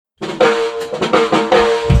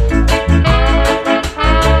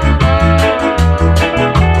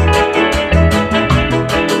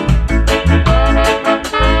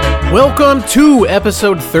Welcome to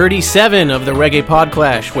episode 37 of the Reggae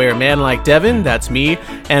PodClash, where a man like Devin, that's me,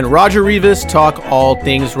 and Roger Rivas talk all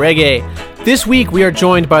things reggae. This week we are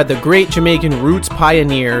joined by the great Jamaican roots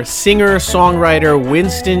pioneer, singer-songwriter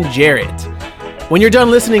Winston Jarrett. When you're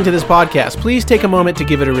done listening to this podcast, please take a moment to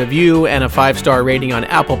give it a review and a 5-star rating on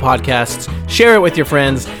Apple Podcasts, share it with your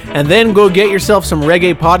friends, and then go get yourself some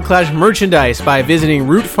Reggae PodClash merchandise by visiting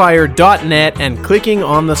rootfire.net and clicking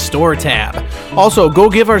on the store tab. Also, go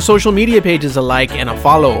give our social media pages a like and a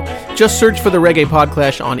follow. Just search for the Reggae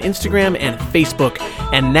PodClash on Instagram and Facebook.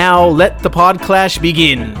 And now, let the PodClash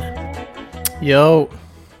begin. Yo.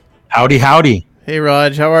 Howdy, howdy. Hey,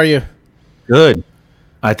 Raj, how are you? Good.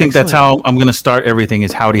 I think Excellent. That's how I'm going to start everything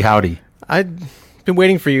is howdy, howdy. I've been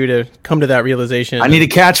waiting for you to come to that realization. I need a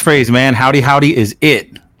catchphrase, man. Howdy, howdy is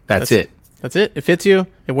it. That's it. That's it. It fits you.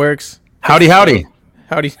 It works. Howdy, howdy.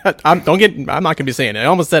 Howdy. I'm not going to be saying it. I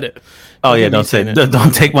almost said it. Don't say it.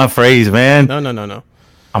 Don't take my phrase, man. No.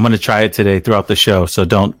 I'm going to try it today throughout the show, so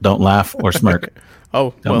don't laugh or smirk.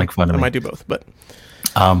 Don't make fun of me. I might do both, but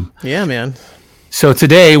yeah, man. So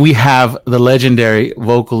today we have the legendary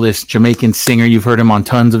vocalist, Jamaican singer. You've heard him on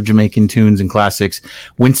tons of Jamaican tunes and classics.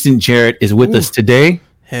 Winston Jarrett is with us today.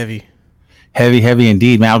 Heavy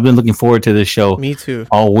indeed, man. I've been looking forward to this show. Me too.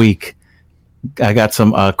 All week. I got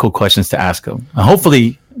some cool questions to ask him.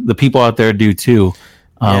 Hopefully the people out there do too.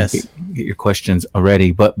 Yes. Get your questions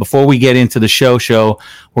already. But before we get into the show,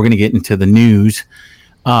 we're going to get into the news.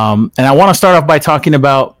 And I want to start off by talking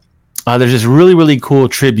about there's this really, really cool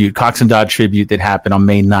tribute, Cox and Dodd tribute that happened on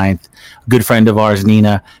May 9th. A good friend of ours,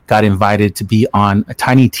 Nina, got invited to be on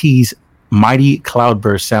Tiny T's Mighty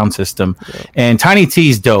Cloudburst sound system. Yeah. And Tiny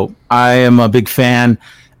T's dope. I am a big fan.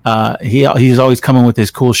 He's always coming with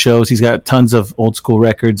his cool shows. He's got tons of old school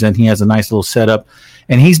records, and he has a nice little setup.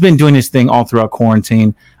 And he's been doing his thing all throughout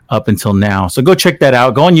quarantine up until now. So go check that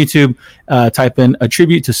out. Go on YouTube, type in a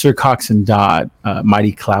tribute to Sir Cox and Dodd,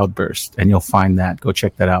 Mighty Cloudburst, and you'll find that. Go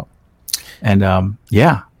check that out. And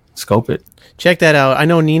scope it. Check that out. I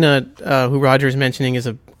know Nina, who Roger is mentioning, is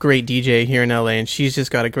a great DJ here in LA, and she's just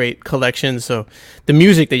got a great collection. So the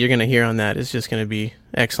music that you're going to hear on that is just going to be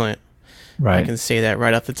excellent. Right. I can say that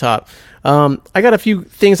right off the top. I got a few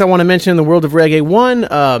things I want to mention in the world of reggae.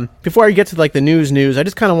 One, before I get to like the news, I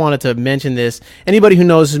just kind of wanted to mention this. Anybody who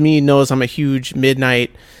knows me knows I'm a huge Midnight,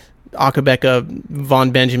 Akabeka,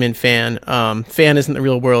 Von Benjamin fan. Fan isn't the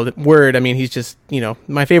real word. I mean, he's just,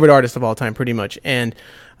 my favorite artist of all time, pretty much. And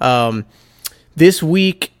this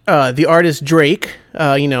week, the artist Drake,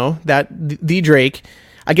 the Drake,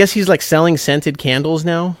 I guess he's like selling scented candles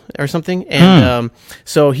now or something. And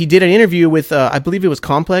so he did an interview with, I believe it was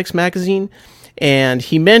Complex magazine. And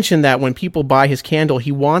he mentioned that when people buy his candle,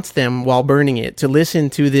 he wants them while burning it to listen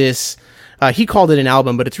to this. He called it an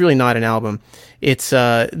album, but it's really not an album. It's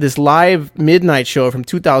this live midnight show from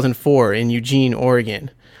 2004 in Eugene,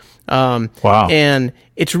 Oregon. Wow. And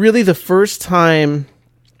it's really the first time.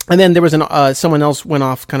 And then there was someone else went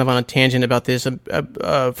off kind of on a tangent about this from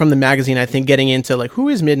the magazine, I think, getting into like, who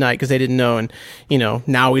is Midnight? Because they didn't know. And,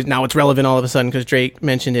 now it's relevant all of a sudden because Drake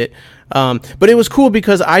mentioned it. But it was cool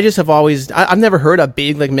because I just have I've never heard a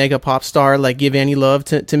big like mega pop star like give any love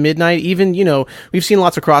to Midnight. Even, we've seen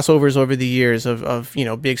lots of crossovers over the years of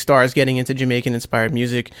big stars getting into Jamaican inspired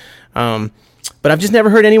music. But I've just never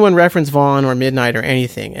heard anyone reference Vaughn or Midnight or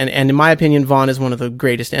anything. And in my opinion, Vaughn is one of the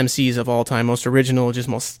greatest MCs of all time, most original, just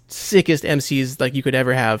most sickest MCs like you could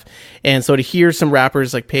ever have. And so to hear some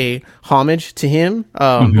rappers like pay homage to him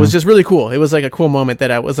was just really cool. It was like a cool moment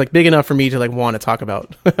that was like big enough for me to like want to talk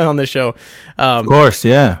about on this show. Of course,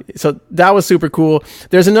 yeah. So that was super cool.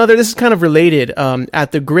 There's another, this is kind of related,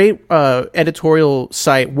 at the great editorial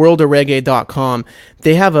site, worldofreggae.com.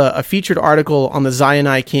 They have a featured article on the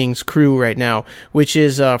Zion Kings crew right now, which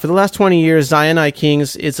is for the last 20 years, Zion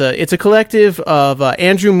Kings. It's a collective of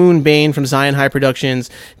Andrew Moon Bain from Zion High Productions,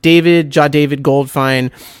 David Goldfine,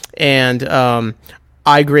 and the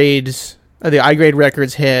I Grade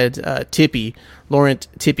Records head Laurent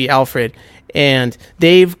Tippy Alfred. And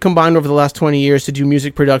they've combined over the last 20 years to do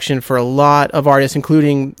music production for a lot of artists,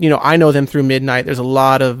 including, I know them through Midnight. There's a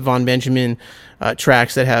lot of Von Benjamin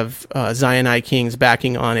tracks that have Zion Kings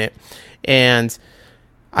backing on it. And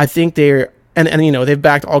I think they're, and they've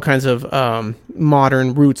backed all kinds of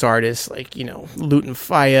modern roots artists like, Luton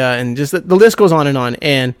Faya, and just the list goes on.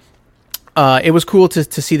 And it was cool to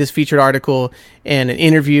see this featured article and an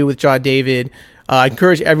interview with Jah David. I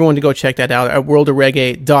encourage everyone to go check that out at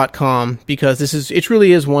worldofreggae.com because it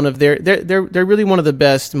really is one of they're really one of the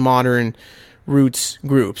best modern roots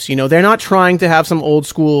groups. They're not trying to have some old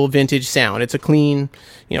school vintage sound. It's a clean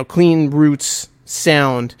roots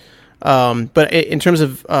sound But in terms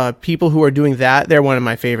of people who are doing that, they're one of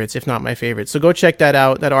my favorites, if not my favorite. So go check that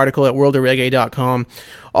out, that article at worldofreggae.com.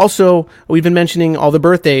 Also, we've been mentioning all the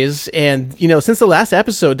birthdays, and since the last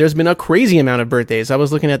episode, there's been a crazy amount of birthdays. I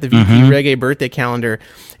was looking at the VP Reggae birthday calendar,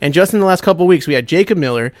 and just in the last couple of weeks, we had Jacob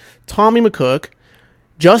Miller, Tommy McCook,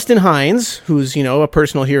 Justin Hines, who's a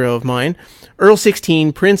personal hero of mine, Earl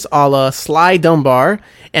 16, Prince Allah, Sly Dunbar,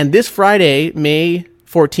 and this Friday, May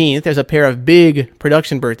 14th, there's a pair of big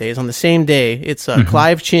production birthdays on the same day. It's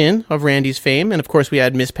Clive Chin of Randy's fame, and of course we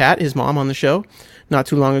had Miss Pat, his mom, on the show not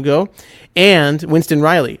too long ago, and Winston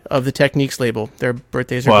Riley of the Techniques label. Their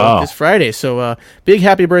birthdays are both this Friday. So big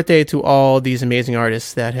happy birthday to all these amazing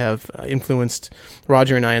artists that have influenced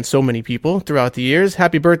Roger and I and so many people throughout the years.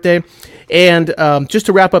 Happy birthday. And just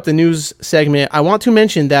to wrap up the news segment, I want to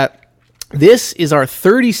mention that this is our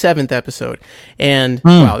 37th episode, and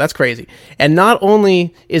wow, that's crazy. And not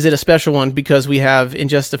only is it a special one because we have, in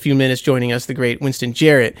just a few minutes, joining us the great Winston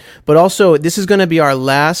Jarrett, but also this is going to be our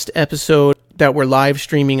last episode that we're live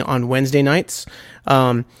streaming on Wednesday nights.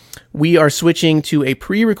 We are switching to a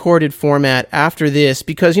pre-recorded format after this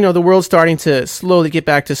because, the world's starting to slowly get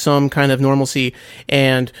back to some kind of normalcy,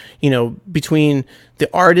 and, between the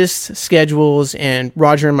artists' schedules and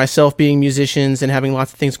Roger and myself being musicians and having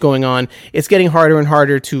lots of things going on, it's getting harder and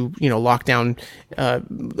harder to, lock down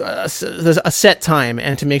a set time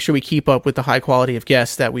and to make sure we keep up with the high quality of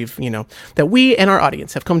guests that that we and our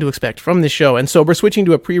audience have come to expect from this show. And so we're switching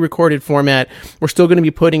to a pre-recorded format. We're still going to be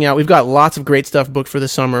putting out, we've got lots of great stuff booked for the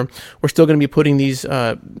summer. We're still going to be putting these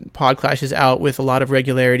PodClashes out with a lot of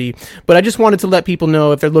regularity. But I just wanted to let people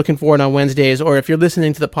know if they're looking for it on Wednesdays, or if you're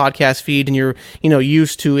listening to the podcast feed and you're,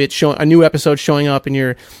 used to it a new episode showing up in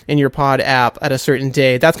your pod app at a certain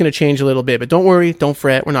day, that's going to change a little bit. But don't worry, don't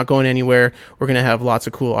fret. We're not going anywhere. We're going to have lots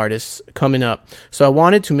of cool artists coming up. So I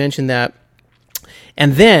wanted to mention that.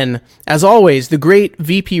 And then, as always, the great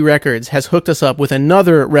VP Records has hooked us up with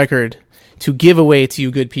another record to give away to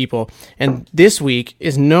you good people. And this week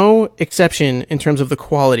is no exception in terms of the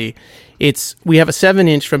quality. We have a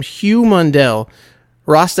 7-inch from Hugh Mundell,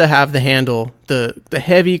 Rasta Have the Handle, the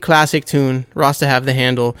heavy classic tune, Rasta Have the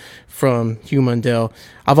Handle from Hugh Mundell.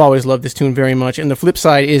 I've always loved this tune very much. And the flip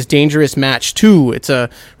side is Dangerous Match 2. It's a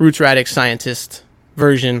Roots Radic Scientist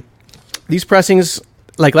version. These pressings,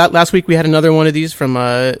 like last week we had another one of these from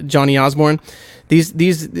Johnny Osborne.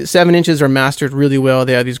 These 7 inches are mastered really well.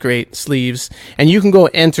 They have these great sleeves. And you can go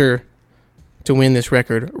enter to win this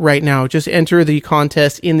record right now. Just enter the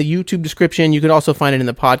contest in the YouTube description. You can also find it in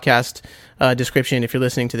the podcast description if you're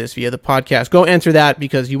listening to this via the podcast. Go enter that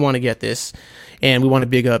because you want to get this. And we want to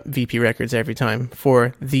big up VP Records every time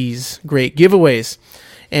for these great giveaways.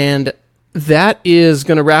 And that is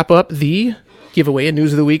going to wrap up the giveaway and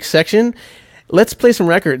news of the week section. Let's play some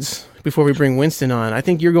records before we bring Winston on. I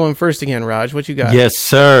think you're going first again, Raj. What you got? Yes,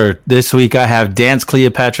 sir. This week I have Dance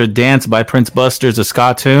Cleopatra Dance by Prince Buster's, a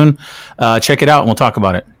ska tune. Check it out and we'll talk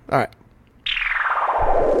about it. All right.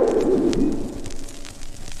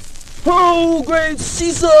 Oh, great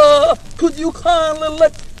Caesar, could you kindly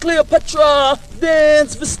let Cleopatra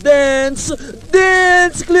dance, Miss Dance?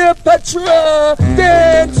 Dance, Cleopatra,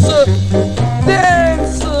 dance,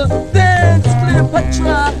 dance, dance,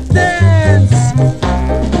 Cleopatra, dance.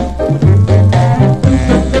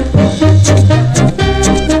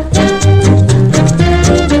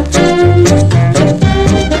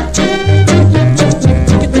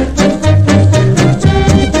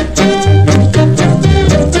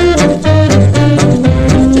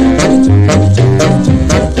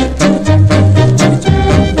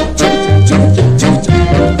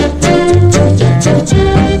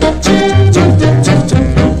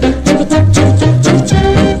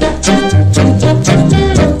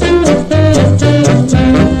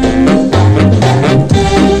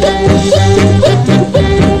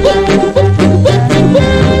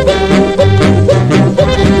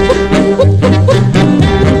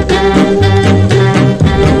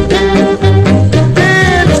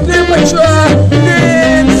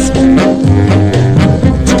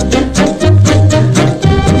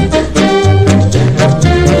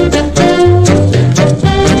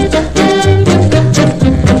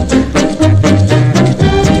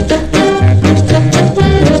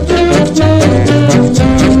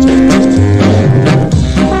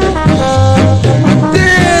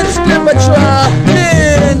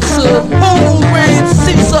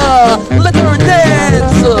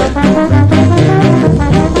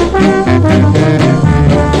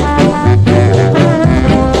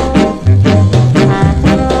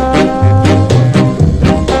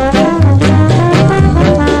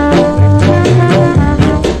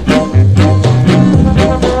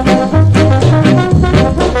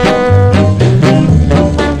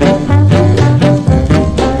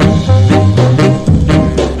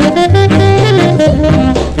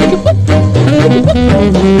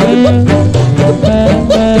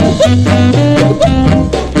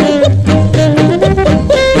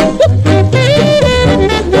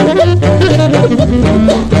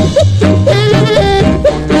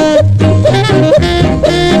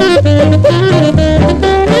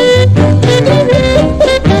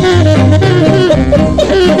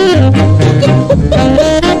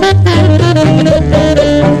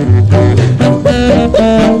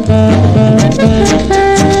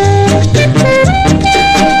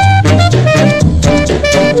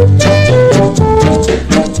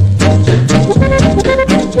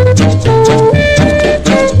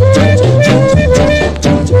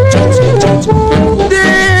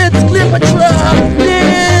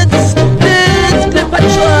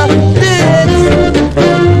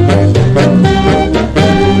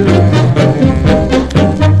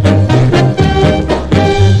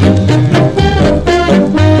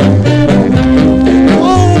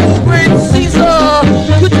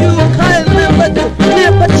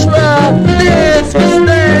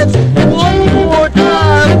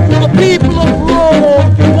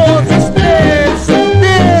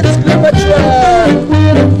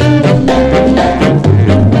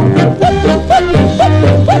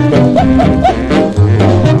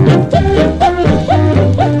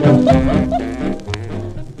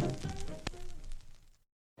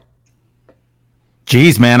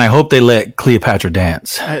 Geez, man, I hope they let Cleopatra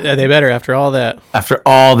dance. They better after all that. After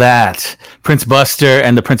all that, Prince Buster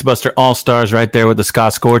and the Prince Buster All-Stars right there with the Ska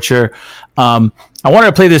Scorcher. I wanted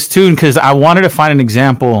to play this tune because I wanted to find an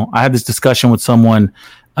example. I had this discussion with someone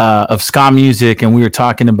of ska music, and we were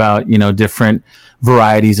talking about, different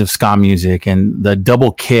varieties of ska music and the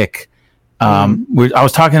double kick. I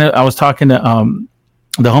was talking to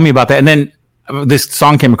the homie about that, and then this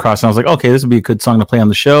song came across, and I was like, okay, this would be a good song to play on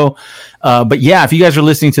the show. But yeah, if you guys are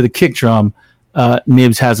listening to the kick drum,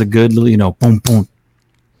 Nibs has a good little, boom, boom,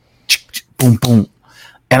 boom, boom.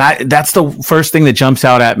 And that's the first thing that jumps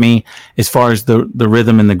out at me as far as the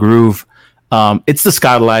rhythm and the groove. It's the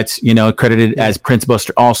Skylights, credited as Prince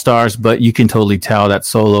Buster All-Stars, but you can totally tell that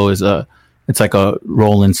solo is it's like a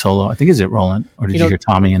Roland solo. I think, is it Roland? Or did you hear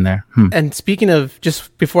Tommy in there? And speaking of,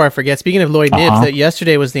 just before I forget, speaking of Lloyd Nibs, that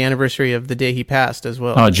yesterday was the anniversary of the day he passed as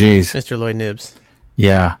well. Oh, geez. Mr. Lloyd Nibs.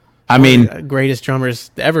 Yeah. One of the greatest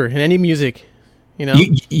drummers ever in any music,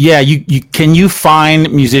 Can you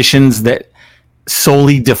find musicians that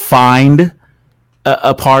solely defined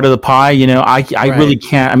a part of the pie? I really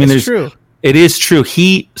can't. I mean, it's true. It is true.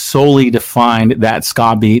 He solely defined that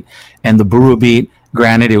ska beat and the Buru beat.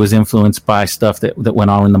 Granted, it was influenced by stuff that went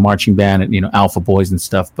on in the marching band and, Alpha Boys and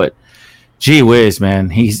stuff. But gee whiz, man,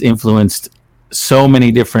 he's influenced so many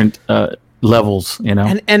different levels,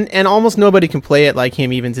 And almost nobody can play it like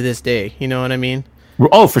him even to this day. You know what I mean?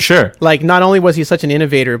 Oh, for sure. Like, not only was he such an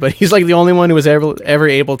innovator, but he's like the only one who was ever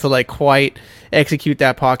able to like quite execute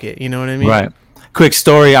that pocket. You know what I mean? Right. Quick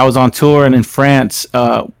story. I was on tour and in France,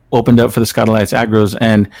 opened up for the Skylights Agros.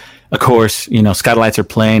 And of course, Skylights are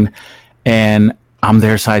playing, and I'm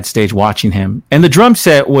there side stage watching him. And the drum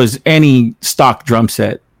set was any stock drum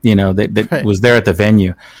set, that right. was there at the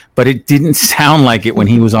venue. But it didn't sound like it when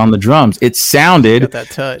he was on the drums. It sounded... He's got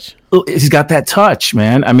that touch. He's got that touch,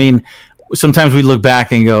 man. I mean, sometimes we look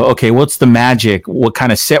back and go, okay, what's the magic? What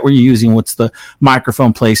kind of set were you using? What's the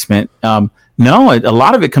microphone placement? No, a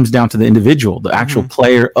lot of it comes down to the individual, the actual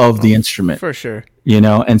player of the instrument. For sure.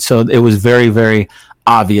 And so it was very, very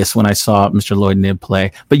obvious when I saw Mr. Lloyd Nib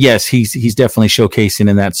play. But yes, he's definitely showcasing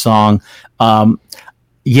in that song.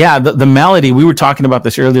 The melody, we were talking about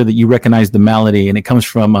this earlier, that you recognize the melody, and it comes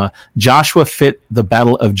from Joshua Fit, the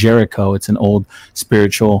Battle of Jericho. It's an old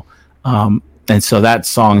spiritual. And so that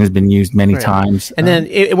song has been used many times. And then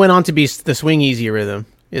it went on to be the swing easy rhythm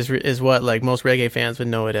is what like most reggae fans would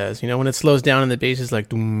know it as. When it slows down and the bass is like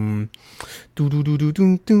doom, doo doo doo doo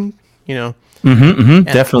doo doo,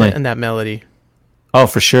 definitely. And that melody. Oh,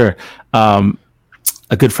 for sure. A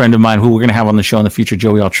good friend of mine who we're going to have on the show in the future,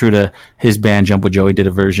 Joey Altruda, his band Jump with Joey did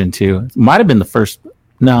a version too. Might have been the first.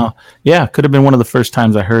 No. Yeah. Could have been one of the first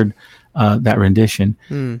times I heard that rendition.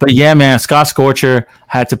 But yeah, man, Ska Scorcher,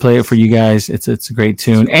 had to play it for you guys. It's a great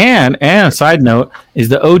tune. And a side note is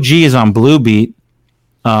the OG is on Blue Beat.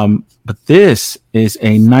 But this is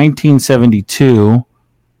a 1972.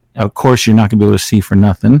 Of course, you're not going to be able to see for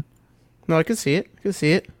nothing. No, I can see it.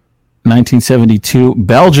 1972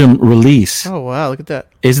 Belgium release. Oh wow, look at that!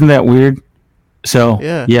 Isn't that weird? So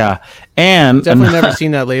yeah, and definitely never seen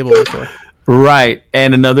that label before. Right,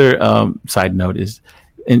 and another side note is,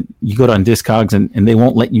 and you go on Discogs and they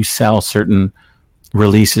won't let you sell certain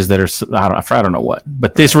releases that are I don't know what,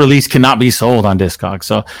 but this release cannot be sold on Discogs.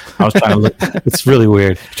 So I was trying to look. It's really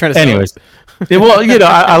weird. Anyways. Well,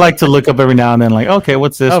 I like to look up every now and then, like, okay,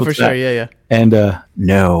 what's this? Oh, for sure, yeah. And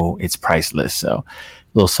no, it's priceless. So,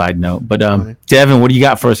 little side note. But Devin, what do you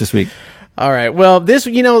got for us this week? All right. Well, this,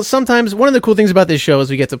 sometimes one of the cool things about this show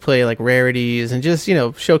is we get to play like rarities and just,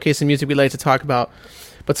 showcase the music we like to talk about.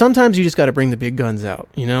 But sometimes you just got to bring the big guns out,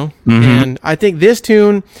 And I think this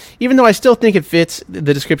tune, even though I still think it fits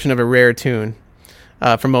the description of a rare tune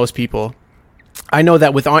for most people, I know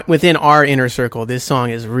that within our inner circle, this song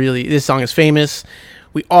is famous.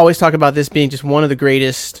 We always talk about this being just one of the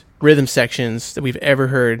greatest rhythm sections that we've ever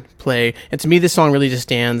heard play. And to me, this song really just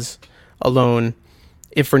stands alone,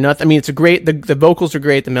 if for nothing. I mean, it's a great, the vocals are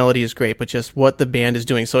great, the melody is great, but just what the band is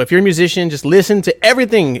doing. So if you're a musician, just listen to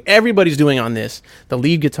everything everybody's doing on this. The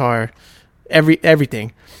lead guitar,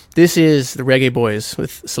 everything. This is the Reggae Boys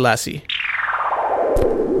with Selassie.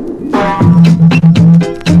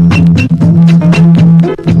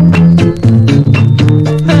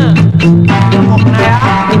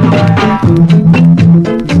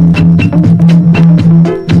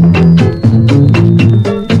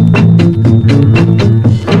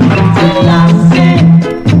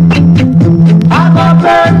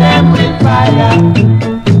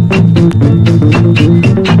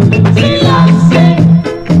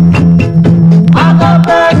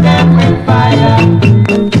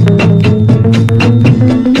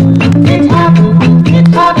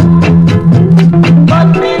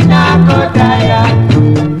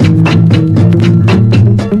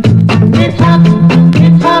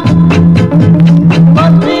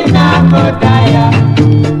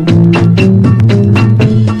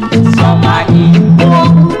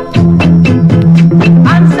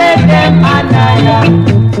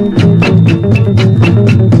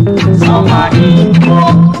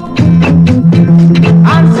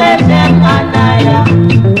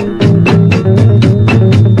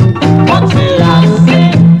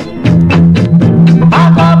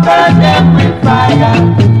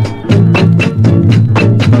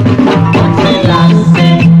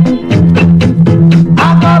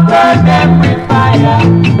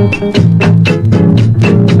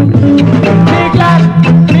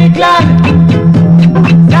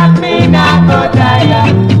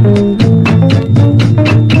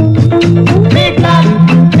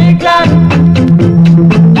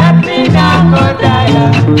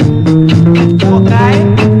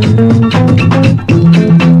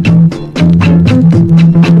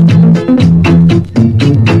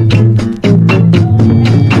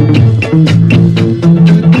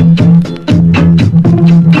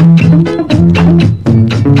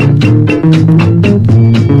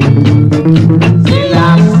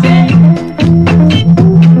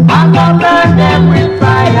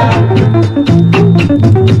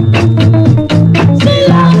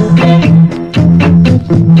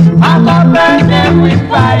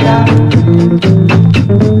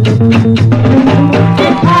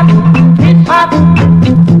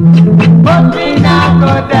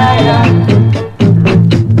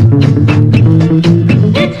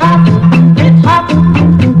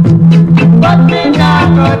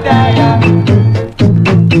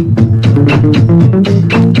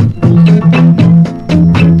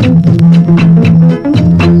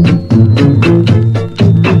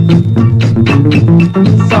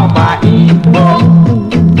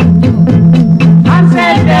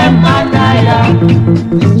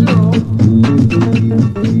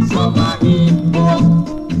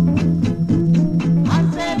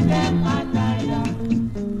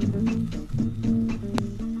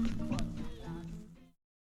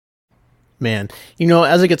 Man, you know,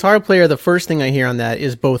 as a guitar player, the first thing I hear on that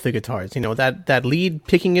is both the guitars. You know, that lead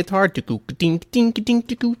picking guitar, that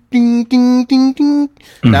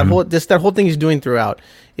whole thing he's doing throughout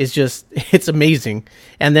is just, it's amazing.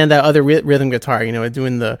 And then that other rhythm guitar, you know,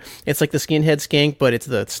 doing it's like the Skinhead Skank, but it's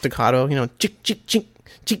the staccato, you know, chick chick chick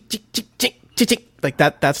chick chick chick chick chick chick, like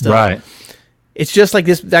that stuff. Right. It's just like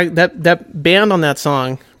this that band on that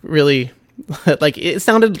song really, like, it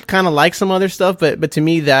sounded kind of like some other stuff, but to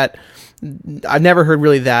me that. I've never heard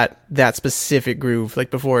really that specific groove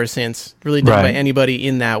like before or since really done by anybody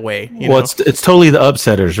in that way. You know? It's totally the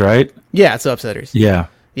Upsetters, right? Yeah, it's Upsetters. Yeah,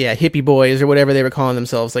 hippie boys or whatever they were calling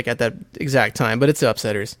themselves like at that exact time, but it's the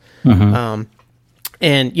Upsetters. Mm-hmm.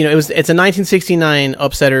 And you know it's a 1969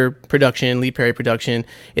 Upsetter production, Lee Perry production.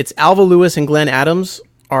 It's Alva Lewis and Glenn Adams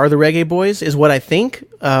are the Reggae Boys, is what I think.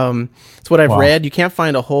 It's what I've read. You can't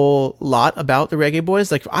find a whole lot about the Reggae Boys.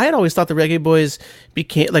 Like, I had always thought the Reggae Boys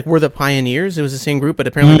were the pioneers. It was the same group, but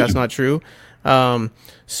apparently that's not true.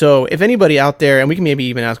 So if anybody out there, and we can maybe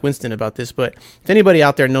even ask Winston about this, but if anybody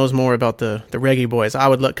out there knows more about the Reggae Boys, I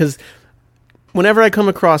would look, because whenever I come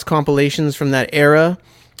across compilations from that era,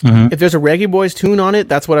 if there's a Reggae Boys tune on it,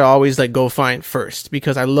 that's what I always like go find first,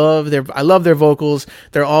 because I love their vocals.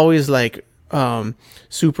 They're always like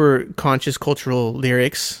super conscious cultural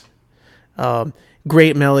lyrics,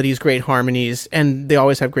 great melodies, great harmonies, and they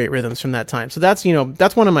always have great rhythms from that time. So that's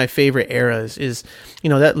one of my favorite eras, is, you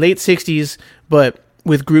know, that late 60s, but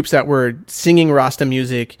with groups that were singing Rasta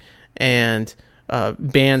music and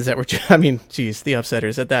bands that were, I mean, geez, the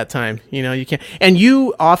Upsetters at that time, you know, you can't, and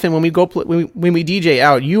you often, when we go, when we DJ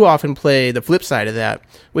out, you often play the flip side of that,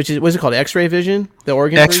 which is, what's it called? X-Ray Vision, the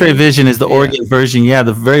organ X-Ray Vision is the organ version. Yeah.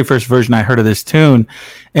 The very first version I heard of this tune.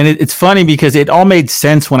 And it's funny because it all made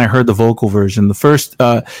sense when I heard the vocal version. The first,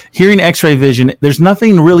 hearing X-Ray Vision, there's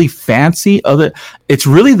nothing really fancy it's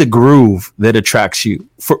really the groove that attracts you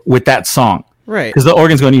with that song. Right. Because the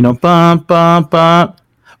organ's going, you know, bum, bum, bum.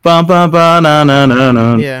 Bum, bum, bum, na, na, na,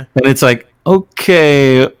 na. Yeah. And it's like,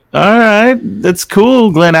 okay, all right, that's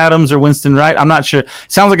cool. Glenn Adams or Winston Wright. I'm not sure.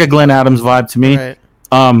 Sounds like a Glenn Adams vibe to me. Right.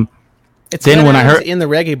 It's then Glenn when Adams I heard in the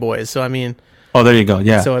Reggae Boys, so I mean. Oh, there you go.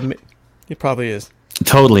 Yeah. So it probably is.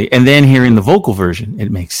 Totally. And then hearing the vocal version,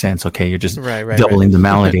 it makes sense. Okay, you're just doubling the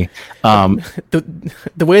melody.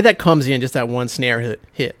 The way that comes in, just that one snare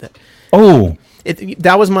hit.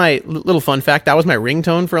 That was my little fun fact. That was my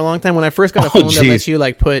ringtone for a long time. When I first got a phone that lets you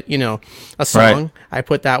like put, you know, a song, I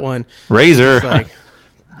put that one. Razor. Like,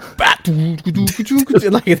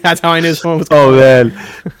 like, that's how I knew his phone was going. Oh man,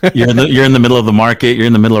 you're in the middle of the market. You're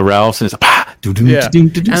in the middle of Ralph's, and it's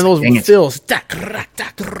and those fills.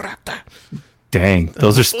 Dang,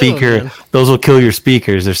 those are those will kill your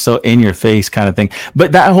speakers. They're so in your face kind of thing.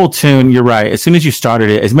 But that whole tune, you're right. As soon as you started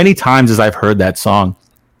it, as many times as I've heard that song,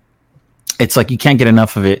 it's like you can't get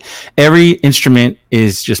enough of it. Every instrument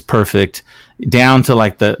is just perfect, down to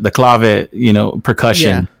like the clave, you know,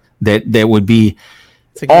 percussion that would be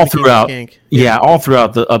all throughout. All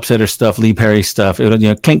throughout the Upsetter stuff, Lee Perry stuff. It would, you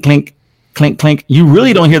know, clink, clink, clink, clink. You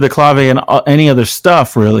really don't hear the clave and any other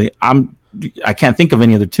stuff, really. I can't think of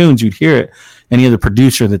any other tunes you'd hear it. Any other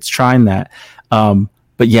producer that's trying that.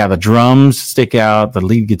 But yeah, the drums stick out. The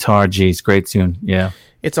lead guitar, geez, great tune. Yeah.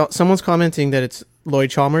 It's someone's commenting that it's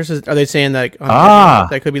Lloyd Chalmers. Are they saying that?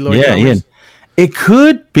 That could be Lloyd Chalmers? Yeah. It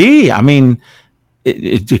could be. I mean,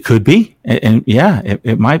 it could be, and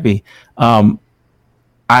it might be. I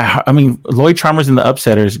I mean, Lloyd Chalmers and the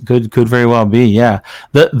Upsetters could very well be. Yeah.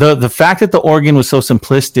 The fact that the organ was so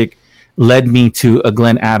simplistic led me to a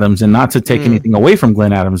Glenn Adams, and not to take anything away from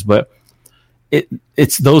Glenn Adams, but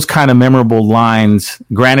it's those kind of memorable lines.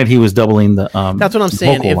 Granted, he was doubling the that's what I'm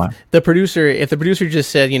saying. If line. the producer just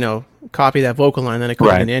said, copy that vocal line, then it could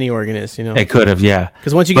have been any organist, It could have, yeah.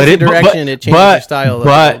 Because once you get the direction, it changes your style.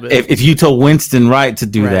 But if you told Winston Wright to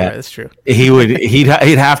do that, that's true. He'd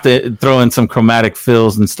have to throw in some chromatic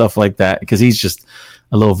fills and stuff like that, because he's just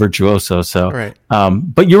a little virtuoso. So, right.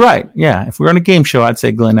 But you're right. Yeah, if we're on a game show, I'd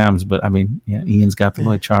say Glenn Adams. But I mean, yeah, Ian's got the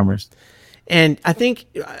Lloyd Chalmers. And I think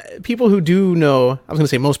people who do know, I was going to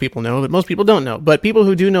say most people know, but most people don't know. But people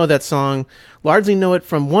who do know that song largely know it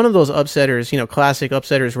from one of those Upsetters, classic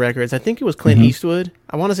Upsetters records. I think it was Clint Eastwood.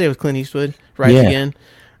 I want to say it was Clint Eastwood, Rise Again.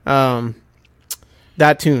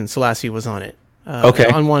 That tune, Selassie, was on it.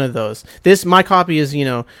 On one of those. My copy is,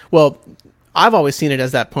 I've always seen it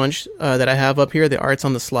as that punch that I have up here. The art's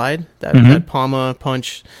on the slide, that Palma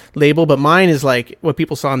punch label. But mine is like what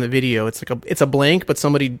people saw in the video. It's like it's a blank, but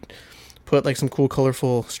somebody put like some cool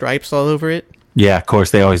colorful stripes all over it. Yeah, of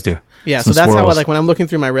course, they always do. Yeah, so that's swirls. How when I'm looking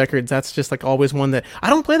through my records, that's just like always one that I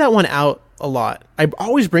don't play that one out a lot. I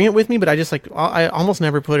always bring it with me, but I just I almost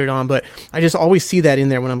never put it on. But I just always see that in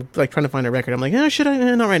there when I'm like trying to find a record. I'm like, should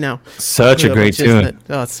I? Not right now. Such a great tune.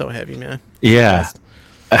 It's so heavy, man. Yeah,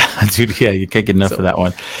 dude. Yeah, you can't get enough of that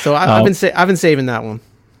one. So I've been saving that one,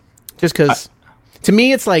 just because to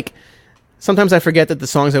me it's like. Sometimes I forget that the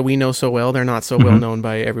songs that we know so well, they're not so well known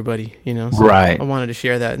by everybody, So right. I wanted to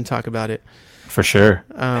share that and talk about it. For sure.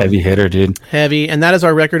 Heavy hitter, dude. Heavy. And that is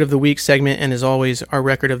our Record of the Week segment. And as always, our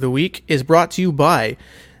Record of the Week is brought to you by...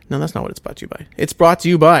 No, that's not what it's brought to you by. It's brought to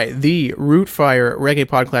you by the Rootfire Reggae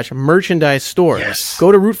PodClash merchandise store. Yes.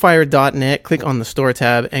 Go to rootfire.net, click on the store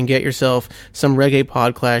tab, and get yourself some Reggae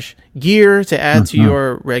PodClash gear to add to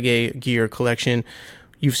your reggae gear collection.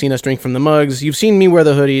 You've seen us drink from the mugs. You've seen me wear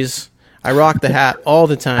the hoodies. I rock the hat all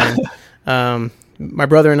the time. My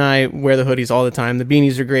brother and I wear the hoodies all the time. The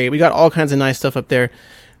beanies are great. We got all kinds of nice stuff up there.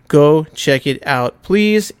 Go check it out,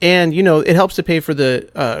 please. And, it helps to pay for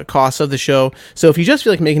the costs of the show. So if you just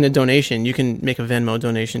feel like making a donation, you can make a Venmo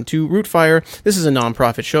donation to Rootfire. This is a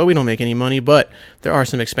non-profit show. We don't make any money, but there are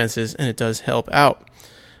some expenses, and it does help out.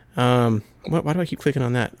 Why do I keep clicking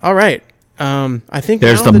on that? All right. I think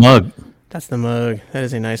there's the mug. That's the mug. That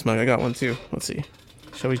is a nice mug. I got one, too. Let's see.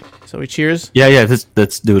 Shall we cheers? Yeah.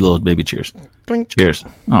 Let's do a little baby cheers. Clink. Cheers.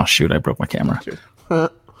 Oh shoot, I broke my camera.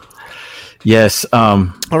 Yes.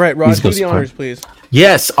 All right, Rod, do the honors, please.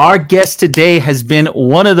 Yes, our guest today has been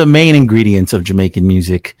one of the main ingredients of Jamaican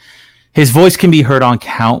music. His voice can be heard on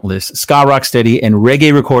countless ska, rocksteady, and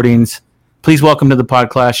reggae recordings. Please welcome to the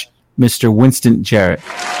PodClash, Mr. Winston Jarrett.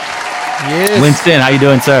 Yes. Winston, how you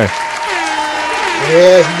doing, sir?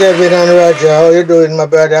 Yes, David and Roger, how you doing, my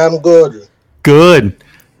brother? I'm good. Good.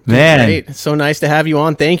 Man. Great. It's so nice to have you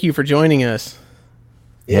on. Thank you for joining us.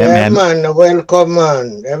 Yeah, man. Welcome,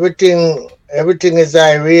 man. Everything is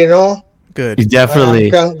Irie, Good. You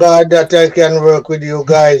definitely. Thank God that I can work with you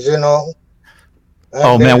guys, And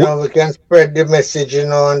man. We can spread the message,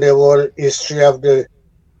 and the whole history of the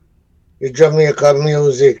Jamaican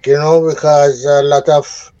music, because a lot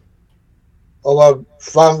of our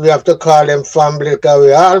family, we have to call them family because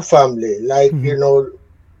we are family. Like,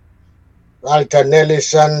 Alton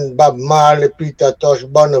Ellis and Bob Marley, Peter Tosh,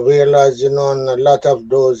 Bonnie Wailers, and a lot of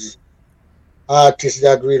those artists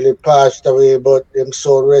that really passed away, but them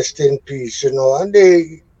soul rest in peace, and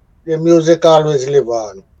the music always live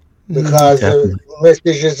on. Because the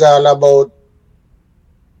message is all about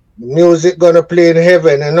music gonna play in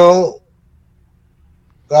heaven,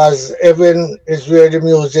 because heaven is where the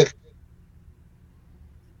music,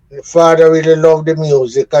 the Father really loved the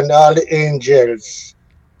music, and all the angels.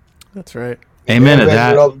 That's right. Amen to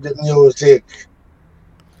that. Love the music.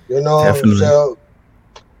 Definitely. So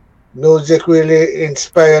music really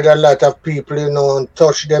inspired a lot of people, and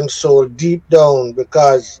touched them soul deep down,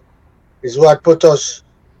 because it's what put us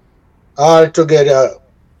all together.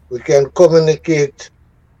 We can communicate,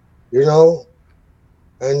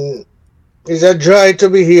 and it's a joy to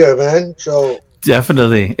be here, man. So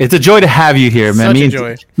definitely, it's a joy to have you here, man.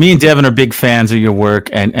 Me and Devin are big fans of your work,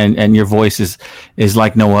 and your voice is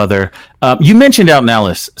like no other. You mentioned Alton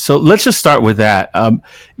Ellis, so let's just start with that.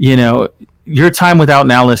 Your time with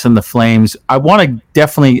Alton Ellis and the Flames. I want to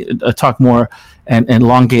definitely talk more and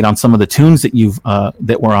elongate on some of the tunes that you've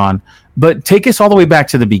that were on. But take us all the way back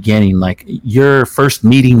to the beginning, like your first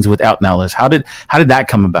meetings with Alton Ellis. How did that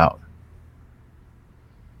come about?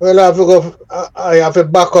 Well, I have to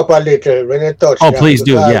back up a little when you touch. Oh, please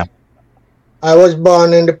do, yeah. I was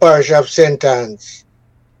born in the parish of St. Anne's,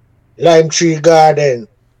 Lime Tree Garden.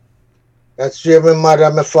 That's where my mother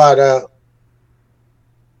and my father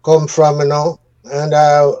come from, you know. And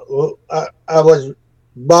I was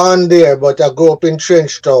born there, but I grew up in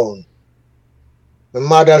Trenchtown. My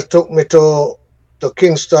mother took me to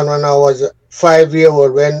Kingston when I was 5 years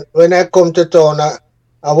old. When I come to town,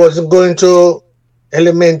 I wasn't going to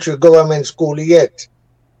elementary government school yet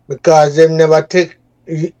because they never take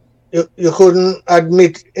you couldn't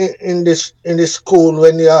admit in this school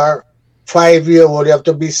when you are 5 years old. You have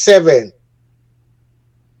to be 7.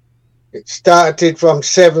 It started from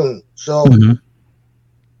 7. So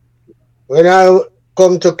when I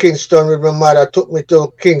come to Kingston with my mother, took me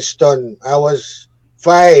to Kingston. I was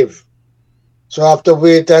 5. So I have to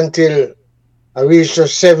wait until I reach a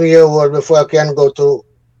 7-year old before I can go to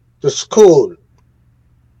school.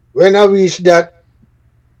 When I reached that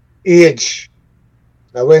age,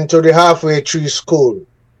 I went to the halfway tree school.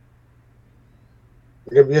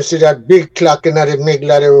 You see that big clock in the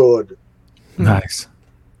middle of the road. Nice.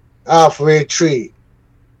 Halfway tree.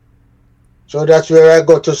 So that's where I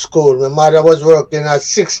go to school. My mother was working at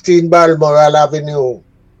 16 Balmoral Avenue.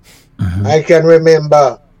 I can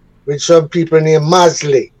remember with some people named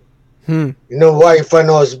Masley. You know, wife and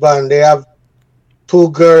husband. They have 2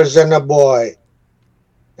 girls and a boy.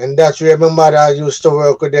 And that's where my mother used to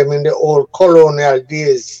work with them in the old colonial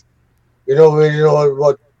days. You know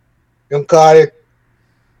what you call it,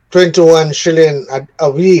 21 shilling a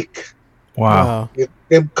week. Wow.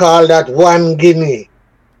 They call that 1 guinea.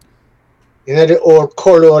 You know, the old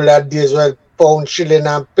colonial days were pound, shilling,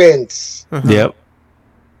 and pence. Yep.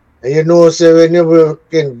 And you know, so when you work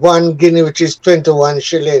in 1 guinea, which is 21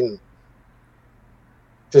 shilling,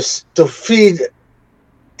 to feed,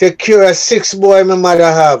 take care of 6 boys my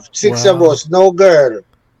mother have, 6 of us, no girl.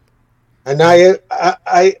 And I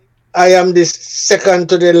am the second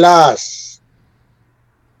to the last.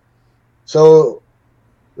 So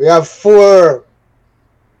we have 4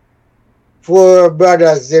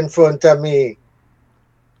 brothers in front of me.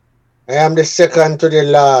 I am the second to the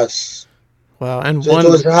last. Wow, and so it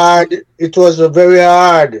was hard. It was very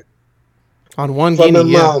hard on 1 for guinea.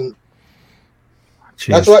 my mom.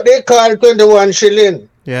 Jeez. That's what they call 21 shilling.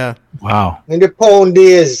 Yeah. Wow. In the pound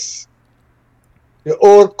days, the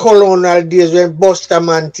old colonial days when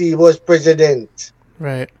Bustamante was president.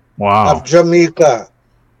 Right. Wow. Of Jamaica.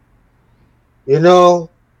 You know,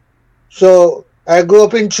 so I grew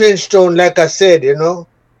up in Trenchtown, like I said, you know.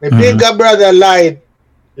 My bigger brother lied,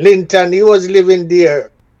 Linton, he was living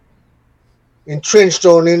there in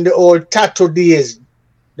Trenchtown in the old tattoo days.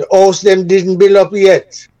 The house them didn't build up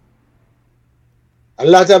yet. A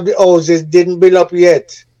lot of the houses didn't build up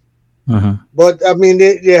yet. But I mean,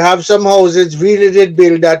 they have some houses really did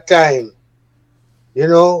build that time. You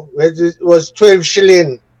know, it was 12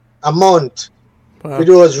 shilling a month with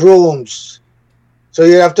those rooms. So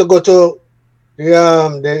you have to go to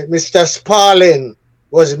the Mr. Sparling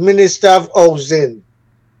was Minister of Housing.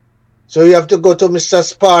 So you have to go to Mr.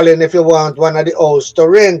 Sparling if you want one of the house to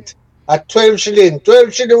rent at 12 shilling.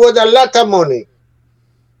 12 shilling was a lot of money.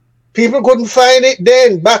 People couldn't find it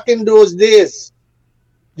then, back in those days.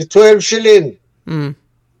 The 12 shilling.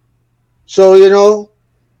 So, you know,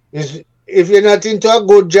 if you're not into a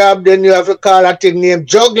good job, then you have to call a thing named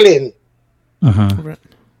juggling.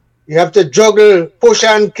 You have to juggle, push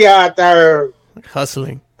and cart, or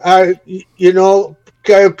hustling. Or, you know,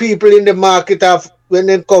 carry people in the market when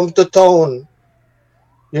they come to town.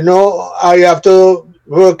 You know, or you have to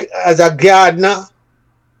work as a gardener.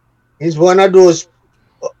 It's one of those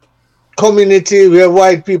community where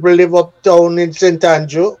white people live uptown in St.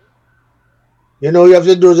 Andrew. You know, you have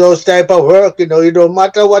to do those type of work. You know, it don't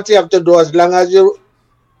matter what you have to do as long as you're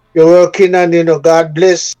working, and, you know, God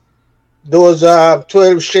bless those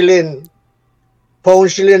 12 shilling,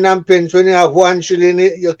 pound, shilling, and pence. When you have 1 shilling,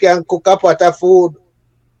 you can cook a pot of food.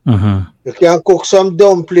 You can cook some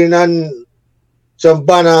dumpling and some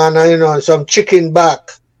banana, you know, and some chicken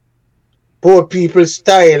back. Poor people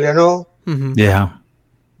style, you know. Yeah.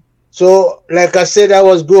 So, like I said, I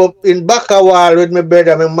grew up in Bakawal with my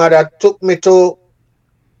brother. My mother took me to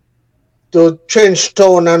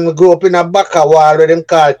Trenchtown, and we grew up in a Bakawal where them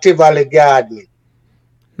called Tivoli Garden.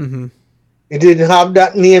 It didn't have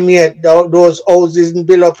that name yet. Those houses didn't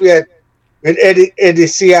build up yet. With Eddie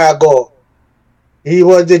Siago. He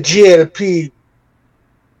was the GLP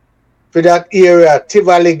for that area,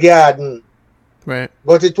 Tivoli Garden. Right.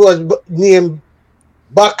 But it was named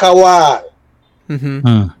Bakawal.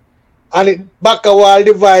 And Bakawal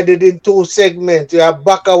divided in 2 segments. You have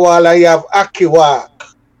Bakawal and you have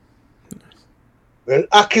Akiwak. Well,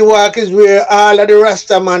 Akiwak is where all of the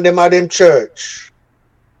Rastaman them are them church.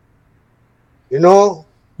 You know?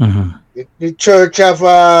 The church of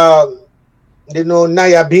Naya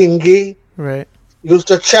Bingi Right. used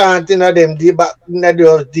to chant them back in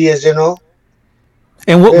those days,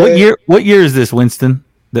 And what year is this, Winston?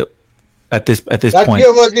 That at this that point?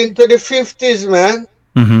 year was into the 50s, man.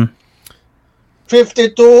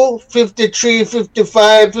 52, 53,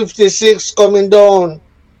 55, 56 coming down.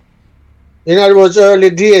 It was early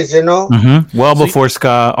days, Well before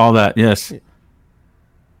ska, all that, yes.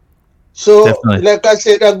 So, Definitely. like I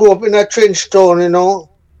said, I grew up in a trench town, and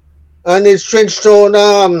it's trench town.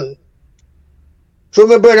 So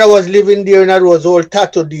my brother was living there, and that was old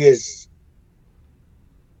tattoo days.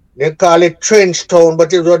 They call it trench town,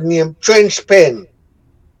 but it was named Trench Pen.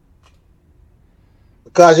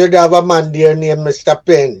 Because you'd have a man there named Mr.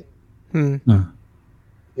 Penn.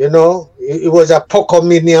 He was a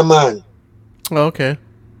Pocomania man. Oh, okay.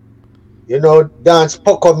 Dance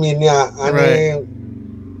Pocomania. And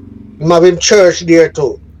he have him church there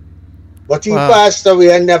too. But he passed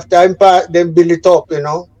away, and after him then build it up,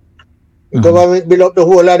 The government built up the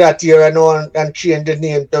whole of that here, and changed the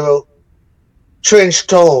name to Trench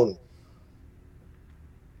Town.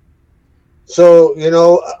 So,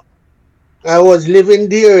 I was living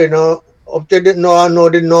there, up to I know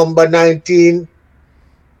the number 19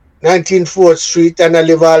 4th Street, and I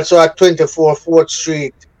live also at 24 4th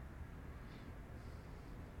Street.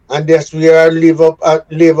 And that's where I live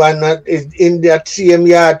and in that same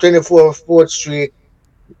yard, 24 4th Street,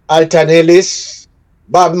 Alton Ellis,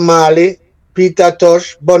 Bob Marley, Peter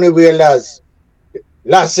Tosh, Bonnie Wailers,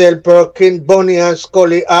 Lassell Perkins, Bonnie and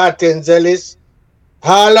Scully, Artens Ellis.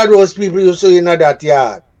 All of those people used to in that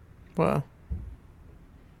yard. Wow.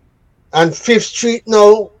 And 5th Street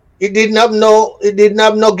now, it didn't have no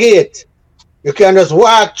gate. You can just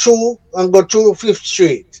walk through and go through 5th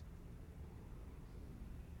Street.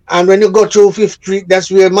 And when you go through 5th Street,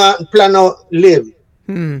 that's where Martin Plano lived.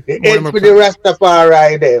 The head for the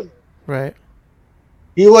Rastafari them. Right.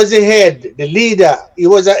 He was the head, the leader. He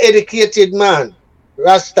was an educated man,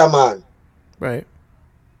 Rastaman. Right.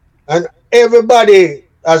 And everybody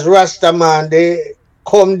as Rastaman, they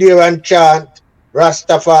come there and chant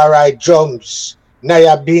Rastafari drums,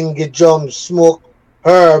 Naya Bingi drums, smoke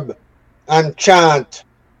herb and chant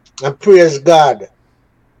and praise God.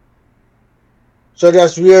 So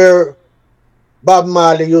that's where Bob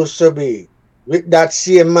Marley used to be, with that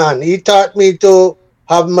same man. He taught me to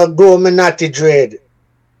have my grow my natty dread.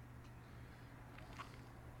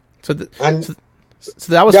 So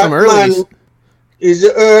that was from early. Man is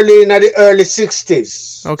in the early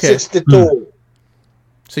 60s. Okay. 62.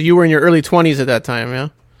 So you were in your early 20s at that time, yeah?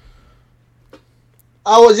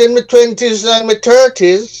 I was in my 20s and my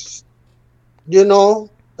 30s.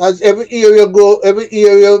 As every year you go, every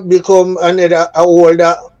year you become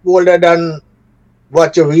older than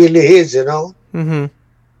what you really is, Mm-hmm.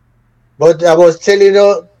 But I was telling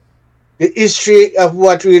you the history of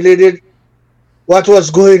what was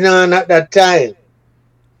going on at that time.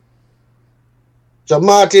 So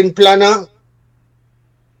Martin Plana,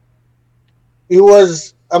 he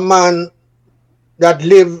was a man that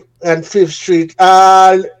lived on 5th Street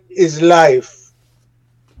all his life.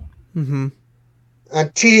 Mm-hmm.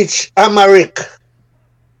 And teach Amharic.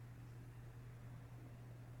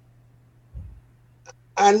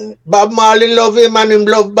 And Bob Marley loved him and him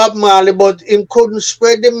loved Bob Marley, but him couldn't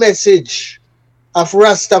spread the message of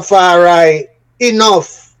Rastafari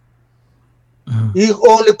enough. He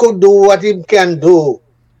only could do what he can do.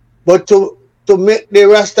 But to make the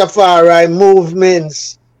Rastafari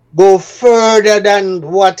movements go further than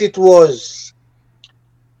what it was,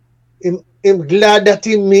 I'm glad that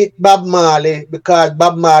he meet Bob Marley, because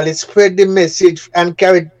Bob Marley spread the message and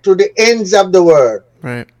carried to the ends of the world.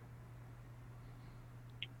 Right.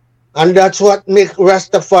 And that's what makes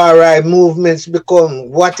Rastafari movements become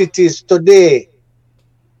what it is today.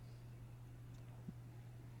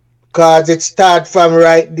 Because it started from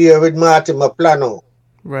right there with Martin Plano.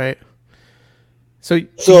 Right. So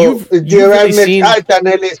there I met Alton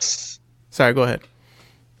Ellis. Sorry, go ahead.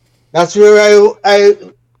 That's where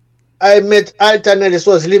I met Alton Ellis,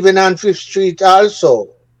 was living on 5th Street also.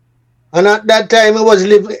 And at that time he was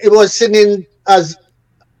singing, as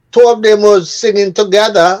two of them was singing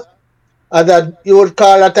together, that you would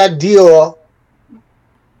call it a duo.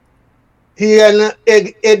 He and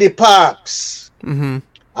Eddie Parks. Mm-hmm.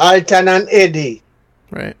 Alton and Eddie.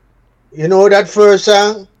 Right. You know that first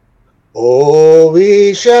song? Oh,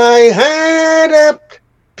 wish I had a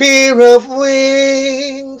pair of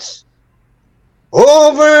wings.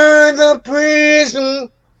 Over the prison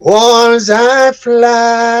walls I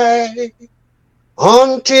fly,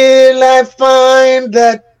 until I find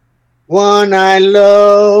that one I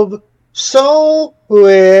love so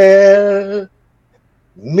well.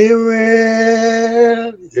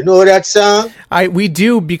 Mirror. You know that song? We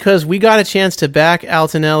do, because we got a chance to back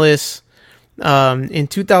Alton Ellis in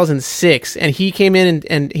 2006, and he came in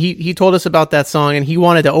and he told us about that song, and he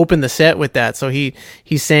wanted to open the set with that, so he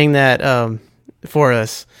sang that for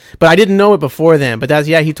us. But I didn't know it before then. But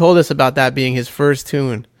he told us about that being his first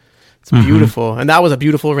tune. It's beautiful, and that was a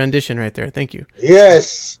beautiful rendition right there. Thank you.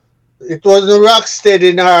 Yes, it was a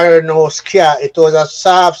rocksteady or no ska. It was a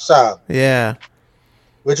soft song. Yeah.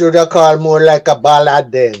 Which would have called more like a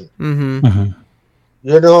ballad then.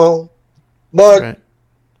 You know, but Right.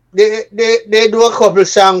 they do a couple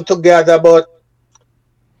songs together. But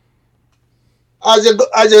as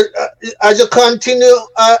you continue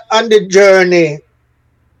on the journey,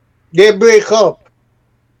 they break up.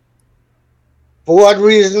 For what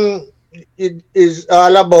reason? It is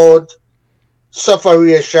all about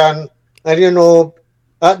sufferation, and you know,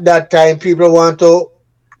 at that time, people want to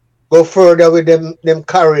go further with them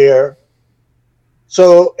career.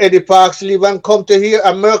 So Eddie Parks leave and come to here,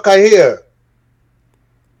 America here.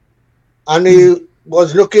 And he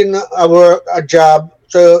was looking at a job,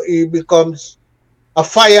 so he becomes a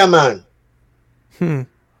fireman in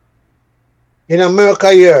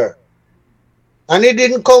America here. And he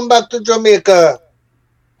didn't come back to Jamaica.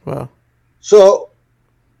 Wow. So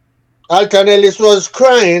Alton Ellis was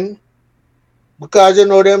crying because, you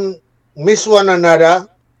know, them miss one another,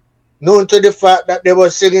 known to the fact that they were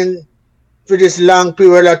singing for this long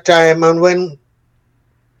period of time, and when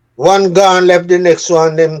one gone left the next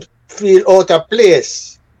one, them feel out of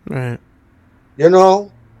place. Right. You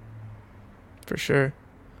know? For sure.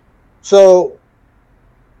 So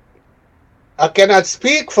I cannot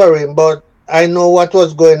speak for him, but I know what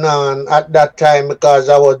was going on at that time because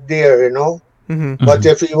I was there, you know? But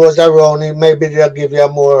if he was around, he maybe they'll give you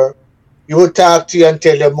more, he would talk to you and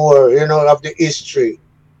tell you more, you know, of the history.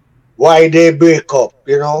 Why they break up,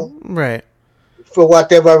 you know? Right. For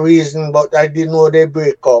whatever reason, but I didn't know they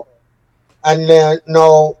break up. And then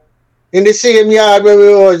now, in the same yard where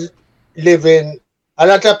we was living, a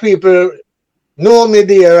lot of people know me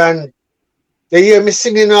there and they hear me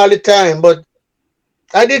singing all the time, but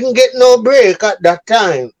I didn't get no break at that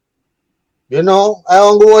time. You know, I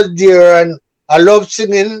only was there and I love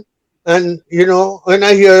singing, and you know, when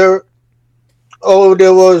I hear they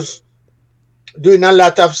was doing a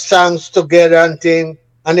lot of songs together and thing,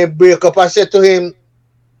 and they break up, I said to him,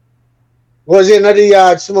 was in the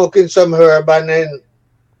yard smoking some herb, and then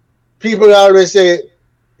people always say,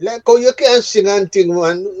 like, oh, you can't sing and thing,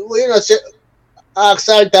 man. You know, say, ask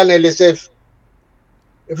Alton Ellis if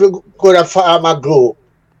you could have formed a group.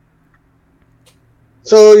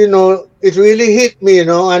 So, you know, it really hit me, you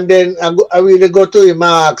know, and then I really go to him and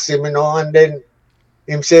ask him, you know, and then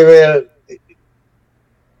him say, well,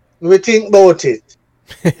 we think about it.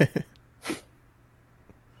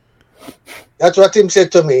 That's what him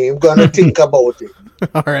said to me. I'm going to think about it.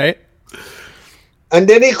 All right. And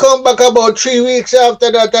then he come back about 3 weeks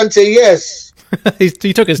after that and say, yes.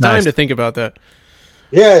 he took his time to think about that.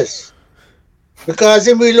 Yes. Because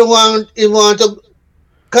he really want to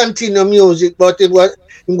continue music, but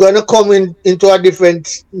I'm going to come into a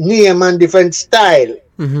different name and different style.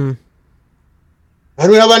 And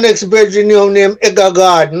we have an ex-brethren named Edgar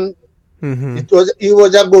Garden. He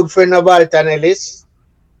was a good friend of Alton Ellis.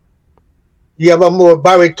 He have a more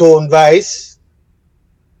baritone voice.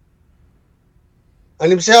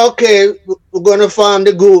 And he said, okay, we're going to form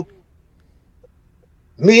the group.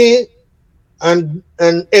 Me and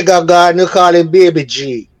Edgar Garden, we call him Baby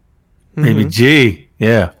G. Baby G,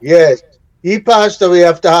 yeah. Yes. He passed away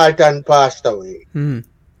after Alton passed away.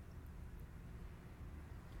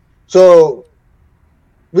 So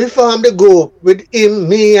we formed a group with him,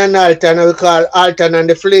 me, and Alton, and we call Alton and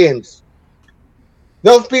the Flames.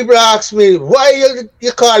 Now people ask me, why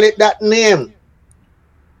you call it that name?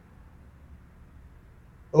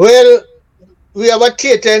 Well, we have a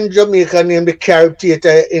theater in Jamaica named the Carib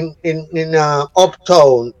Theater in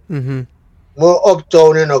Uptown. More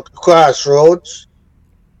Uptown, you know, Crossroads.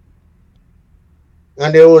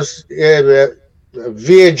 And there was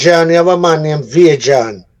Vajan, you have a man named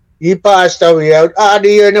Vajan. He passed away. I hardly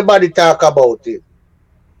hear nobody talk about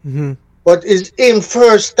him. But him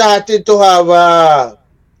first started to have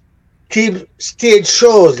keep stage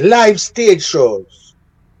shows, live stage shows.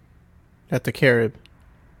 At the Carib.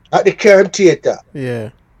 At the Carib Theater.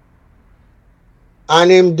 Yeah.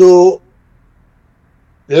 And him do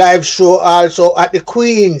live show also at the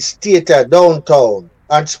Queen's Theater downtown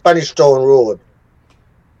on Spanish Town Road.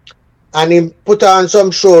 And he put on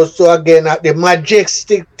some shows too again at the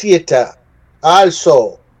Majestic Theater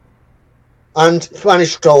also. on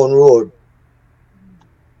Spanish Town Road.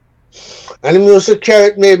 And he used to carry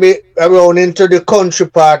it maybe around into the country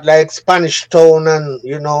part, like Spanish Town and,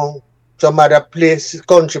 some other places,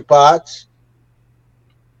 country parts.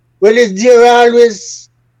 Well, it's there always.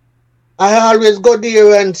 I always go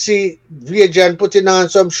there and see Vajan putting on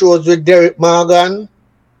some shows with Derek Morgan.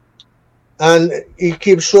 And he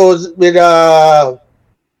keeps shows with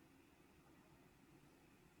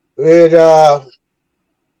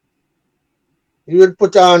he will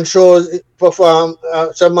put on shows, perform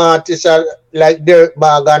some artists like Derek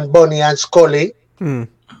Morgan, Bunny and Scully, and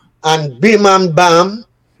Bim and Bam.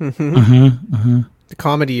 The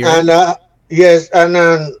comedy, right? And yes, and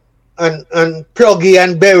Pluggy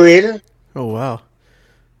and Beryl. Oh wow!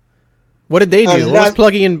 What did they do? What did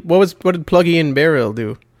Pluggy and Beryl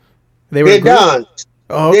do? They danced.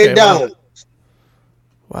 Oh, okay. They danced.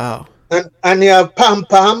 Wow. And you have Pam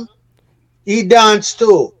Pam. He danced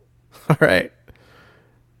too. All right.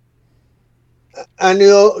 And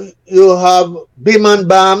you have Bim and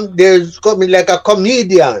Bam. There's coming like a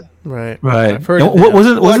comedian. Right. I've heard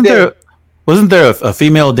wasn't there a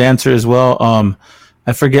female dancer as well?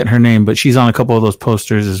 I forget her name, but she's on a couple of those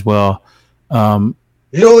posters as well.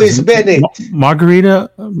 Louis Bennett.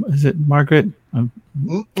 Margarita? Is it Margaret?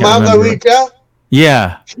 Margarita?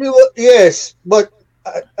 Yeah. Yes, but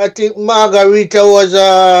I think Margarita was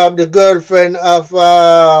the girlfriend of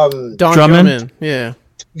Don Drummond. Yeah.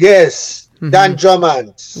 Yes, Dan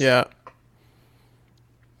Drummond. Yeah.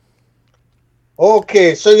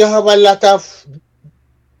 Okay, so you have a lot of.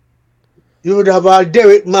 You would have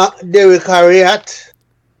Derek Harriet.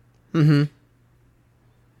 Mm-hmm.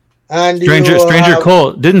 And Stranger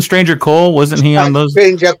Cole. Didn't Stranger Cole, wasn't he on those?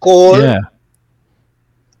 Stranger Cole. Yeah.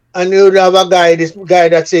 And you would have this guy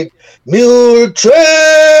that said, Mule Train!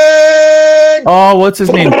 Oh, what's his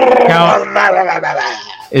name?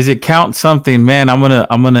 Is it Count something? Man, I'm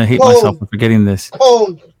gonna hate myself for forgetting this.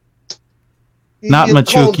 Not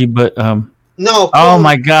Machuki, but no. Oh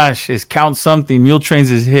my gosh, it's Count something. Mule Train's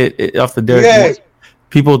his hit off the Derek. Yes.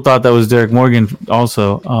 People thought that was Derek Morgan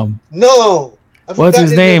also. No. What's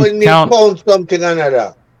his name? Count something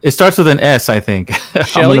another. It starts with an S, I think.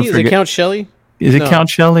 Shelley? Is it Count Shelley? Is it Count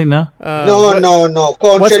Shelley? No. No.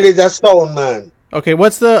 Count Shelley is a stone man. Okay,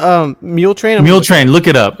 what's the Mule Train? Mule Train. Look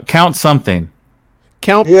it up. Count something.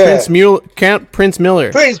 Count Prince Miller.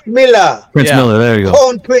 Prince Miller. Miller. There you go.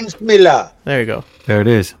 Count Prince Miller. There you go. There it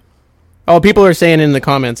is. Oh, people are saying in the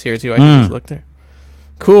comments here too. I can just look there.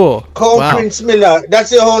 Cool. Count Prince Miller. That's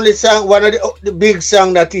the only song, one of the big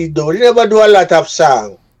song that he do. He never do a lot of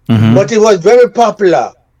song, but he was very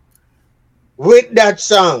popular with that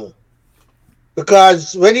song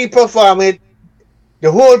because when he performed it,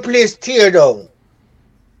 the whole place tear down.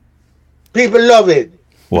 People love it.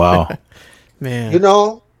 Wow. Man. You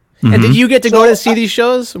know? And did you get to go to see these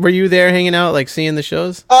shows? Were you there hanging out, like seeing the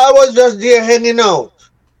shows? I was just there hanging out.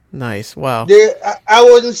 Nice. Wow. I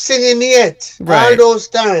wasn't singing yet. Right. All those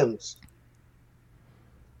times.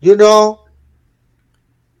 You know?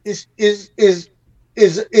 Is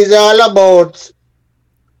all about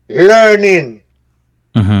learning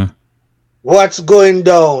what's going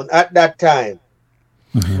down at that time.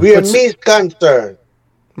 Where me is concerned.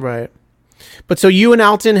 Right. But so you and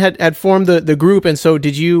Alton had formed the group, and so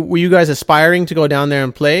were you guys aspiring to go down there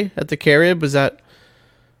and play at the Carib? Was that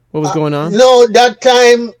what was going on? No, that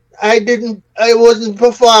time I wasn't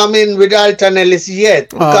performing with Alton Ellis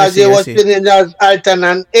yet because they was singing as Alton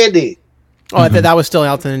and Eddie. Oh, that was still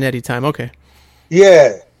Alton and Eddie time. Okay.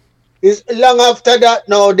 Yeah. It's long after that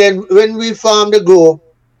now, then when we formed the group,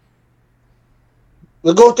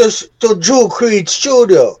 we go to Drew Creed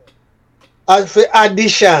studio as for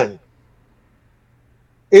audition.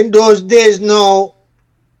 In those days now,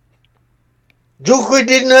 Drew Creed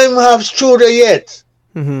didn't even have studio yet.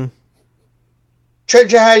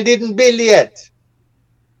 Treasure Isle didn't build yet.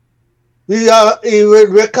 He will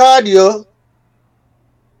record you.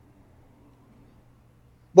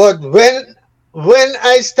 But when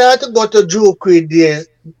I start to go to Drew Creed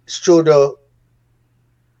studio,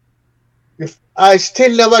 I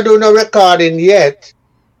still never do no recording yet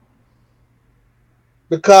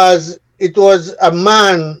because it was a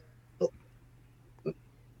man.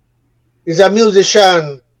 He's a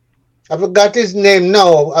musician. I forgot his name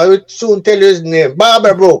now. I will soon tell you his name.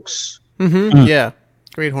 Barbara Brooks. Yeah.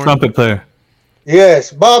 Great horn. Trumpet player.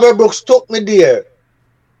 Yes. Barbara Brooks took me there.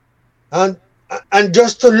 And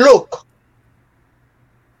just to look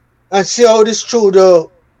and see how the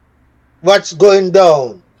studio, what's going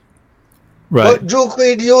down. Right. But Drew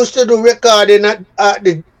Creed used to do recording at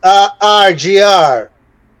the RGR,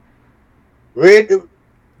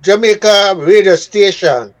 Jamaica radio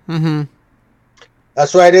station.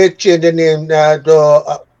 That's why they changed the name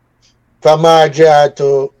from RGR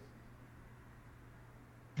to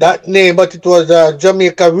that name, but it was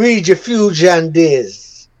Jamaica Reggae Fusion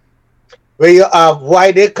Days. Where you have,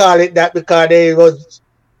 why they call it that, because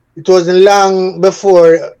it was long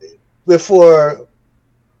before it was about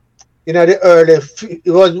in the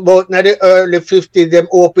early 50s them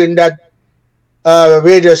opened that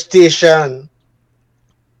radio station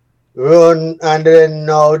run, and then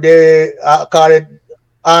now they call it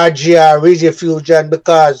RGR Reggae Fusion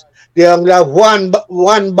because they only have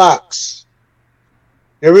one box.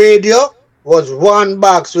 The radio was one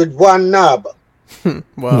box with one knob.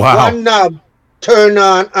 Wow. One knob, turn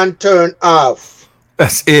on and turn off.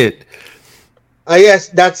 That's it. Yes,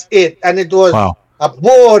 that's it. And it was a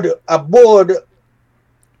board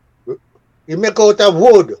you make out of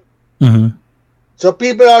wood. Mm-hmm. So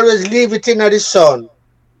people always leave it in the sun.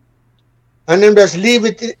 And them just leave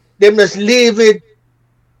it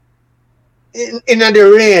in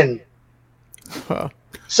the rain. Huh.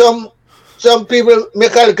 Some people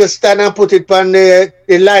make a little stand and put it on the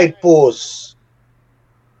light post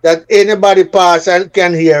that anybody pass and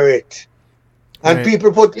can hear it. And Right.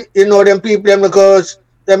 people put,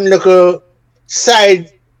 them little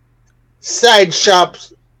side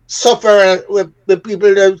shops suffer with the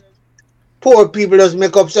people that poor people just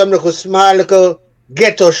make up some little small little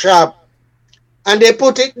ghetto shop. And they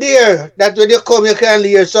put it there. That when you come you can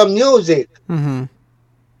hear some music. Mm-hmm.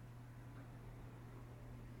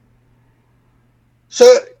 So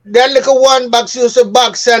that little one box used to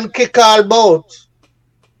box and kick all about.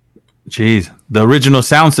 Jeez, the original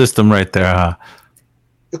sound system right there, huh?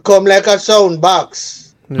 It come like a sound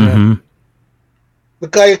box. Yeah. Mm-hmm.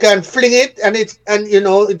 Because you can fling it and it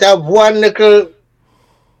have one little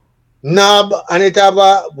knob and it have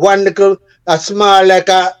a small like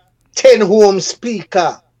a 10-ohm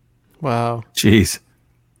speaker Wow. Jeez.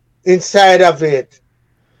 inside of it.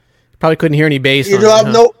 Probably couldn't hear any bass. You on don't it,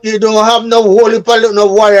 have huh? you don't have no whole heap of no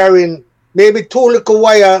wiring. Maybe 2 little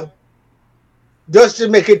wire just to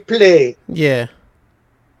make it play. Yeah.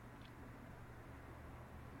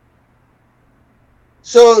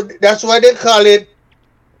 So that's why they call it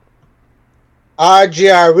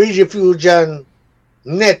RGR Reggae Fusion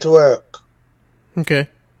Network. Okay.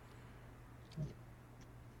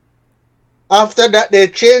 After that, they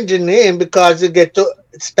change the name because they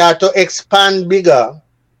start to expand bigger,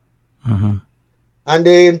 Mm-hmm. and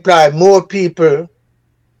they employ more people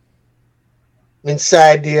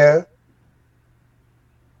inside there.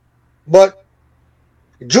 But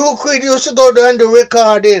Drew Creed used to go down the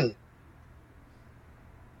recording,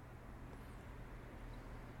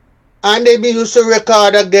 and they used to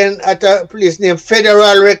record again at a place named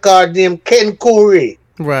Federal Record named Ken Curry.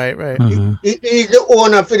 Right. Mm-hmm. He's the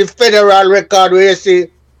owner for the Federal Record where you see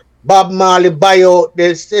Bob Marley buy out,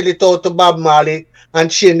 they sell it out to Bob Marley and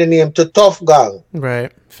change the name to Tough Gang.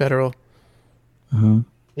 Right. Federal. Mm-hmm.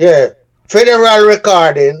 Yeah. Federal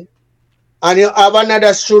Recording. And you have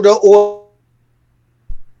another studio.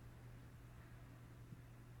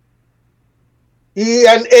 He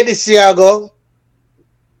and Eddie Siago.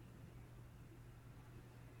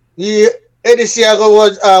 Eddie Siago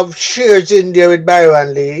was shares in there with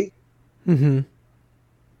Byron Lee. Mm-hmm.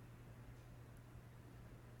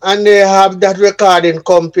 And they have that recording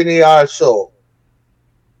company also.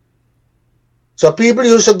 So people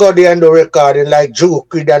used to go there and do recording like Drew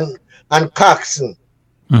Creed and Coxon.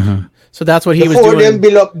 Mm-hmm. So that's what he was Before doing. them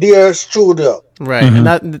build up their studio. Right.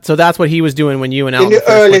 Mhm. And so that's what he was doing when you and In Alton the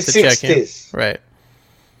first early went to check in. 60s. Right.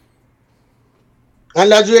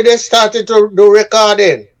 And that's where they started to do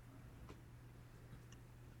recording.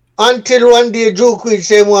 Until one day Drew Creed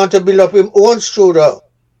said he wanted to build up his own studio.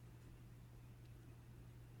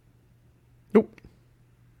 Nope.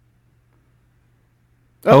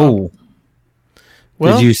 Oh,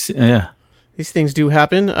 Well, did you see? Yeah. these things do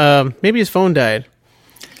happen. Maybe his phone died.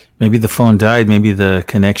 Maybe the phone died. Maybe the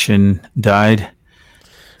connection died.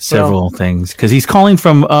 Several things. Because he's calling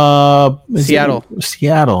from Seattle.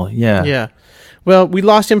 Seattle, yeah. Yeah. Well, we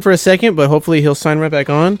lost him for a second, but hopefully he'll sign right back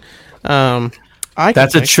on.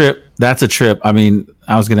 That's a trip. That's a trip. I mean,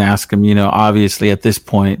 I was going to ask him, obviously at this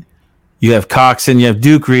point, you have Coxon, you have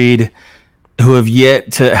Duke Reed, who have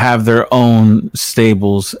yet to have their own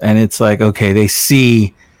stables. And it's like, okay, they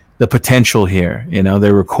see the potential here.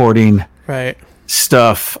 They're recording Right.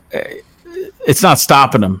 stuff. It's not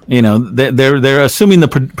stopping them. They're assuming the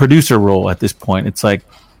producer role at this point. It's like,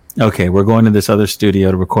 okay, we're going to this other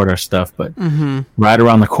studio to record our stuff, but right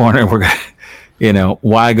around the corner, we're going,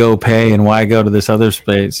 why go pay and why go to this other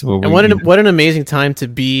space? And what an amazing time to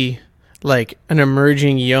be like an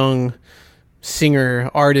emerging young singer,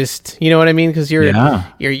 artist. You know what I mean? Because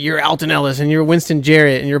you're Alton Ellis and you're Winston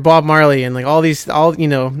Jarrett and you're Bob Marley and like all you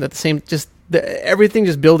know, at the same, just everything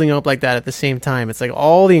just building up like that at the same time. It's like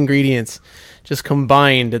all the ingredients just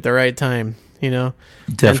combined at the right time. You know,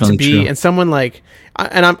 definitely true. And someone like,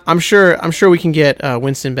 and I'm sure we can get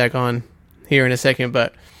Winston back on here in a second,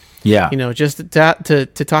 but you know, just to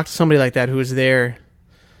talk to somebody like that who was there,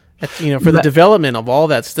 you know, for the development of all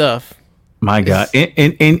that stuff. My God,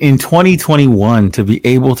 in 2021, to be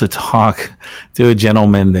able to talk to a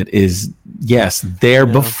gentleman that is there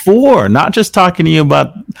before, not just talking to you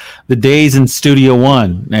about the days in Studio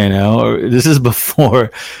One, you know, or this is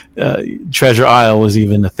before Treasure Isle was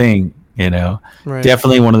even a thing. You know,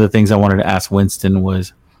 definitely one of the things I wanted to ask Winston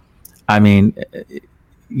was, I mean,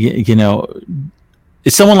 you know,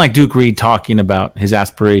 is someone like Duke Reed talking about his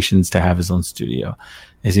aspirations to have his own studio?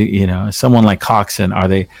 Is he, you know, someone like Coxon? Are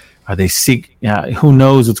they who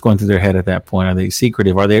knows what's going through their head at that point? Are they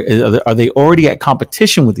secretive? Are they already at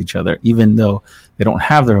competition with each other, even though they don't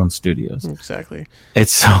have their own studios? Exactly.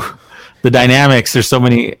 It's so the dynamics. There's so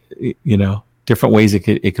many, you know, different ways it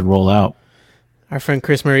could roll out. Our friend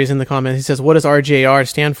Chris Murray is in the comments. He says, "What does RJR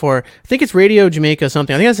stand for?" I think it's Radio Jamaica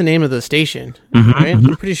something. I think that's the name of the station. Right?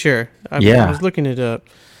 I'm pretty sure. I was looking it up.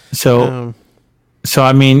 So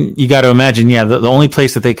I mean, you got to imagine. Yeah, the only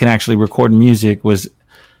place that they can actually record music was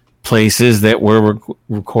places that were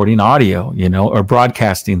recording audio, you know, or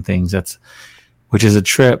broadcasting things. Which is a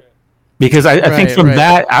trip, because I think from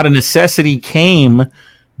that, out of necessity, came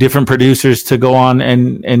different producers to go on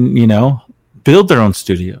and you know, build their own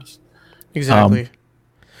studios. Exactly.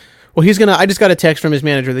 Well, I just got a text from his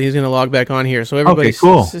manager that he's gonna log back on here, so everybody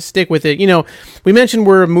stick with it. You know, we mentioned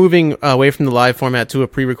we're moving away from the live format to a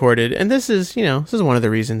pre-recorded, and this is one of the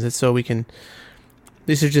reasons. It's so we can.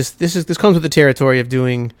 This comes with the territory of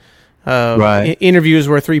doing interviews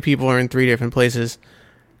where three people are in three different places.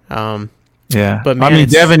 But man, I mean,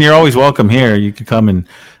 Devin, you're always welcome here. You could come and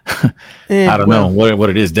I don't know what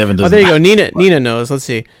it is. Devin doesn't. Oh, there you go. Nina knows. Let's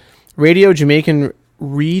see. Radio Jamaican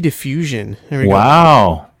Rediffusion. There we go.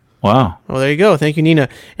 Wow. Well, there you go. Thank you, Nina.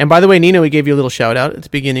 And by the way, Nina, we gave you a little shout out at the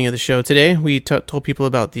beginning of the show today. We told people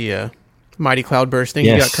about the Mighty Cloudburst thing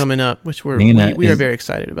you got coming up, which we are very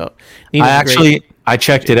excited about. I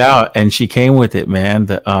checked it out, and she came with it, man.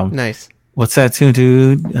 Nice. What's that tune,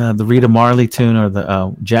 dude? The Rita Marley tune, or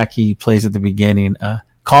the Jackie plays at the beginning.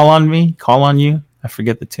 Call on Me, Call on You. I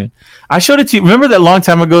forget the tune. I showed it to you. Remember that long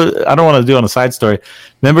time ago? I don't want to do it on a side story.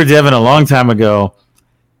 Remember, Devin, a long time ago,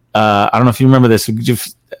 I don't know if you remember this.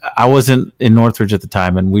 I wasn't in Northridge at the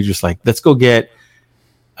time, and we just like, let's go get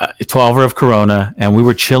a 12er of Corona, and we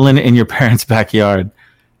were chilling in your parents' backyard,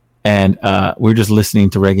 and we were just listening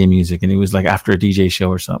to reggae music, and it was like after a DJ show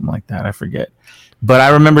or something like that. I forget. But I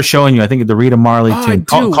remember showing you, I think, the Rita Marley tune,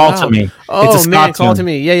 Call to Me. Oh, it's a man, Call to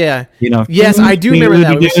Me. Yeah. You know, yes, I do remember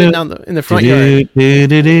that. We were sitting down in the front yard.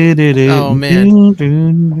 Oh,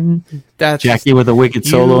 man. That's Jackie with a wicked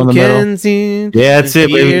solo in the middle. Yeah, that's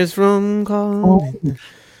it, baby. From calling.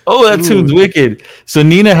 Oh, that tune's wicked. So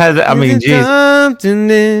Nina has, I mean, geez.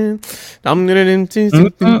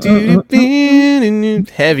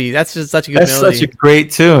 Heavy. That's just such a good melody. That's such a great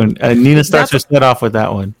tune. Nina starts her set off with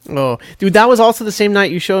that one. Oh, dude, that was also the same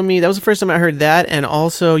night you showed me. That was the first time I heard that. And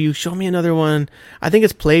also, you showed me another one. I think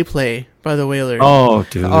it's Play Play by the Wailers. Oh,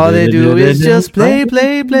 dude. All they do is just play.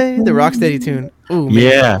 The Rocksteady tune. Ooh, man.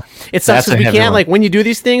 Yeah. It sucks because we can't, like, when you do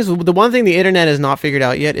these things, the one thing the internet has not figured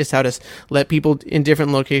out yet is how to let people in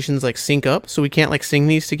different locations, like, sync up. So we can't, like, sing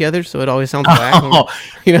these together. So it always sounds whack.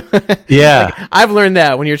 You know? Yeah. Like, I've learned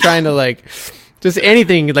that when you're trying to, like, just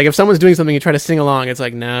anything, like, if someone's doing something, you try to sing along, it's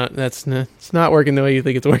like, no, it's not working the way you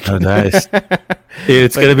think it's working. Oh, nice.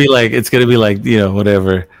 It's going to be like, you know,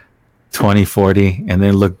 whatever. 2040, and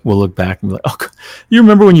then we'll look back and be like, oh, you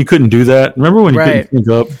remember when you couldn't do that? Remember when you couldn't sync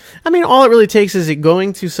up? I mean, all it really takes is it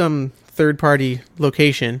going to some third-party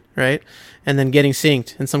location, right? And then getting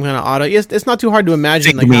synced in some kind of auto. Yes, it's not too hard to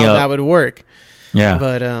imagine like how that would work. Yeah.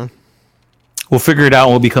 But we'll figure it out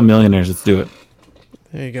and we'll become millionaires. Let's do it.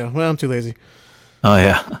 There you go. Well, I'm too lazy. Oh,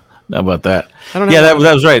 yeah. How about that? That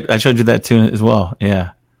was right. I showed you that tune as well.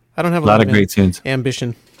 Yeah. I don't have a lot of great tunes.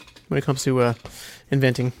 Ambition when it comes to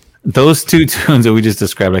inventing. Those two tunes that we just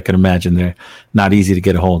described, I can imagine they're not easy to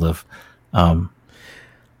get a hold of.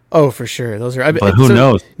 Oh, for sure. Those are. But who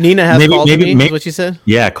knows? Nina has Call to Me. Is what you said?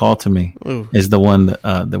 Yeah, Call to Me is the one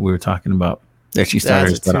that we were talking about. That she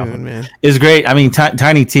started. That's a tune, man. It's great. I mean,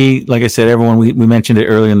 Tiny T. Like I said, everyone we mentioned it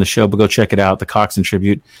earlier in the show, but go check it out. The Coxon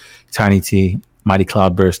tribute, Tiny T, Mighty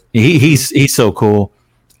Cloudburst. He's so cool.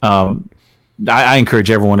 I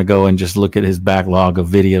encourage everyone to go and just look at his backlog of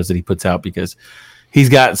videos that he puts out because he's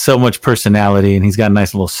got so much personality, and he's got a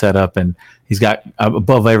nice little setup, and he's got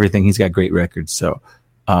above everything, he's got great records. So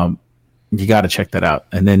you got to check that out.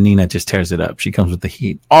 And then Nina just tears it up. She comes with the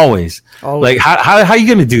heat always. Like how you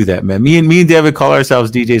gonna do that, man? Me and David call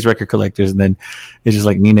ourselves DJs, record collectors, and then it's just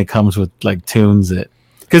like Nina comes with like tunes that,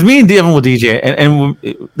 because me and Devin will DJ, and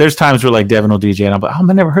there's times where like Devin will DJ, and I'm like, I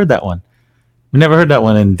never heard that one. We never heard that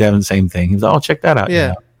one. And Devin, same thing. He's like, check that out. Yeah. You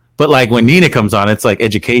know? But like when Nina comes on, it's like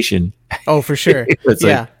education. Oh, for sure. It's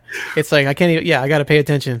yeah. Like, it's like I can't even. Yeah, I got to pay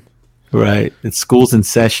attention. Right. It's school's in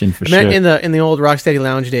session for sure. In the old Rocksteady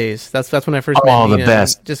Lounge days. That's when I first met Nina. The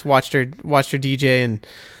best. Just watched her DJ,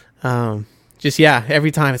 and just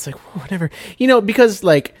every time it's like whatever. Because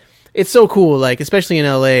like it's so cool, like especially in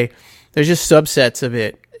LA, there's just subsets of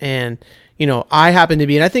it. And I happen to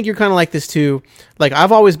be, and I think you're kind of like this too. Like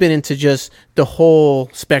I've always been into just the whole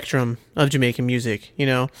spectrum of Jamaican music,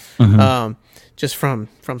 just from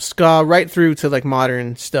ska right through to like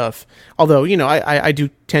modern stuff. Although, I do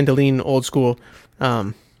tend to lean old school.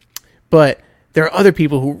 But there are other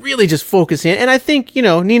people who really just focus in. And I think,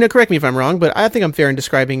 Nina, correct me if I'm wrong, but I think I'm fair in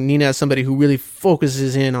describing Nina as somebody who really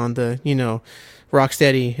focuses in on the,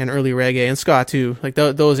 rocksteady and early reggae and ska too, like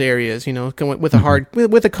those areas, with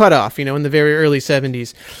a cutoff, in the very early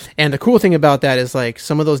 70s. And the cool thing about that is like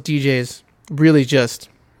some of those DJs really just,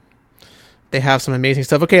 they have some amazing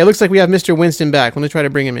stuff. Okay, it looks like we have Mr. Winston back. Let me try to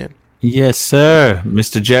bring him in. Yes, sir.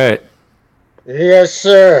 Mr. Jarrett. Yes,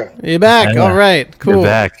 sir. You're back. All right, cool. You're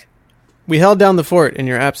back. We held down the fort in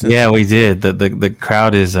your absence. Yeah, we did. The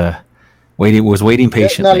crowd is waiting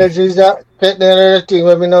patiently. Technology is that thing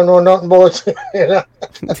where we don't know nothing about.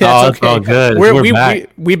 It's all good. We're back.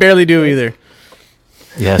 We barely do either.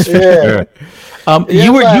 Yes, for sure.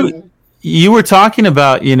 You were talking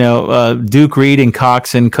about Duke Reed and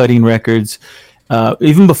Coxon cutting records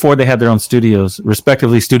even before they had their own studios,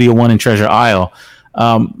 respectively Studio One and Treasure Isle.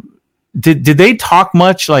 Did they talk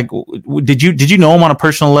much? Like, did you know them on a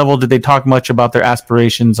personal level? Did they talk much about their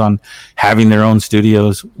aspirations on having their own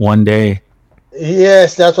studios one day?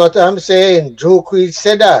 Yes, that's what I'm saying. Duke Reed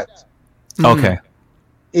said that. Okay.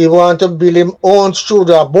 He want to build his own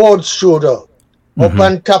studio, board studio, up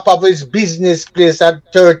on top of his business place at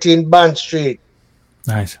 13 Bond Street.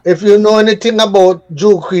 Nice. If you know anything about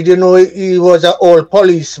Duke Reed, he was an old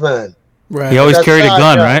policeman. Right. He always carried a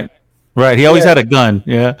gun, right? Right. He always had a gun.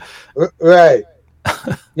 Yeah. Right.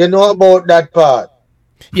 You know about that part.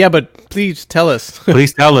 Yeah, but please tell us.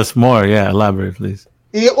 Please tell us more. Yeah, elaborate, please.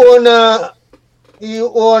 He own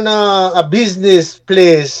a business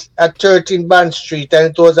place at 13 Bond Street,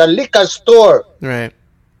 and it was a liquor store. Right.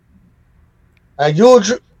 A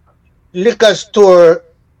huge liquor store.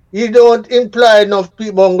 He don't employ enough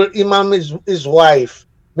people. Him and his wife,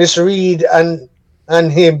 Miss Reed, and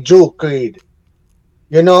him, Duke Reed.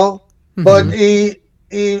 But he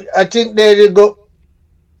I think they go.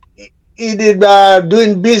 He did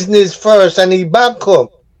doing business first, and he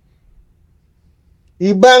bankrupt.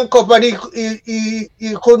 He bankrupt, and he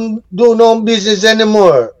couldn't do no business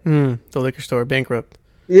anymore. The liquor store bankrupt.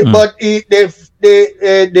 But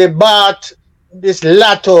they bought this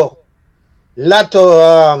lotto.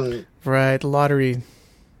 Right, lottery,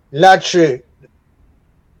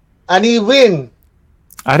 and he win.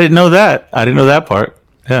 I didn't know that. I didn't know that part.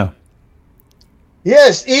 Yeah.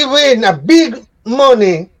 Yes, he win a big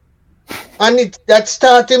money, and that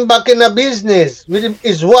starting back in a business with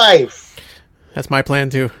his wife. That's my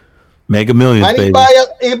plan too. Mega Millions, and baby.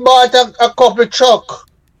 He bought a couple truck.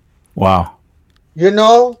 Wow.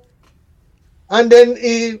 And then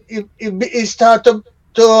he started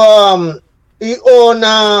to he own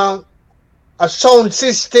a sound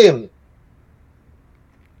system.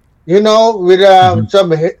 With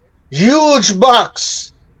some huge box.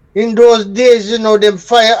 In those days, them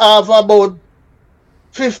fire off about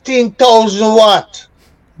 15,000 watt.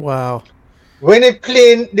 Wow. When it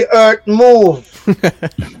clean, the earth move.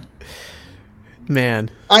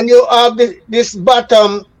 Man. And you have this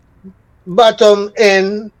bottom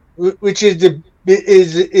end, which is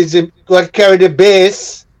what carry the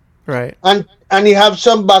bass. Right. And you have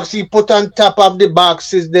some box you put on top of the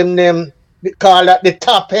boxes, they call that the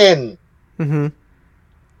top end. Mm-hmm.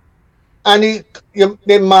 And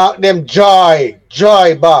they mark them joy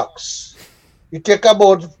box. It take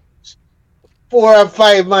about 4 or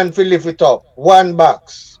 5 months to lift it up. One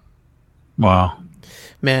box. Wow.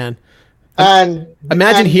 Man. And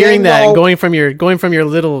imagine hearing that and going from your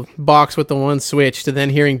little box with the one switch to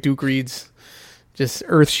then hearing Duke Reed's just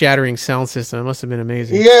earth-shattering sound system. It must have been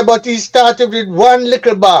amazing. Yeah, but he started with one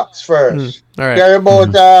little box first. All right. There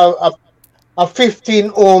about a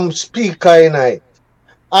 15 ohm speaker in it.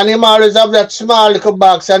 And him always have that small little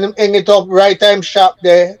box and him hang it up right time shop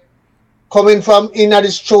there. Coming from in the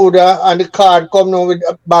studio and the card come now with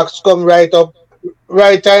the box come right up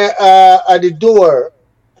right at the door.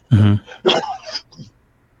 Mm-hmm.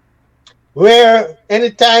 Where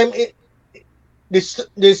anytime him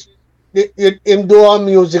do our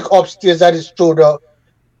music upstairs at the studio,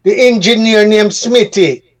 the engineer named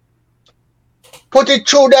Smithy put it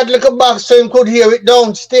through that little box so him could hear it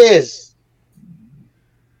downstairs.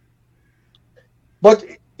 But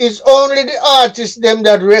it's only the artists them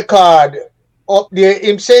that record up there.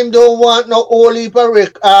 Him saying don't want no whole heap of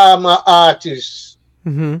artists.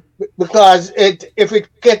 Mm-hmm. Because if it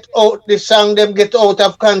get out, the song them get out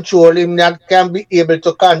of control, him not can be able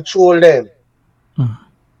to control them. Mm.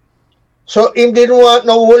 So him didn't want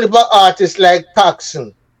no whole heap of artists like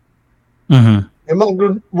Paxson. Mm-hmm.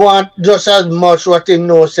 Him want just as much what him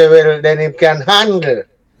knows well than him can handle.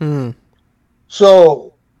 Mm.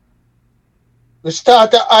 So we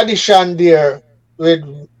start an audition there with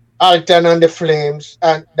Alton and the Flames,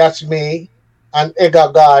 and that's me, and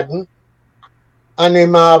Edgar Garden. And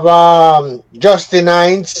him have Justin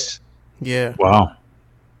Hines. Yeah. Wow.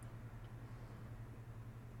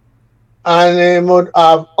 And him would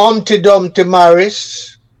have Humpty Dumpty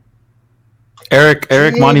Morris. Eric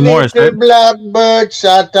Monty Morris, right? Blackbird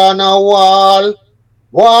sat on a wall.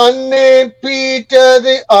 One named Peter,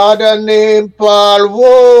 the other named Paul.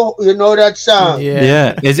 Whoa, you know that song?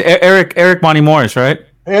 Yeah. Is Eric Monty Morris, right?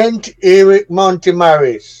 And Eric Monty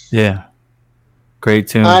Morris. Yeah. Great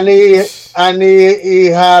tune. And he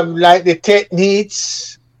have like the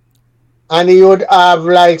Techniques, and he would have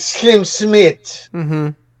like Slim Smith. Mm-hmm.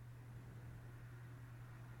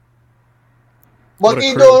 But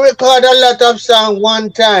he don't record a lot of songs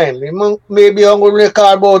one time. He maybe only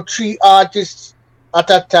record about 3 artists at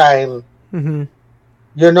a time. Mm-hmm.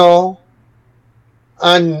 You know?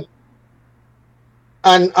 And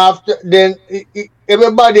after then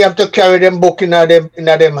everybody have to carry them book in them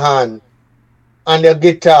hand. And the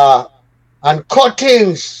guitar. And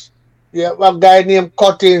Cuttings. You have a guy named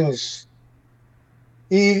Cuttings.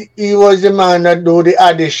 He was the man that do the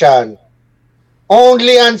audition.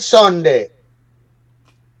 Only on Sunday.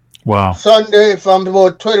 Wow. Sunday from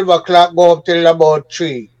about 12 o'clock go up till about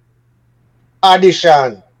 3.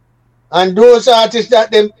 Audition. And those artists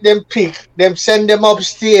that them pick, them send them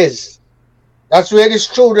upstairs. That's where the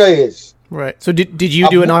studio is. Right. So did you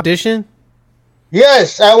do an audition?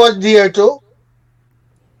 Yes, I was there too.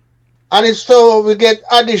 And it's so we get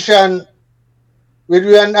audition with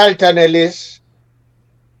Ryan Alton Ellis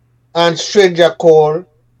and Stranger Cole,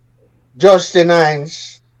 Justin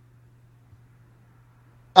Hines.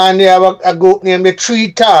 And they have a group named the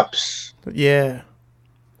Three Tops. Yeah.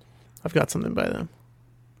 I've got something by them.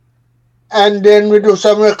 And then we do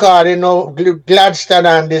some recording, Gladstone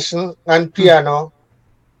Anderson and piano.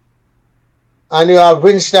 And you have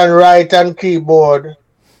Winston Wright on keyboard.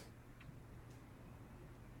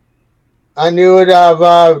 And you would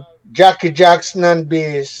have Jackie Jackson on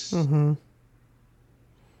bass. Mm-hmm.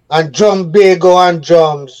 And John Bago on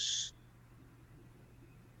drums.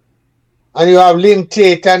 And you have Lynn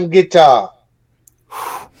Tate on guitar.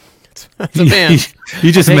 That's a band.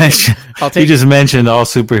 You just mentioned all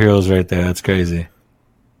superheroes right there. That's crazy.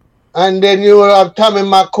 And then you will have Tommy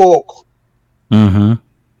McCook. Mm-hmm.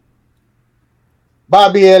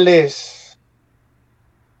 Bobby Ellis.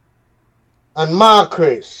 And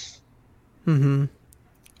Marcus. Mm-hmm.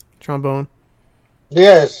 Trombone.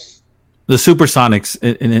 Yes. The Supersonics,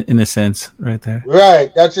 in a sense, right there.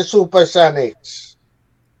 Right. That's the Supersonics.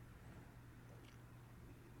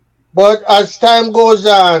 But as time goes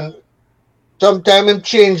on, sometimes him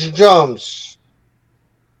change drums.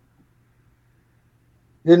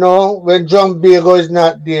 You know, when John Bago is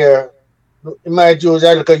not there, he might use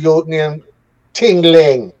a little youth named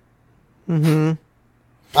Tingling. Mm-hmm.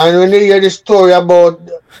 And when you hear the story about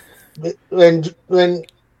when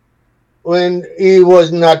he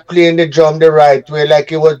was not playing the drum the right way, like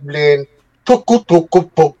he was playing tuku tuku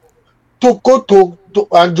puk, tuku tuk,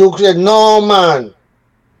 and Duke said, "No man,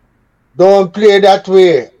 don't play that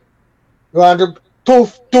way. You want to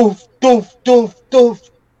toof toof toof toof toof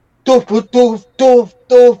toof toof toof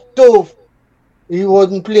toof toof." He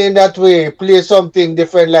wasn't playing that way. Play something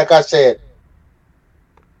different, like I said.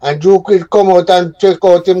 And Duke would come out and check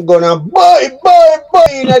out him gun and boy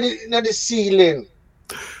in the ceiling.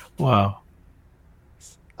 Wow.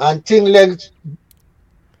 And Tingleg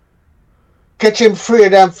catch him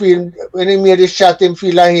afraid and feel when he made the shot him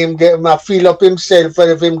feel like him feel up himself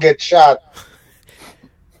and if him get shot.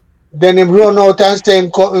 Then him run out and say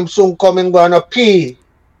him soon coming gonna pee.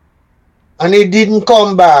 And he didn't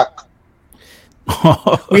come back.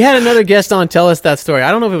 We had another guest on tell us that story.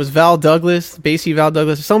 I don't know if it was Val Douglas, Basie Val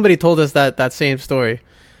Douglas. Somebody told us that same story.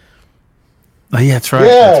 Oh, yeah, that's right.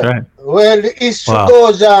 Yeah. That's right. Well, the history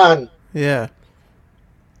goes on. Yeah.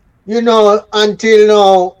 You know, until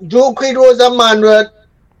now, Joe Creed was a man where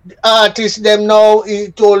the artists them now, he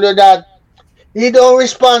told you that he don't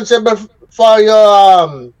responsible for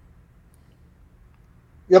your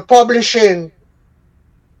publishing.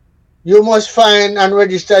 You must find and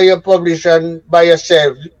register your publishing by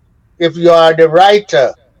yourself if you are the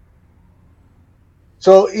writer.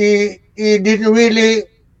 So he didn't really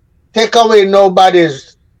take away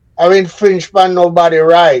nobody's or infringe upon nobody's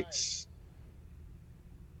rights.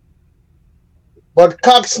 But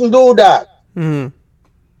Coxon do that.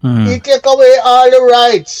 He take away all the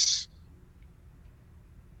rights.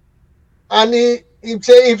 And he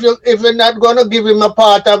say if you're not gonna give him a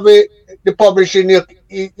part of it, the publishing,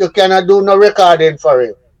 you cannot do no recording for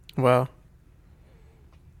him. Wow.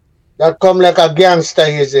 That come like a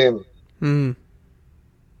gangsterism.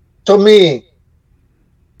 To me.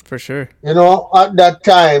 For sure. You know, at that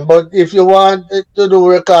time. But if you want to do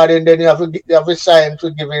recording, then you have to sign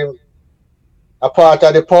to give him a part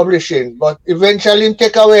of the publishing. But eventually he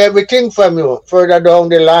take away everything from you further down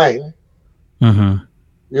the line.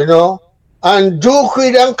 You know? And Duke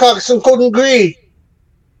Reed and Coxon couldn't agree.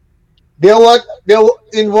 They were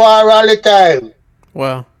in war all the time.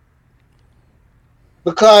 Wow.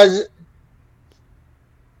 Because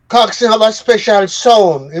Coxon have a special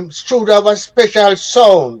sound. Him studio have a special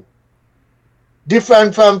sound.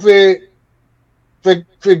 Different from for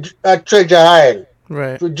Treasure Isle.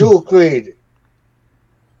 Right. For Duke Reed.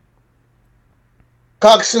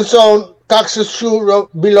 Coxon studio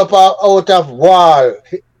built up out of wall.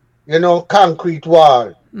 You know, concrete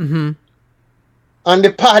wall. And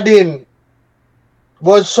the padding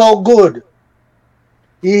was so good.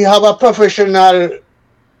 He have a professional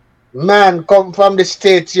man come from the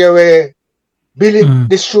States here where build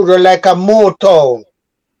the studio like a Motown.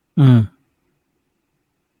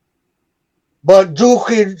 But Duke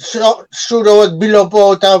studio was built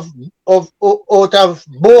up out of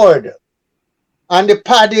board. And the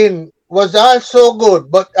padding was also good,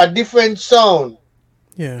 but a different sound.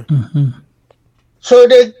 Yeah. So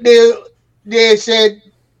they said,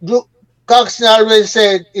 Coxon always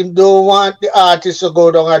said he don't want the artist to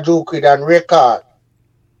go down a Duke Reed and record.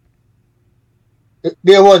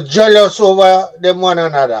 They were jealous over them one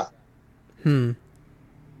another. And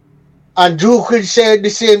Duke Reed said the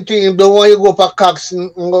same thing. He don't want you go for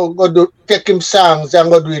Coxon and go take him songs and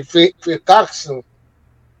go do it for Coxon.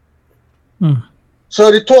 So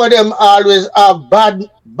the two of them always are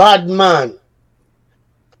bad man.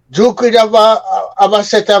 Duke Reed have a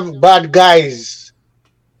set of bad guys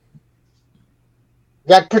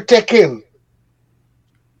that protect him.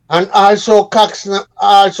 And also Coxon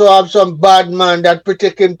also have some bad man that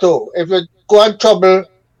protect him too. If you go in trouble,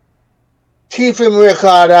 thief him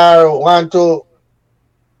record or want to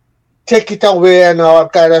take it away and all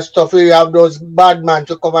kind of stuff, you have those bad men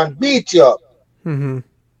to come and beat you up.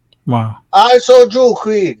 Wow. Also Duke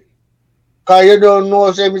Reed, because you don't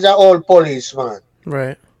know him is an old policeman.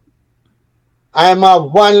 Right. I have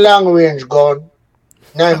one long range gun,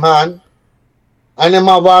 9 hand, and him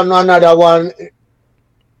have another one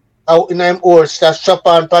out in him holster strap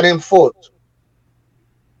on him foot.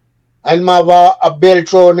 And him have a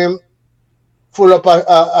belt round him full of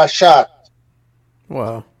a shot.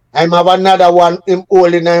 Wow. And him have another one him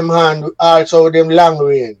holding him hand also with him long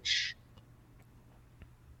range.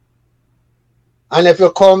 And if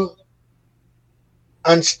you come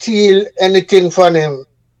and steal anything from him,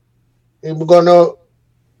 you don't know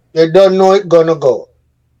it gonna go.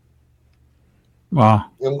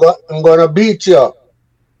 Wow. I'm gonna beat you up.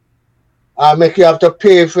 I make you have to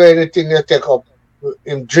pay for anything you take up.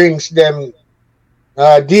 Him drinks them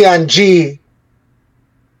D&G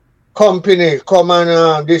company come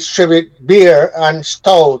and distribute beer and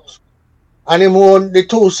stout. And him own the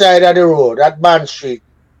two sides of the road at Bond Street.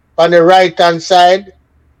 On the right hand side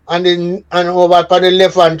and over on the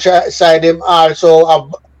left hand side him also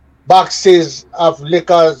have boxes of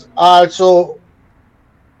liquors. Also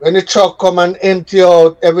when the truck come and empty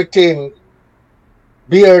out everything,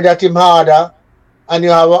 beer that him order, and you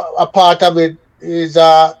have a part of it is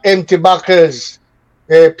empty bottles.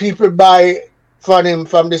 People buy from him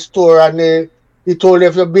from the store, and he told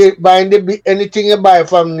if you buying anything you buy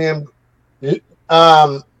from him,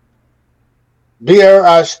 beer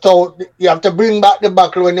or stout, you have to bring back the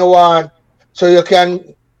bottle when you want, so you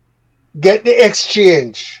can get the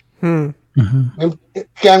exchange. You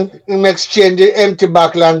can exchange the empty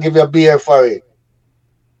bottle and give you beer for it.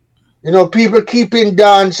 You know, people keeping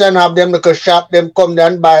dance and have them like a shop, them come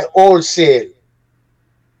down buy wholesale.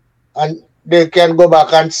 And they can go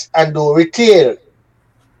back and do retail.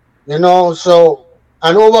 You know, so,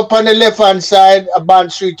 and over upon the left hand side, a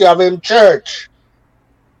Bond Street, you have him church.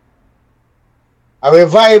 A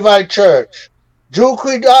revival church. Drew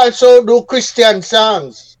could also do Christian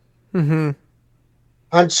songs. Mm-hmm.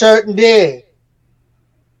 On certain day.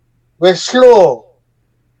 We're slow.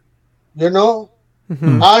 You know?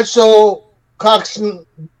 Mm-hmm. Also, Coxon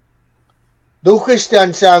do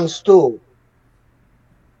Christian songs too.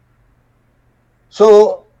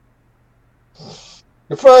 So,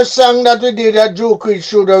 the first song that we did at Drew Creek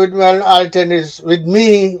Studio with Mel Alton is with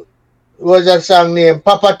me was a song named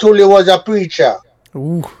Papa Tully Was a Preacher.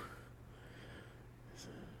 Ooh.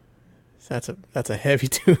 That's a heavy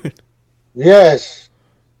tune. Yes.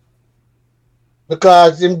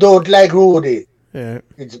 Because him don't like Rudy. Yeah.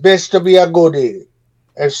 It's best to be a goodie.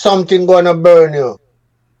 If something gonna burn you.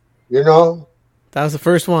 You know? That was the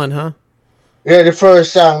first one, huh? Yeah, the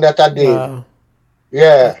first song that I did. Wow.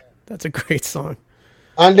 Yeah. That's a great song.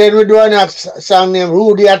 And then we do another song named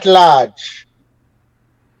Rudy at Large.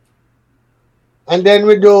 And then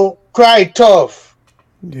we do Cry Tough.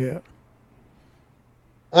 Yeah.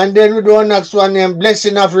 And then we do a next one named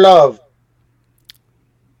Blessing of Love.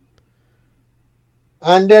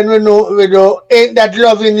 And then we do Ain't That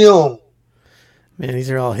Loving You. Man, these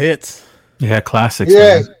are all hits. Yeah, classics.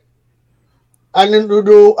 Yes. Man. And then we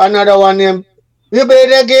do another one named You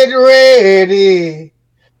Better Get Ready.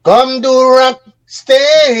 Come to rock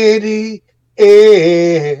steady.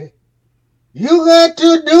 Eh. You got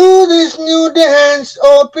to do this new dance.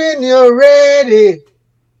 Open your ready.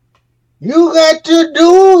 You got to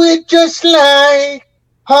do it just like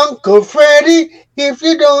Uncle Freddy. If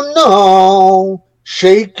you don't know,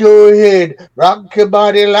 shake your head, rock your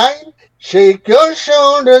body line, shake your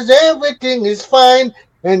shoulders, everything is fine,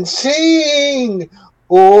 and sing.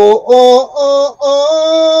 Oh, oh, oh,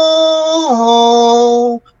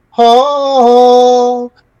 oh, oh,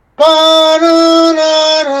 oh,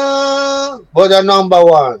 ba-da-da-da. Was the number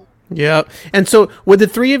one. Yeah. And so, would the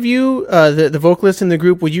three of you, the vocalists in the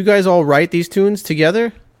group, would you guys all write these tunes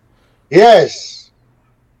together? Yes.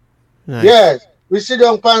 Nice. Yes. We sit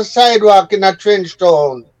on the sidewalk in a trench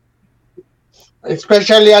town,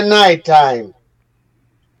 especially at night time,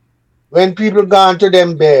 when people gone to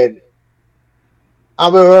them bed,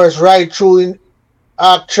 and we rehearse right through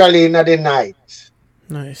actually in the night.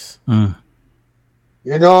 Nice. Mm.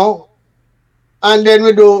 You know? And then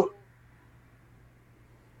we do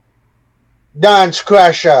Dance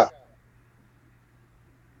Crasher.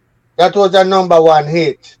 That was a number one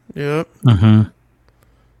hit. Yep. Mm-hmm.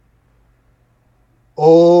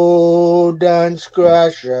 Oh, Dance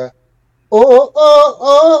Crasher. Oh, oh,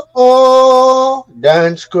 oh, oh,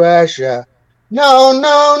 Dance Crasher. No,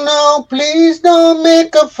 no, no, please don't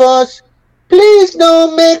make a fuss. Please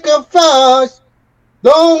don't make a fuss.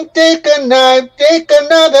 Don't take a knife, take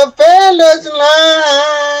another fella's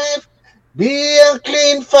life. Be a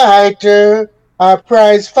clean fighter, a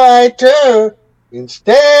prize fighter,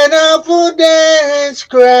 instead of a dance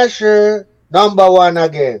crasher. Number one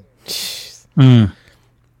again. Mm.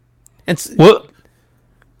 And What?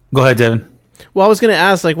 Go ahead, Devin. well, I was going to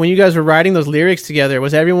ask, like, when you guys were writing those lyrics together,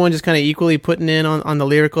 was everyone just kind of equally putting in on the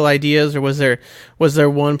lyrical ideas, or was there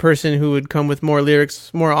one person who would come with more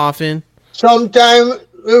lyrics more often? Sometimes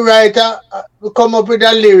we write, we come up with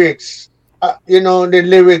the lyrics, the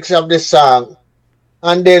lyrics of the song,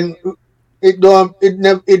 and then it don't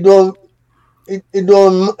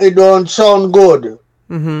sound good.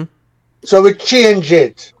 Mm-hmm. So we change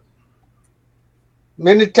it.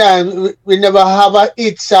 Many times we never have a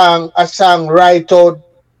song right out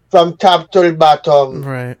from top to bottom.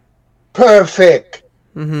 Right. Perfect.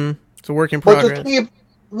 Mm-hmm. It's a work in But progress.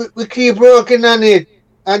 we keep working on it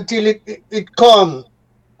until it come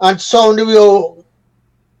and sound the way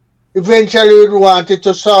eventually we want it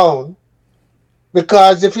to sound.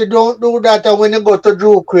 Because if you don't do that, and when you go to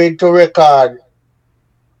Drew Creek to record,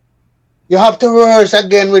 you have to rehearse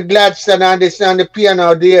again with Gladstone and the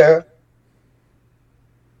piano there.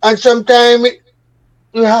 And sometimes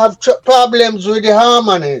you have problems with the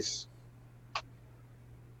harmonies.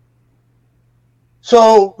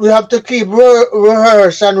 So we have to keep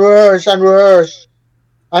rehearse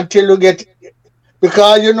until you get,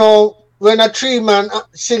 because when a three man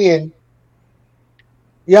singing,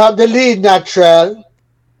 you have the lead natural,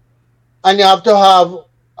 and you have to have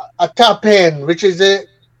a top end, which is the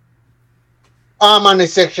harmony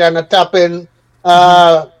section, a top end.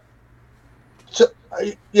 So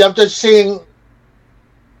you have to sing.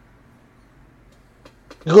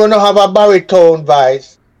 You're going to have a baritone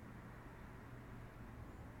voice,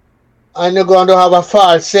 and you're going to have a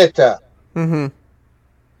falsetto. Mm-hmm.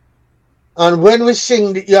 And when we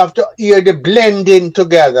sing, you have to hear the blending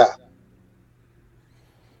together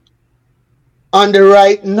on the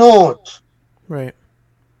right note. Right.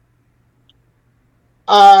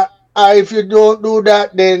 If you don't do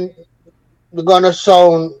that, then we're going to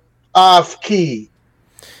sound off key.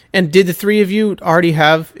 And did the three of you already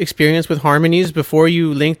have experience with harmonies before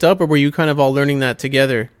you linked up, or were you kind of all learning that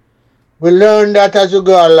together? We learn that as we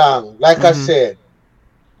go along, like I said.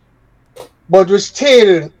 But we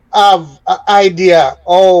still have an idea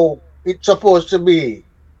how it's supposed to be.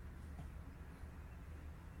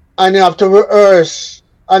 And you have to rehearse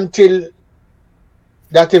until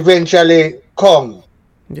that eventually comes.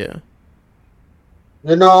 Yeah.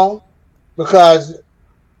 You know? Because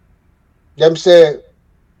them say,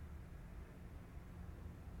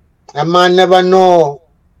 a man never know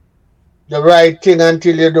the right thing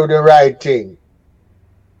until you do the right thing.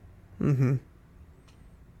 Mm-hmm.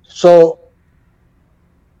 So,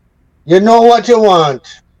 you know what you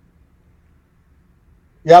want.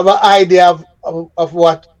 You have an idea of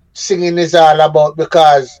what singing is all about,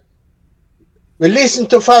 because we listen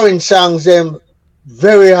to foreign songs them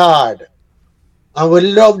very hard. And we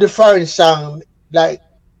love the foreign song, like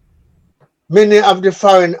many of the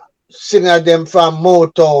foreign singers them from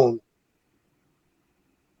Motown.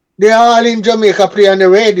 They all in Jamaica play on the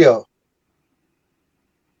radio.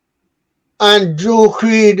 And Drew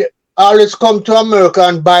Creed always come to America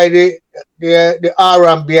and buy the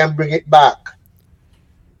R&B and bring it back.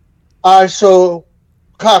 Also,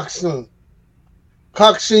 Coxsone.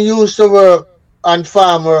 Coxsone used to work on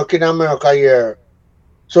farm work in America here.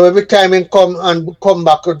 So every time he come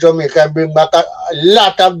back to Jamaica and bring back a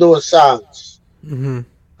lot of those songs. Mm-hmm.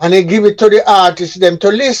 And he give it to the artists them to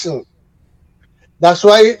listen. That's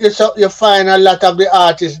why you find a lot of the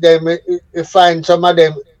artists them, you find some of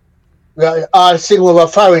them all sing over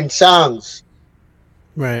foreign songs.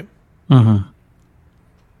 Right. Mm-hmm.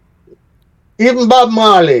 Even Bob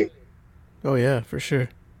Marley. Oh yeah, for sure.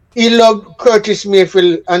 He loved Curtis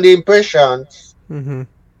Mayfield and the Impressions. Mm-hmm.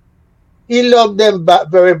 He loved them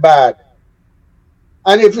very bad.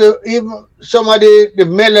 And if you even some of the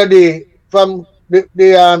melody from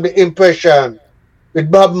the Impression with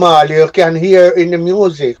Bob Marley, you can hear in the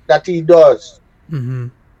music that he does. Mm-hmm.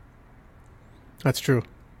 That's true.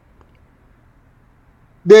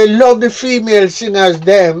 They love the female singers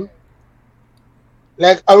them,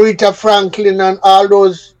 like Aretha Franklin and all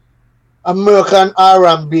those American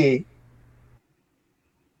R&B.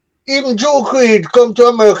 Even Joe Creed come to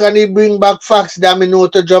America and he bring back Fox Domino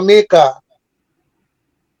to Jamaica.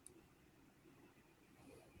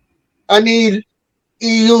 And he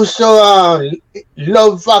used to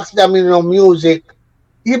love Fox Domino music.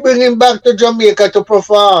 He bring him back to Jamaica to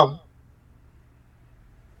perform.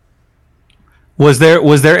 Was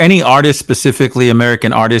there any artist, specifically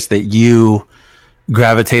American artist, that you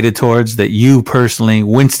gravitated towards, that you personally,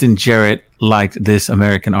 Winston Jarrett, liked this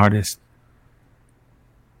American artist?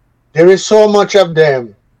 There is so much of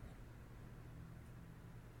them.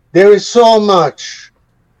 There is so much.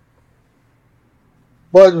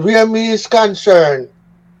 But where me is concerned,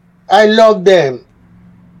 I love them.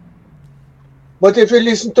 But if you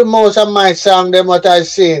listen to most of my songs, them what I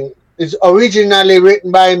sing, it's originally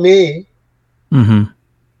written by me. Mm-hmm.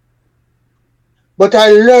 But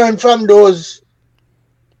I learned from those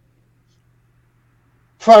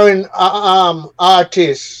foreign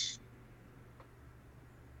artists.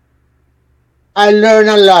 I learned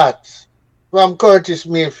a lot from Curtis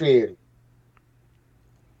Mayfield.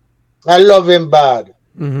 I love him bad.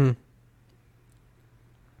 Mm-hmm.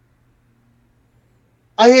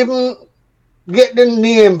 I even get the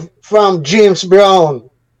name from James Brown.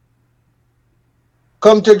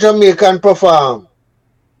 Come to Jamaica and perform.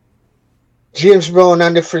 James Brown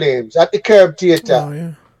and the Flames at the Curb Theatre. Oh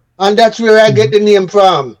yeah. And that's where I get the name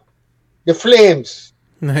from. The Flames.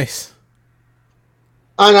 Nice.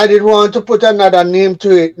 And I didn't want to put another name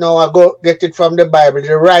to it. No, I go get it from the Bible.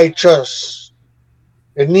 The Righteous.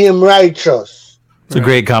 The name Righteous. It's a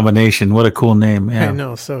great combination. What a cool name. Yeah. I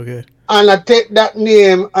know, so good. And I take that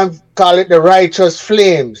name and call it the Righteous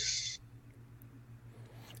Flames.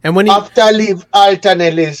 And when After I leave Alton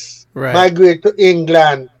Ellis, migrate to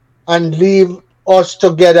England and leave us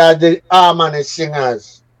together, the harmony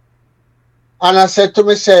singers. And I said to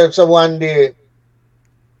myself, so one day,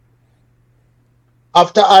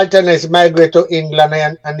 after Alton Ellis migrate to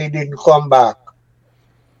England and he didn't come back,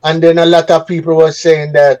 and then a lot of people were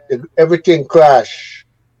saying that everything crashed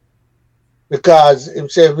because he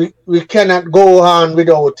said we cannot go on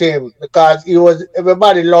without him because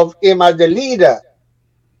everybody loved him as the leader.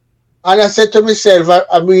 And I said to myself,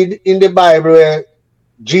 I read in the Bible where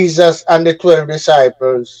Jesus and the 12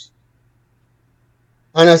 disciples,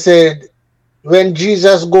 and I said, when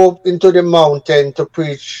Jesus go into the mountain to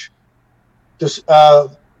preach,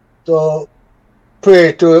 to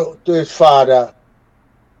pray to his Father,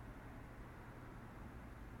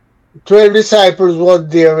 12 disciples were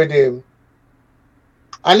there with him.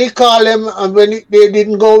 And he called them, and when they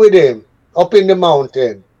didn't go with him up in the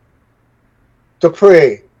mountain to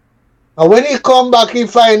pray. And when he come back, he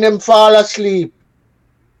find them fall asleep.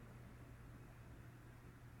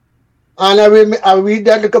 And I read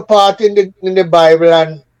that little part in the Bible,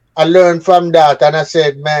 and I learned from that. And I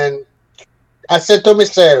said, man, I said to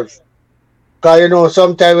myself, because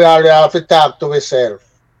sometimes we all have to talk to ourselves.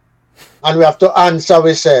 And we have to answer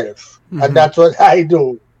ourselves. Mm-hmm. And that's what I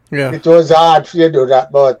do. Yeah. It was hard for you to do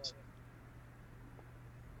that, but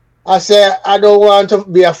I said, I don't want to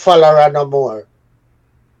be a follower no more.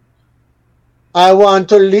 I want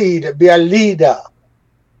to lead, be a leader.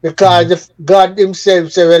 Because if God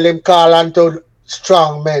himself said, well, him call unto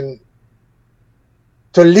strong men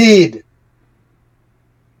to lead.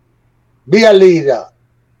 Be a leader.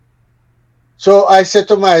 So I said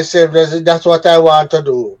to myself, that's what I want to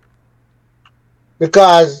do.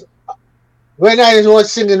 Because when I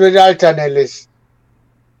was singing with Alton Ellis,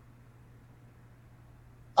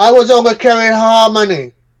 I was only carrying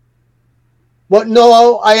harmony. But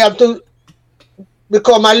now I have to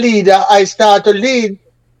become a leader. I start to lead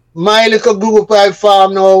my little group I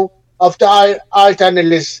form now after Alton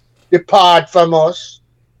Ellis depart from us.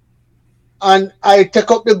 And I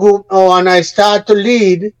take up the group now and I start to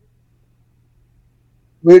lead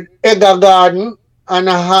with Edgar Garden, and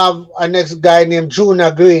I have a next guy named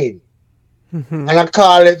Juna Green. Mm-hmm. And I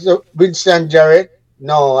call it Winston Jarrett.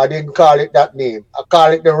 No, I didn't call it that name. I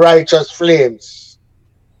call it the Righteous Flames.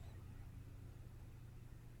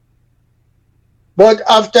 But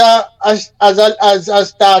after, as I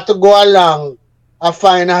start to go along, I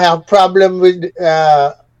find I have problem with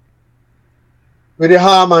the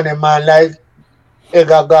harmony man, like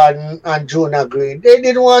Edgar Garden and Juna Green. They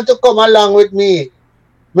didn't want to come along with me.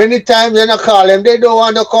 Many times when I call them, they don't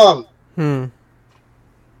want to come.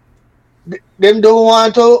 Them don't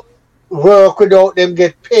want to work without them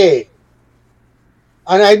get paid.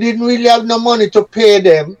 And I didn't really have no money to pay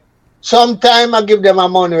them. Sometimes I give them my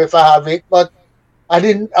money if I have it, but I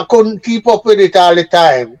couldn't keep up with it all the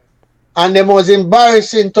time. And it was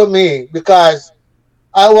embarrassing to me because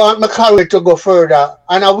I want my career to go further.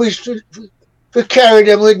 And I wish to carry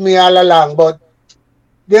them with me all along, but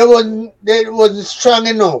they wasn't strong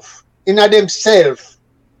enough in themselves.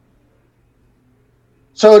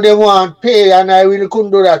 So they want pay, and I really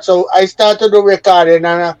couldn't do that. So I started the recording,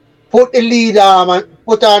 and I put the lead arm and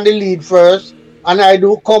put on the lead first, and I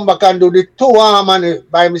come back and do the two harmony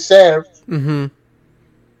by myself. Mm-hmm.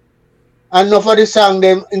 And now for the song,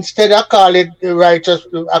 them instead I call it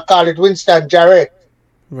I call it Winston Jarrett.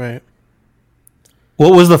 Right.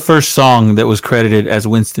 What was the first song that was credited as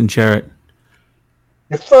Winston Jarrett?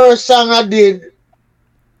 The first song I did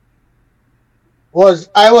was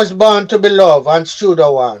I Was Born to Be Loved on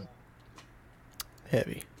Studio One.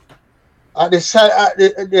 Heavy. At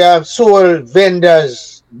the Soul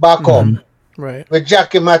Vendors backup. Right. With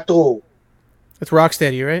Jackie Matou. That's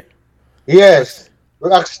Rocksteady, right? Yes.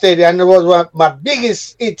 Rocksteady. And it was one of my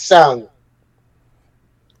biggest hit song.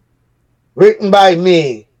 Written by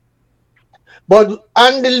me. But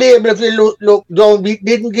on the label, if you look down, it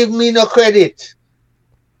didn't give me no credit.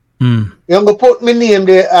 You're going to put my name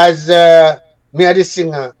there as me as the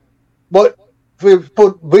singer. But if we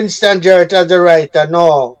put Winston Jarrett as the writer,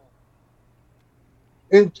 no.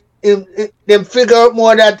 They figure out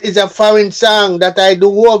more that it's a foreign song that I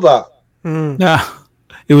do over. Yeah,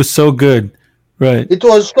 it was so good. Right. It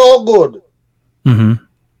was so good. Mm-hmm.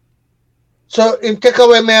 So him take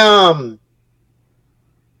away my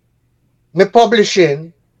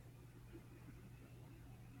publishing.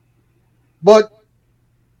 But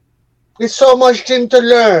it's so much thing to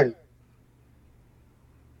learn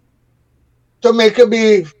to make you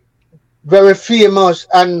be very famous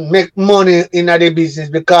and make money in the business,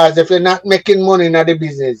 because if you're not making money in the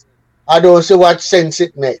business, I don't see what sense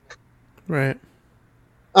it make. Right.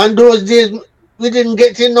 And those days, we didn't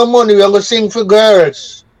get in no money. We were going to sing for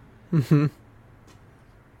girls. Mm-hmm.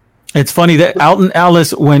 It's funny that Alton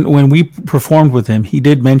Ellis, when we performed with him, he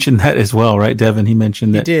did mention that as well, right, Devin? He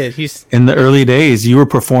mentioned that. He did. He's in the early days, you were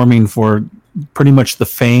performing for pretty much the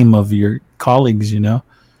fame of your colleagues, you know?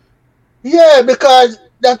 Yeah, because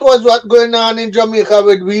that was what going on in Jamaica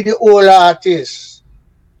with we the old artists.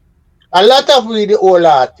 A lot of we the old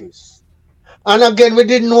artists. And again, we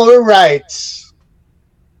didn't know the rights.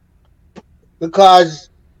 because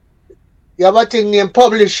you have a thing named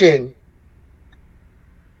publishing,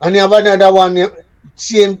 and you have another one,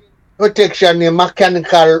 same protection named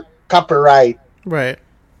mechanical copyright. Right.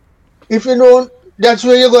 If you don't, that's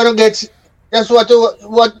where you're gonna get. That's what.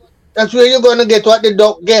 That's where you're gonna get what the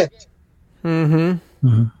duck get. Mm-hmm.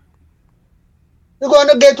 Mm-hmm. You're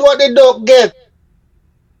gonna get what the duck get.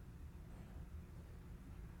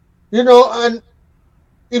 You know, and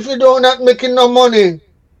if you don't not making no money,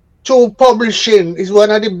 through publishing is one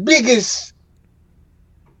of the biggest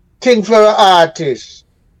thing for an artist.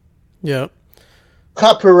 Yep.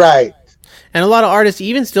 Copyright. And a lot of artists,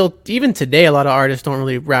 even today, a lot of artists don't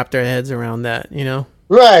really wrap their heads around that, you know?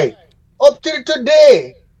 Right. Up till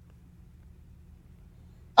today.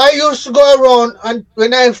 I used to go around, and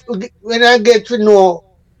when I get to know,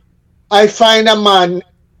 I find a man.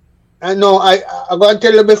 I know I'm going to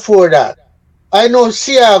tell you before that. I know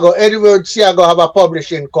Siago, Edward Siago have a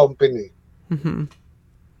publishing company. Mm-hmm.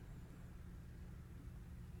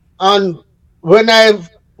 And when I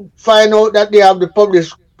find out that they have the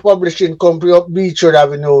publishing company up Beechwood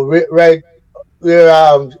Avenue, right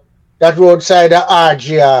where that roadside of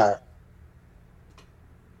RGR.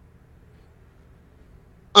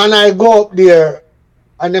 And I go up there,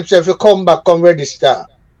 and they say, if you come back, come register.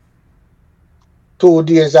 2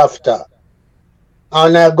 days after.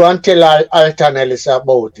 And I go and tell Alton Ellis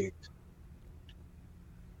about it.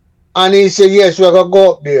 And he said, yes, we're going to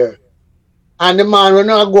go up there. And the man, when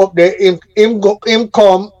I go up there, him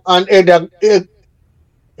come, and Edgar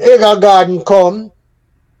Garden come.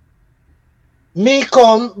 Me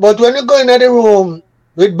come, but when you go into the room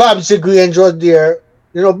with Babsy Grange was there,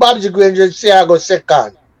 you know, Babsy Grange say I go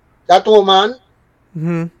second. That woman.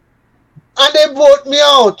 Mm-hmm. And they vote me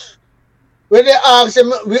out. When they ask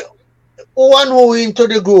him, who into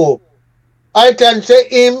the group, I can say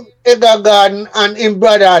him, Edgar Garden, and him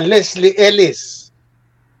brother, Leslie Ellis.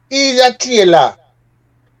 He's a tailor.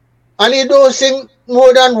 And he don't sing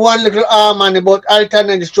more than one little harmony, but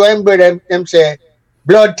alternate so him brother, them say,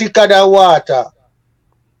 blood thicker than water.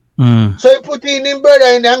 Mm. So he put in him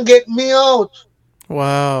brother in and get me out.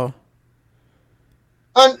 Wow.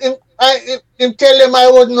 And him tell him I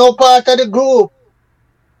was no part of the group.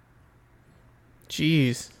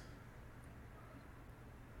 Jeez.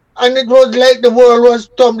 And it was like the world was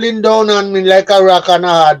tumbling down on me like a rock on a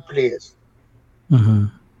hard place. Mm-hmm.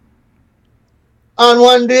 And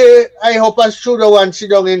one day, I hope I should have one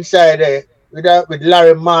sit down inside there with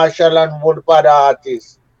Larry Marshall and one other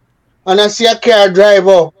artists. And I see a car drive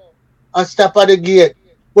up and stop at the gate.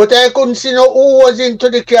 But I couldn't see no who was into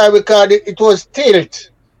the car because it was tilt.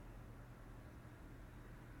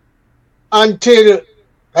 Until,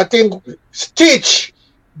 I think, Stitch,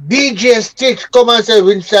 DJ Stitch come and say,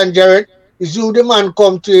 Winston Jarrett, is you the man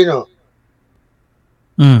come to, you know.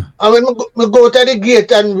 Mm. And when I go to the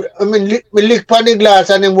gate and I lick on the glass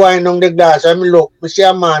and him wind on the glass and I look, I see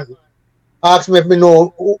a man ask me if I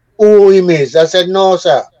know who him is. I said, no,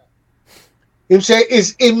 sir. Him say,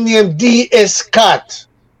 is him named D.S. Scott.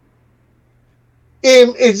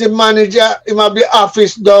 Him is the manager, him have the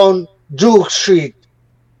office down Duke Street.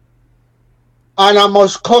 And I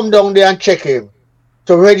must come down there and check him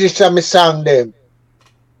to register my song them.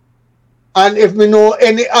 And if me know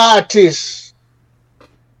any artists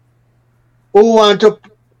who want to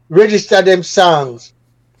register them songs,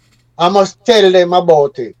 I must tell them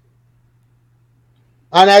about it.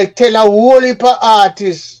 And I tell a whole heap of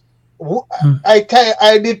artists,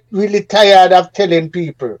 I did really tired of telling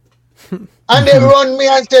people. And they run me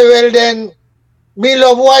and say, well then, me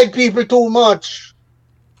love white people too much.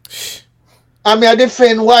 I mean, I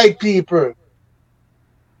defend white people.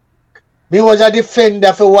 Me was a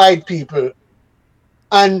defender for white people.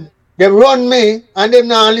 And they run me, and they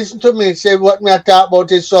now listen to me, say what me I talk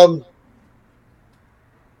about is some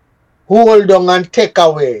hold on and take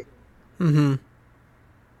away. Mm-hmm.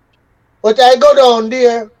 But I go down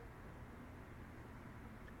there,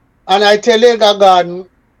 and I tell Edgar Garden,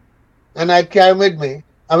 and I carry with me,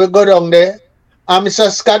 and we go down there, and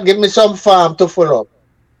Mr. Scott give me some farm to fill up.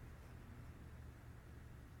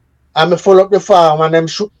 And I fill up the farm, and them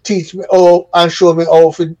teach me how, and show me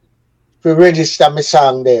how to register my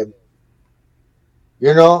song them.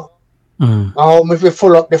 You know? Mm. How me fi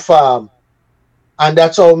fill up the farm. And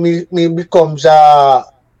that's how me becomes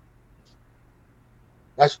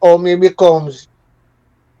that's how me becomes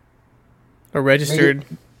A registered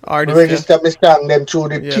artist. register my song them through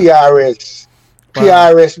the Yeah. PRS. Wow.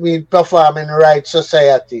 PRS means Performing Rights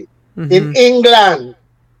Society. Mm-hmm. In England,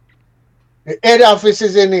 the head office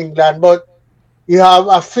is in England, but you have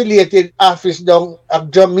affiliated office down at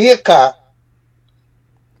Jamaica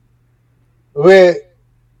where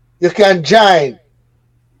you can join.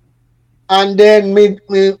 And then me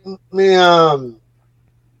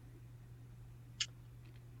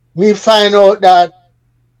find out that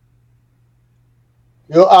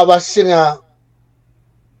you have a singer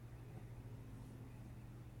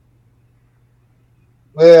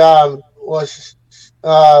where was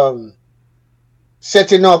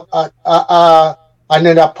setting up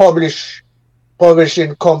another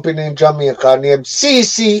publishing company in Jamaica named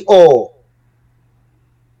CCO.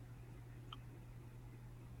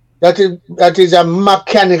 That is a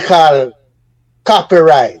mechanical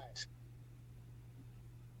copyright.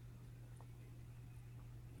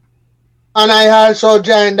 And I also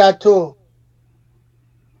joined that too.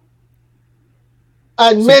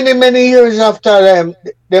 And many years after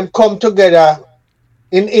them come together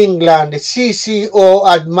in England, the CCO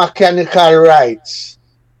had mechanical rights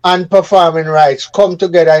and performing rights come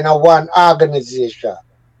together in a one organization.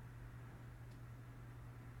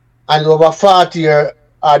 And over 40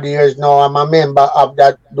 years now, I'm a member of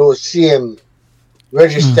those same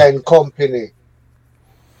registering company.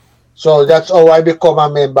 So that's how I become a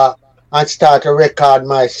member and start to record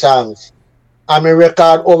my songs. I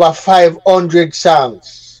record over 500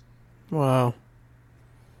 songs. Wow.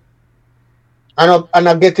 And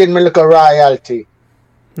I'm getting my little royalty.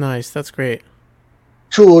 Nice, that's great.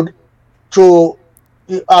 You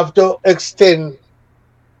have to extend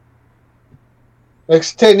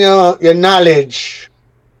your knowledge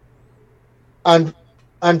and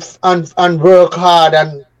work hard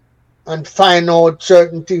and find out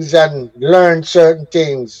certain things and learn certain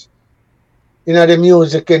things. The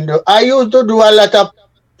music industry. I used to do a lot of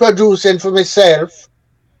producing for myself,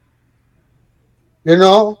 and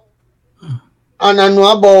I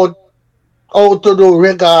know about how to do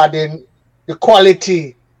regarding the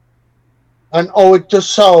quality and how it to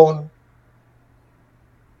sound.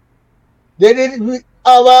 They did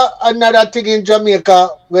have another thing in Jamaica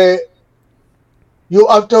where you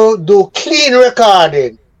have to do clean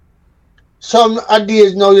recording. Some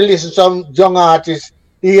days now you listen to some young artists,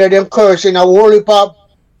 you hear them cursing a whole heap of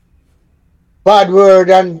bad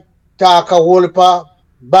word and talk a whole heap of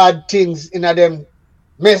bad things in them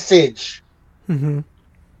message. Mm-hmm.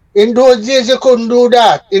 In those days you couldn't do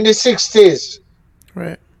that. In the 60s.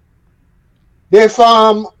 Right. They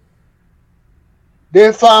form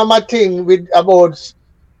a thing with about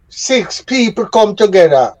 6 people come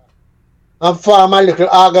together and form a little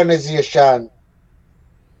organization.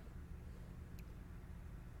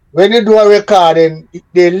 When you do a recording,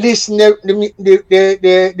 they listen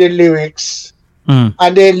the lyrics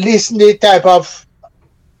and they listen the type of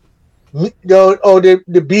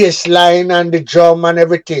the bass line and the drum and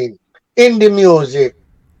everything in the music.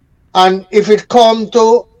 And if it come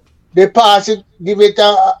to, they pass it, give it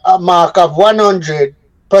a mark of 100%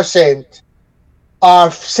 or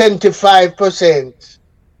 75%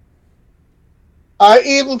 or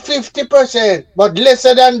even 50%, but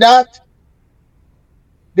lesser than that,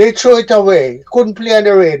 they throw it away. Couldn't play on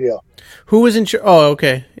the radio. Who was in charge? Oh,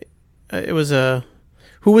 okay. It was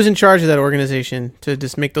who was in charge of that organization to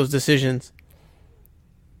just make those decisions?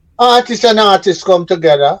 Artists and artists come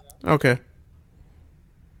together. Okay.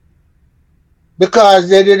 Because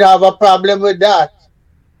they didn't have a problem with that.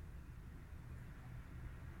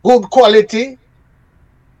 Good quality,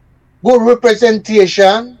 good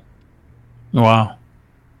representation. Wow.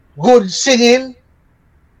 Good singing.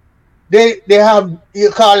 They have, you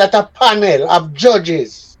call it a panel of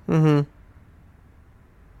judges. Mm-hmm.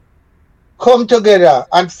 Come together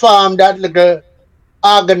and form that little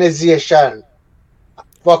organization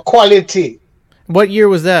for quality. What year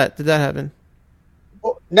was that? Did that happen?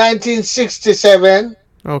 1967.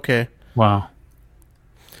 Okay. Wow.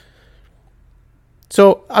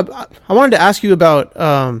 So I wanted to ask you about,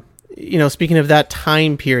 speaking of that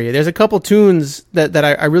time period, there's a couple tunes that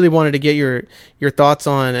I really wanted to get your thoughts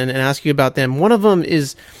on and ask you about them. One of them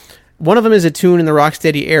is a tune in the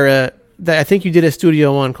Rocksteady era that I think you did a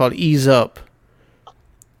studio one called Ease Up.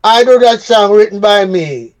 I do that song written by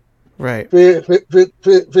me. Right.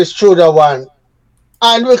 For Studio One.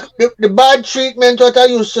 And with the bad treatment that I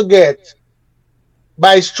used to get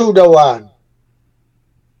by Studio One.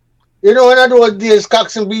 In those days,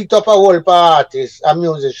 Coxon beat up a whole artist, a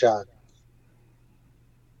musician.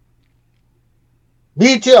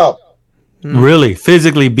 Beat you up. Really?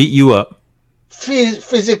 Physically beat you up?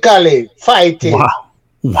 Physically fighting.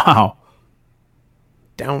 Wow.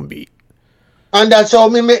 Downbeat. And that's how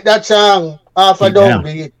me make that song off a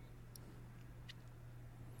downbeat.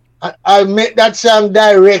 I make that song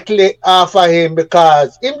directly off of him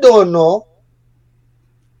because him don't know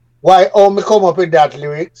how me come up with that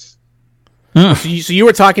lyrics. So you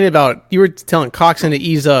were talking about, you were telling Coxsone to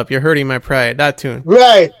ease up. You're hurting my pride. That tune.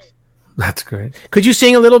 Right. That's great. Could you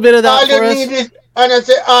sing a little bit of that for us? And I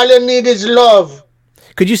say, all you need is love.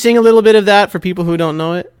 Could you sing a little bit of that for people who don't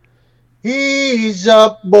know it? Ease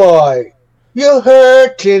up, boy. You're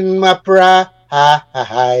hurting my pride.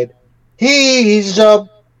 Ease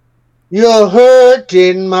up. You're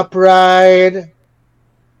hurting my pride.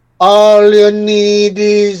 All you need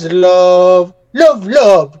is love. Love,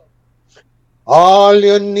 love. All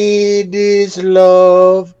you need is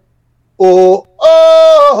love. Oh,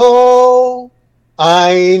 oh,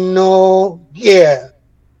 I know. Yeah.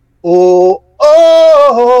 Oh,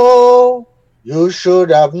 oh, you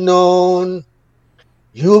should have known.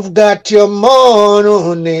 You've got your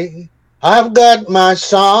money. I've got my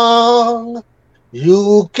song.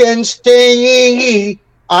 You can stay.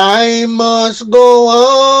 I must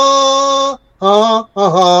go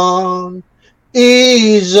on.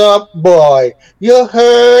 Ease up, boy. You're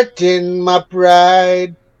hurting my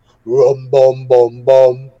pride. Rum bum bum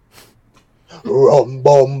bum. Rum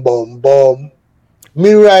bum bum bum.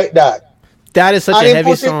 Me write that. That is such a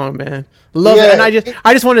heavy song, man. Love it. And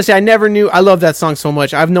I just want to say, I never knew. I love that song so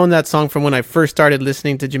much. I've known that song from when I first started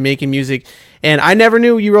listening to Jamaican music, and I never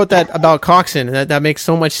knew you wrote that about Coxsone. That makes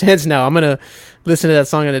so much sense now. I'm gonna listen to that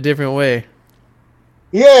song in a different way.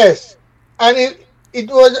 Yes, and it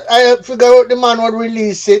was, I figured out the man would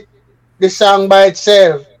release it, the song by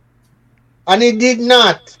itself, and he did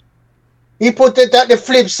not. He put it at the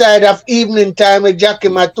flip side of Evening Time with Jackie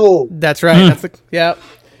Matu. That's right.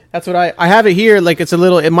 That's what I have it here. Like it's a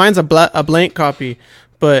little. Mine's a blank copy,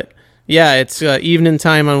 but yeah, it's Evening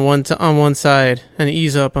Time on one side and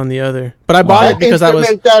Ease Up on the other. But I bought it because I was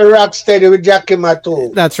Rocksteady with Jackie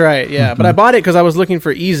Matu. That's right. Yeah, but I bought it because I was looking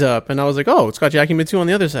for Ease Up, and I was like, oh, it's got Jackie Matu on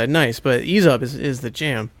the other side. Nice, but Ease Up is the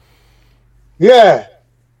jam. Yeah,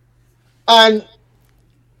 and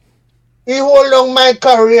he hold on my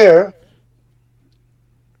career,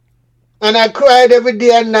 and I cried every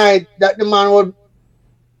day and night that the man would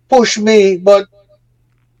push me, but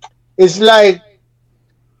it's like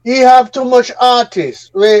he have too much artists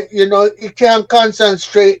where, you know, he can't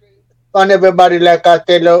concentrate on everybody like I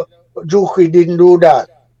tell you. Juki didn't do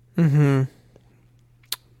that. Mm-hmm.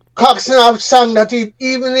 Coxsone have sung that he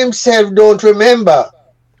even himself don't remember.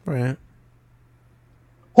 Right.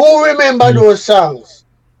 Who remember those songs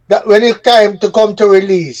that when it's time to come to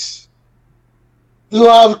release? You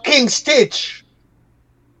have King Stitch.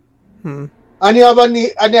 And you have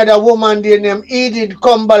another woman there named Edith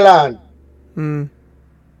Cumberland.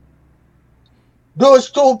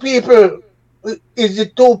 Those two people is the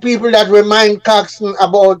two people that remind Coxsone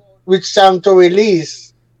about which song to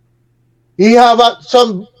release. He have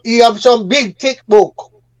some big thick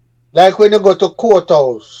book, like when you go to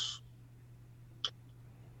courthouse.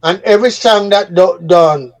 And every song that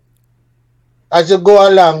done, as you go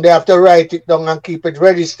along, they have to write it down and keep it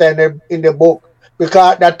registered in the book.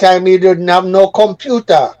 Because at that time he didn't have no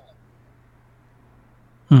computer.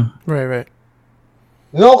 Right.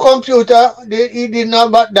 No computer. He didn't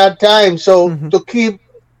have at that time. So to keep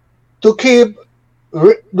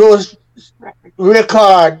those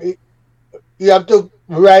records, you have to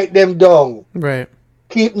write them down. Right.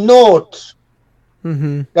 Keep notes.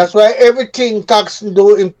 That's why everything Coxsone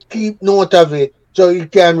do, him keep note of it, so you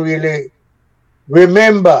can really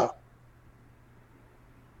remember.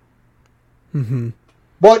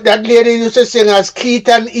 But that lady used to sing as Keith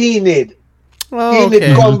and Enid. Oh,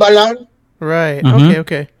 Enid Cumberland. Right.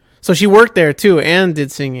 Okay. So she worked there too and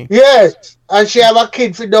did singing. Yes. And she have a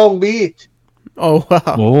kid for Downbeat. Oh, wow.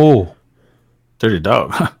 Oh. Dirty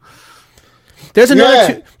dog. There's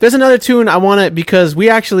another tune I want to, because we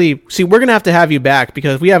actually, see, we're going to have you back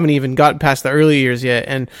because we haven't even gotten past the early years yet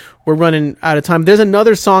and we're running out of time. There's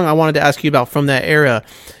another song I wanted to ask you about from that era,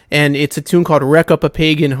 and it's a tune called Wreck Up a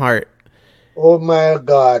Pagan Heart. Oh my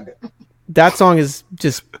God. That song is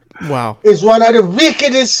just, wow. It's one of the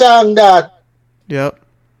wickedest songs that, yep.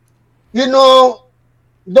 You know,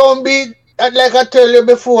 Downbeat, like I tell you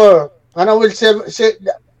before, and I will say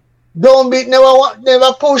Downbeat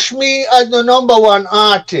never push me as the number one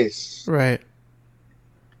artist. Right.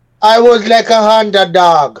 I was like a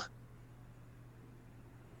underdog.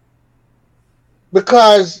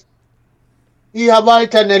 Because he have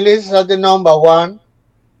Altanellis as the number one.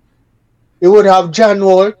 He would have John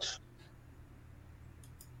Holt,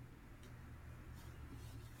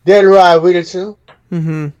 Delroy Wilson.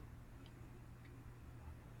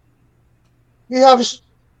 You have,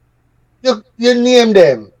 you name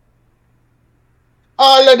them.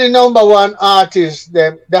 All of the number one artists,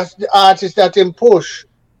 that's the artists that him push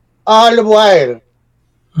all the while.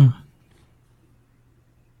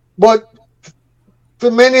 But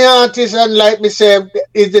for many artists, and like me say,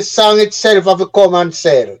 is the song itself of a come and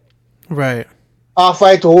sell. Right. Off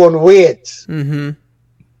its own weight. Mm-hmm.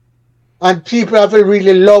 And people have to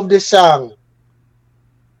really love the song.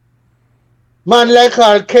 Man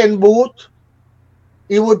like Ken Booth,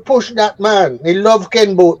 he would push that man. He loved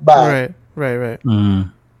Ken Booth back. Right.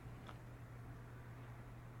 Mm.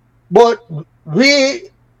 But we,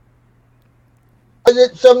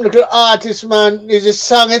 some little artist, man, is the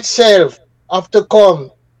song itself have to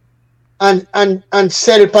come and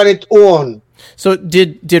sell it on its own. So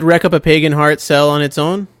did Wreck Up a Pagan Heart sell on its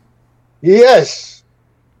own? Yes.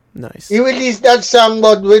 Nice. He released that song,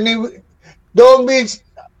 but when he don't be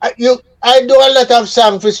I do a lot of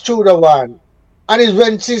songs for Studio One. And it's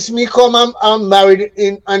when since me come I'm married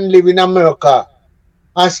in and live in America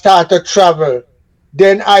and start to travel,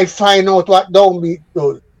 then I find out what Downbeat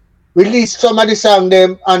do. Release some of the song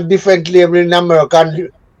them on different label in America and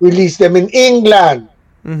release them in England.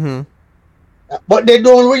 Mm-hmm. But they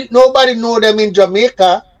don't nobody know them in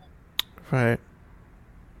Jamaica. Right.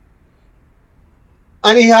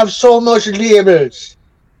 And he have so much labels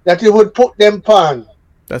that he would put them on.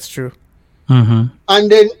 That's true. Mm-hmm.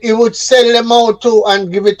 And then he would sell them out too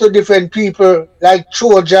and give it to different people like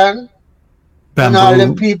Trojan and all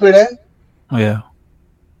them people there. Oh, yeah.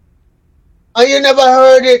 And you never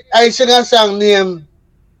heard it. I sing a song named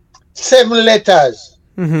 7 Letters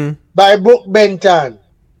by Brooke Benton.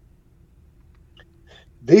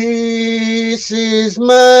 This is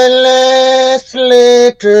my last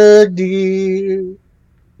letter, dear.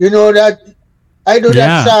 You know that? I do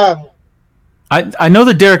that song. I know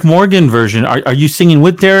the Derek Morgan version. Are you singing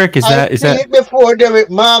with Derek? Is that it before Derek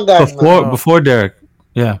Morgan? Before Derek?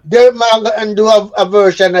 Yeah. Derek Morgan do a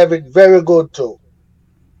version of it very good too.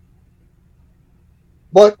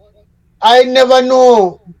 But I never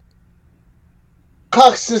know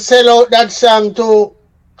Cox to sell out that song to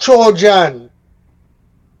Trojan.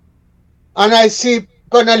 And I see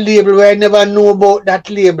on a label where I never know about that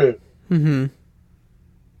label. Mm-hmm.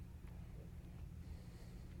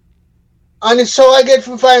 And so I get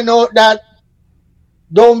to find out that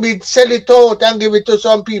Downbeat sell it out and give it to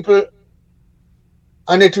some people.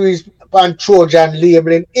 And it is on Trojan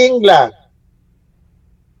label in England.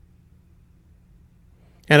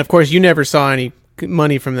 And of course, you never saw any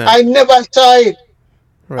money from that. I never saw it.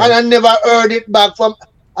 Right. And I never heard it back from.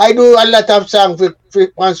 I do a lot of songs for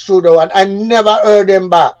one studio and I never heard them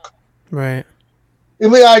back. Right.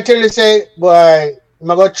 If I tell you, say, boy, I'm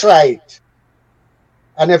going to try it.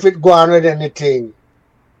 And if it go on with anything.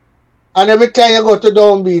 And every time you go to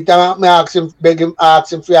Downbeat, I ask him,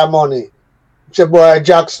 ask him for your money. I say, boy,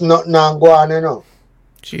 Jackson nothing on go on, you know.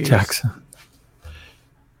 Jeez. Jackson.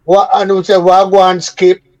 What, and I say, what go on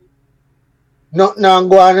skip? Nothing on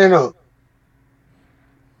go on, you know.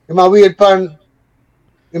 He might wait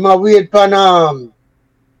pan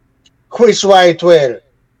Chris Whitewell.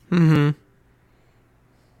 Mm-hmm.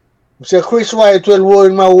 Say Chris Whitewell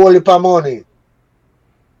owing my whole heap of money.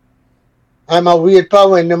 I'm a wait for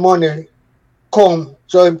when the money come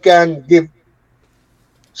so he can give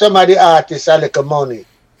some of the artists a little money.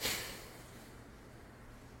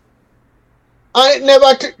 And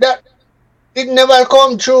it never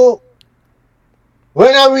come true.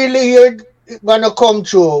 When I really hear it gonna come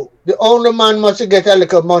true, the only man must get a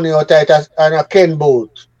little money out of it and a Ken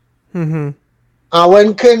Booth. Mm-hmm. And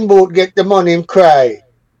when Ken Booth get the money, him cry.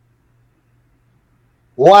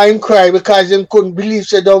 Why him cry? Because he couldn't believe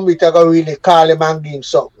they don't meet to really call him and give him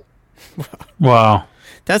something. Wow.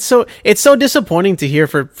 It's so disappointing to hear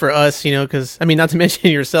for us, you know, because, I mean, not to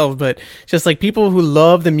mention yourself, but just like people who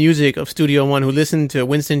love the music of Studio One, who listen to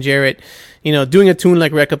Winston Jarrett, you know, doing a tune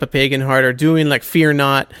like Wreck Up a Pagan Heart or doing like Fear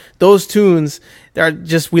Not, those tunes are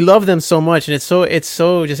just, we love them so much. And it's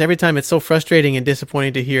so just every time it's so frustrating and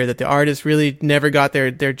disappointing to hear that the artists really never got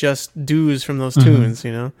their just dues from those tunes,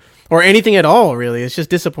 you know, or anything at all, really. It's just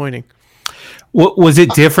disappointing. What was it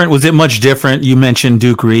different? Was it much different? You mentioned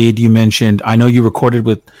Duke Reed. You mentioned, I know you recorded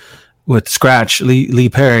with Scratch, Lee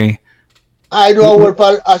Perry. I do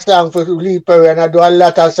a song for Lee Perry and I do a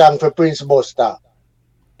lot of songs for Prince Buster.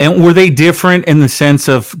 And were they different in the sense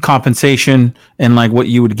of compensation and like what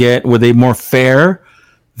you would get? Were they more fair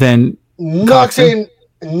than Nothing,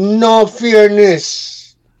 no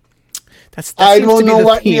fairness. I don't know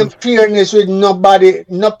what name fairness with nobody,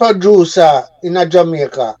 no producer in a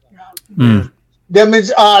Jamaica. Them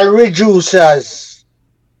is all reducers.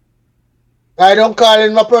 I don't call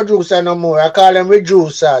him a producer no more. I call them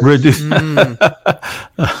reducers.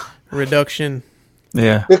 Reduction.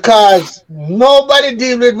 Yeah. Because nobody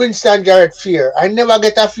deal with Winston Jarrett fear. I never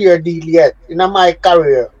get a fear deal yet in my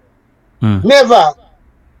career. Never.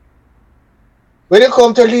 When it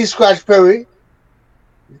come to Lee Scratch Perry,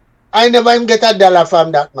 I never even get $1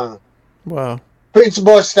 from that man. Wow. Prince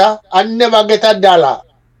Buster, I never get $1.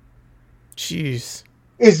 Jeez.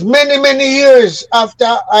 It's many, many years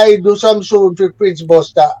after I do some show with Prince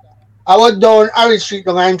Buster. I was down Harry Street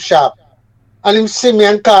on I'm shop. And him see me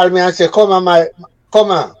and call me and say, come on.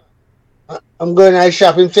 I'm going to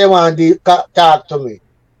shop. Him say, want to talk to me.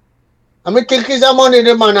 And I think he's a money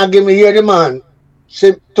the man and give me here the man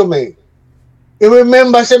say to me. He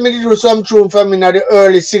remember say me do some tune for me in the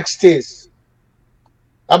early 60s.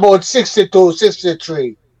 About 62,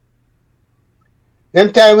 63.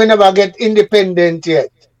 Them time we never get independent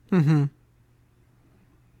yet. Mm-hmm.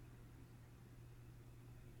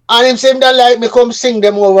 And him say that like me come sing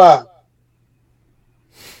them over.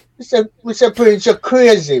 Mr. Prince, you're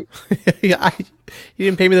crazy. Yeah, you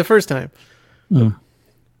didn't pay me the first time. Mm.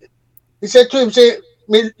 He said to him, say,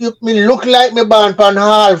 me look like me born pan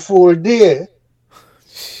hall full day.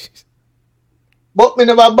 But me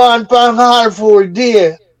never born pan hall full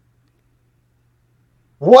day.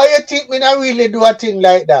 Why you think me not really do a thing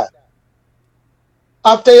like that?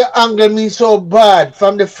 After you angle me so bad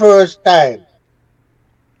from the first time.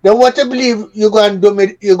 Then what you believe you gonna do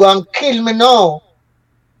me, you gonna kill me now?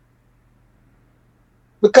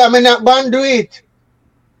 Because I'm not going to do it.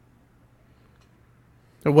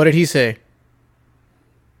 So what did he say?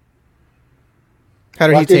 How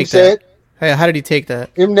did What he take said, that? Hey, how did he take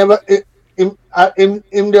that? Him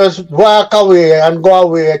just walk away and go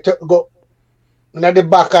away to go in the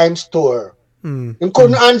back of him store. Him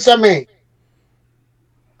couldn't answer me.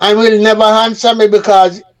 And will never answer me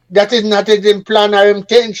because that is not his plan or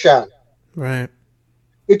intention. Right.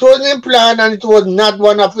 It wasn't his plan and it was not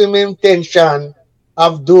one of his intention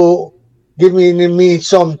of giving me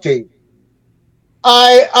something.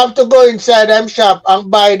 I have to go inside them shop and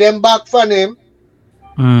buy them back from him.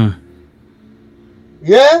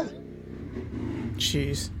 Yeah?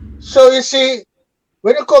 Jeez. So you see,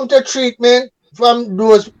 when it comes to treatment from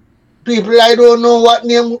those people, I don't know what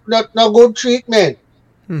name, not good treatment.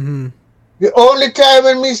 Mm-hmm. The only time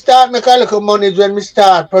when me start making a little money is when me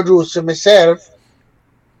start producing myself.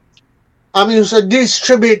 I'm used to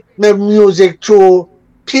distribute my music to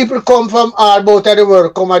people come from all about the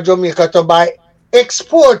world, come to Jamaica to buy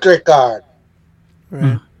export record.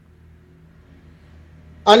 Right.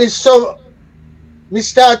 And it's so, me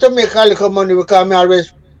start to make a little money because I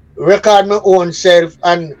always record my own self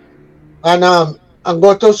and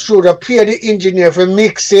go to studio, pay the engineer for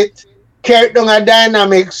mix it, carry down a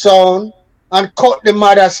dynamic sound and cut the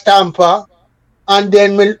mother stamper and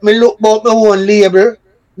then me look about my own label.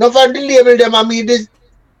 Now for the label them and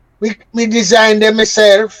me design them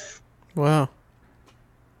myself. Wow.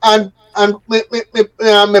 And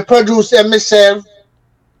me produce them myself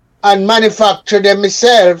and manufacture them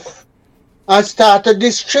myself and start to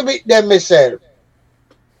distribute them myself.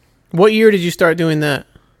 What year did you start doing that?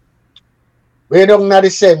 Way down in the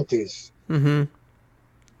 70s. Mm-hmm.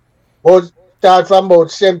 But start from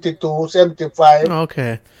about 72, 75,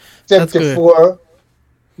 Okay. 74,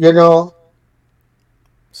 you know.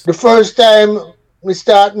 The first time we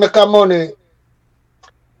start making money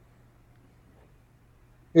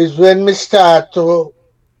is when we start to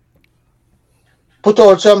put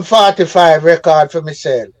out some 45 record for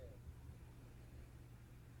myself.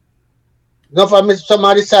 Now for me, some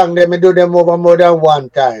of the songs, me do them over more than one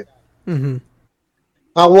time. Mm-hmm.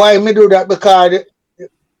 And why me do that? Because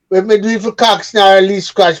when me do it for Coxsnar or Lee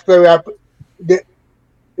Scratch Perry, him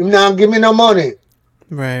not give me no money.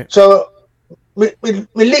 Right. So me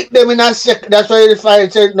lick them in a sec. That's why you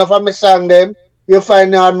find say enough of me song them, you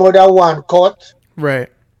find out more than one cut. Right.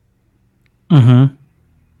 Mm-hmm.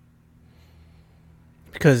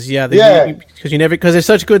 Because because they're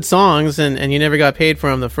such good songs and you never got paid for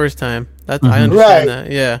them the first time. That I understand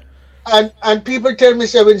that. Yeah. And people tell me,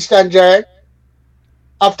 say, Winston Jarrett,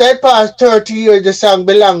 after it passed 30 years, the song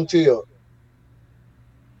belong to you.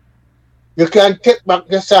 You can take back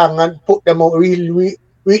the song and put them out,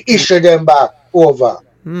 reissue them back over.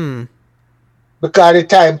 Because the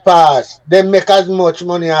time passed. They make as much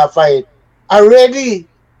money off of it already.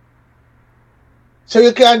 So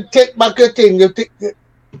you can take back your thing.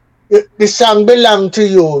 The song belong to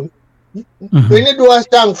you. Mm-hmm. When you do a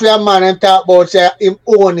song for a man and talk about say him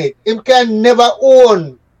own it, him can never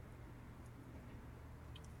own.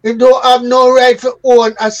 You don't have no right to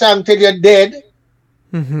own a song till you're dead.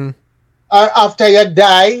 Mm-hmm. Or after you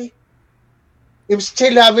die. Him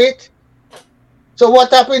still have it. So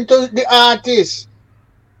what happened to the artist?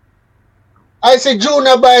 I say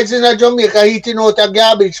Junior Bites in Jamaica eating out a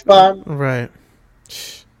garbage pan. Right.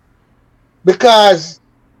 Because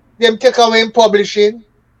them take away in publishing.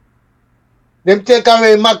 Them take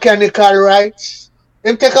away mechanical rights.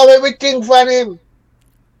 Them take away everything from him.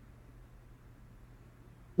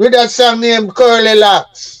 With that song named Curly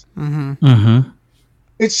Locks.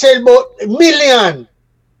 It sell about 1 million.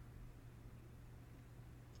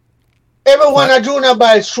 Everyone at Junior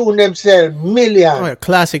Biles tune themselves 1 million. Oh, yeah,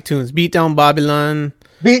 classic tunes. Beat Down Babylon.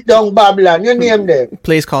 Beat Down Babylon. You name them.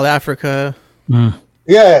 Place Called Africa.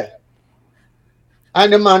 Yeah.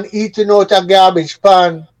 And the man eating out a garbage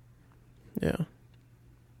pan. Yeah.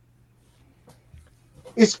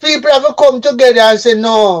 It's people have to come together and say,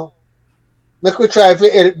 no, make we try to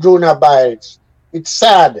help Junior Biles. It's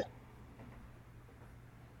sad.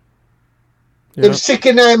 Yep. Him sick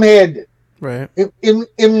in him head. Right.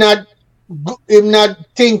 Him not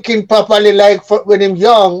thinking properly like when him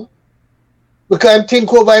young. Because him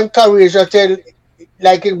think over him career so tell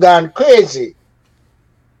like him gone crazy.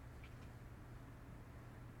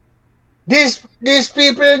 These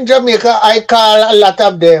people in Jamaica, I call a lot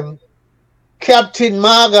of them Captain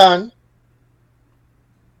Morgan,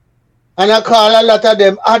 and I call a lot of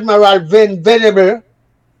them Admiral Venable,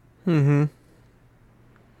 Mm-hmm.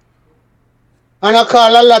 and I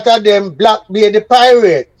call a lot of them Blackbeard the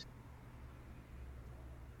Pirate.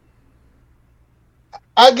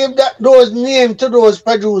 I give those names to those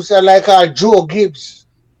producers like Joe Gibbs.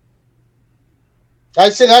 I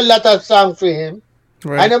sing a lot of songs for him.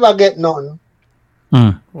 Right. I never get none.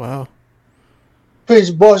 Wow. Prince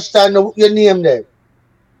Buster, you name them.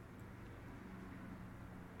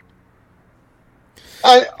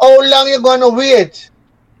 And how long you gonna wait?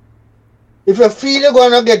 If you feel you're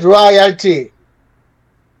gonna get royalty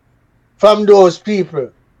from those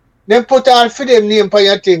people, then put all for them name for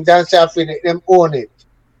your things and say for them own it.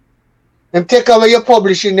 Them take away your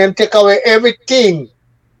publishing, them take away everything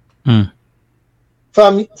from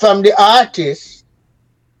the artist.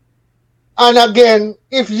 And again,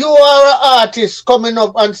 if you are an artist coming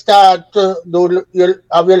up and start to do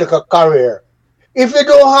have your little career, if you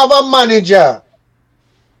don't have a manager,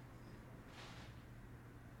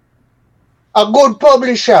 a good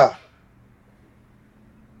publisher,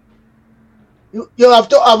 you have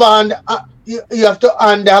to have you have to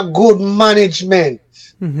under good management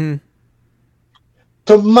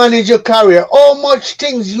to manage your career. How much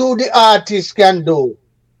things you the artist can do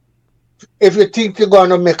if you think you're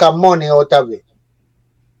gonna make a money out of it.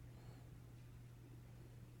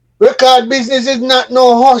 Record business is not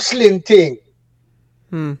no hustling thing.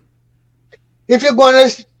 If you're gonna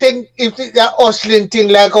think if it's a hustling thing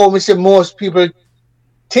like how we say most people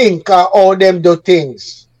think or how them do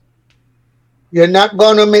things, you're not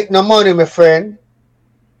gonna make no money, my friend.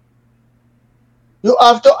 You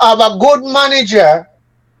have to have a good manager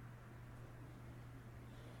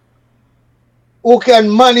who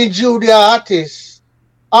can manage you, the artist.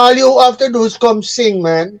 All you have to do is come sing,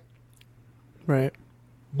 man. Right.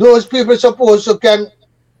 Those people supposed to can,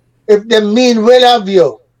 if they mean well of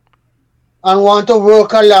you and want to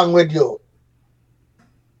work along with you.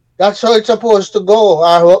 That's how it's supposed to go,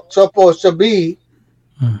 or supposed to be.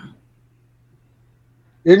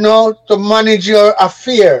 You know, to manage your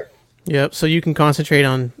affair. Yep. So you can concentrate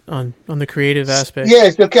on the creative aspect.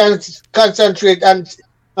 Yes, you can concentrate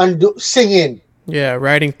and do singing. Yeah,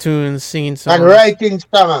 writing tunes, singing songs. And writing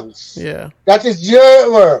songs. Yeah. That is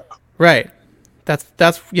your work. Right.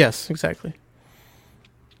 That's yes, exactly.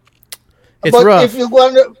 It's but rough. if you're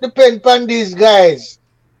going to depend on these guys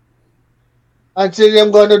and say they're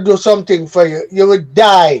going to do something for you, you will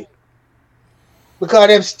die. Because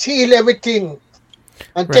they steal everything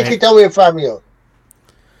and take it away from you.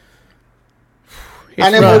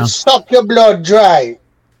 And they will suck your blood dry.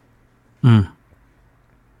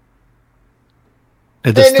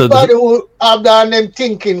 Anybody who have on them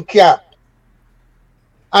thinking cap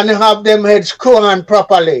and have them heads screwed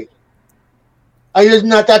properly, and it's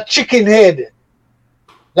not a chicken head,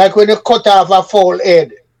 like when you cut off a fowl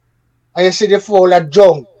head and you see the fowl a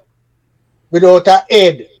jump without a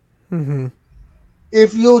head.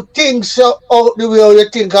 If you think so out the way you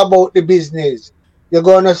think about the business, you're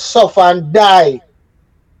gonna suffer and die.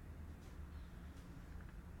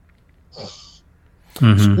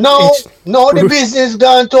 No, the business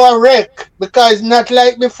gone to a wreck because it's not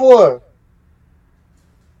like before.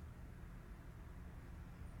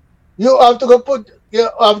 You have to go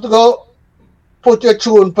put your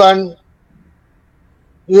tune on.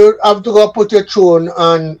 You have to go put your tune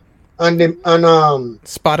on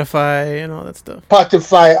Spotify and all that stuff.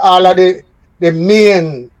 Spotify, all of the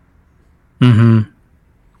main.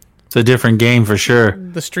 It's a different game for sure.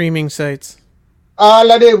 The streaming sites.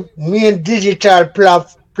 All of the main digital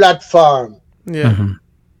platform. Yeah.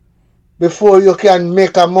 Before you can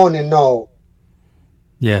make a money now.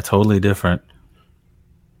 Yeah, totally different.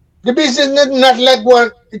 The business is not like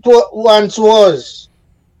what it once was.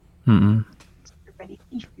 Mm-mm.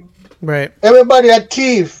 Right. Everybody a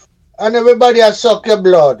thief, and everybody a suck your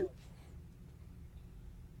blood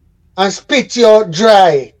and spit you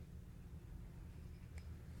dry.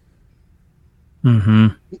 Mm-hmm.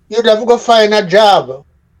 You'd have to go find a job.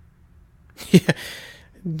 Yeah.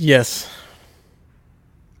 Yes.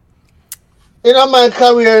 In my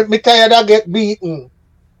career, me tired of get beaten.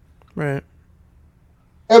 Right.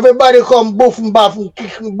 Everybody come buffing, buffing,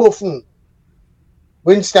 kicking, buffing.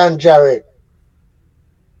 Winston Jarrett.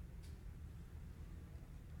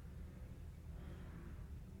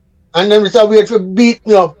 And then it's a way to beat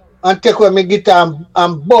me up and take away my guitar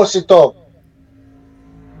and bust it up.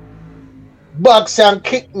 Box and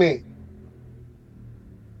kick me.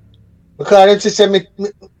 Because it's say me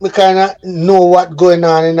kind of know what's going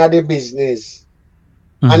on in the business.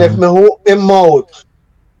 Mm-hmm. And if me hook him out,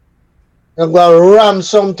 I'm going to ram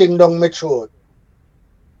something down my throat.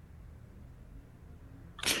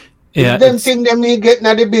 Yeah, Them things that me get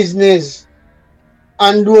in the business,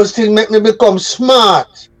 and those things make me become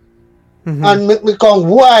smart and make me become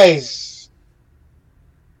wise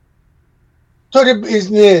to the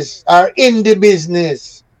business or in the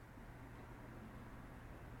business.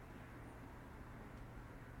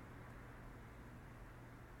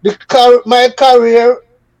 My career,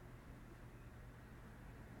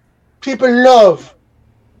 people love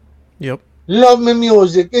me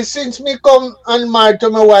music. It's since me come and married to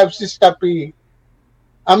my wife, Sister P,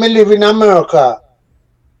 and me live in America.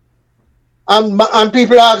 And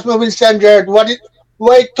people ask me, Winston Jarrett, why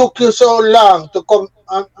it took you so long to come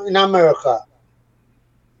in America?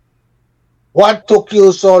 What took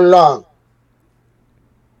you so long?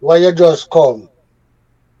 Why you just come?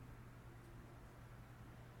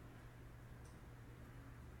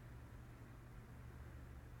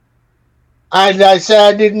 And I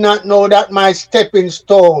said, I did not know that my stepping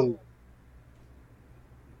stone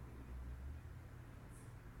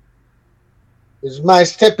is my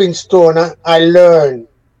stepping stone. I learned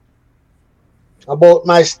about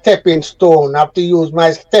my stepping stone. I have to use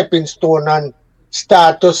my stepping stone and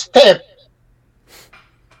start to step.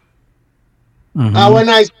 Mm-hmm. And when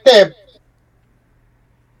I step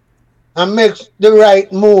and make the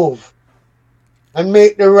right move and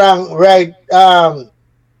make the right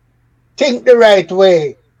think the right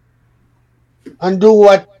way and do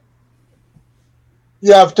what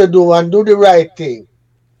you have to do and do the right thing.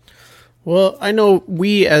 Well, I know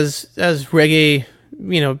we as reggae,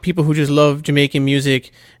 people who just love Jamaican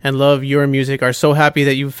music and love your music are so happy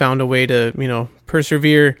that you've found a way to,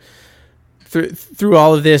 persevere through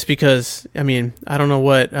all of this, because I don't know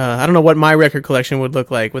what my record collection would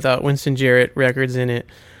look like without Winston Jarrett records in it.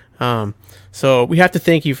 So we have to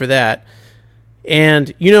thank you for that.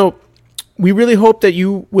 And, we really hope that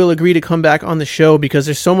you will agree to come back on the show, because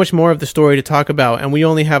there's so much more of the story to talk about, and we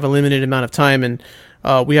only have a limited amount of time, and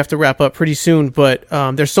we have to wrap up pretty soon. But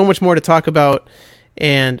there's so much more to talk about.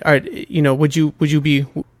 And would you be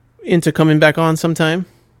into coming back on sometime?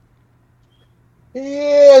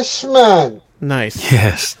 Yes, man. Nice.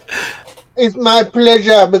 Yes. It's my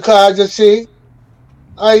pleasure, because you see,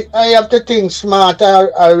 I have to think smart.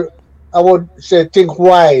 I would say think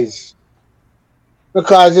wise.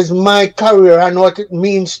 Because it's my career and what it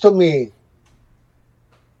means to me.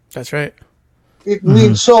 That's right. It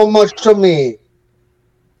means so much to me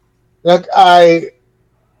that I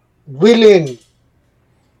willing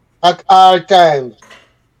at all times.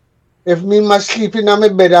 If me must sleep in my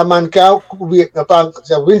bed, a man can wake up and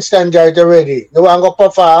say, Winston Jarrett already. You want to go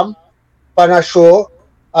perform on a show?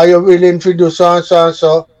 Are you willing to do so and so and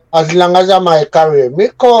so? As long as I'm my career, me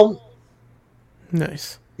come.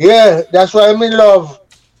 Nice. Yeah, that's why I'm in love.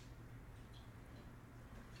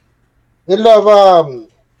 I love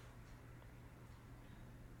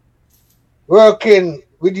working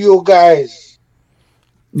with you guys.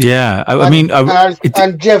 Yeah,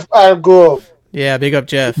 and Jeff Algrove. Yeah, big up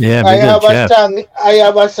Jeff. Yeah, I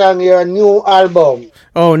have a song here, a new album.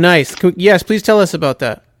 Oh, nice. Yes, please tell us about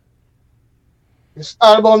that. This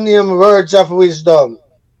album named Words of Wisdom.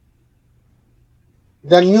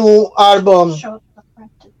 The new album. Show the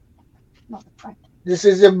front, not the front. This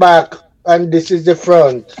is the back and this is the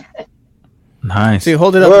front. Nice. See,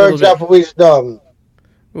 hold it up Words a little bit. of Wisdom.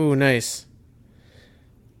 Ooh, nice.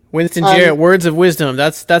 Winston Jarrett, Words of Wisdom.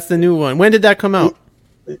 That's the new one. When did that come out?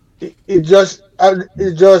 It just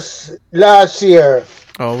last year.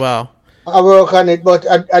 Oh, wow. I work on it, but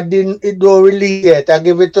I didn't. It don't release yet. I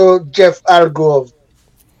give it to Jeff Algrove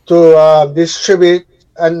to distribute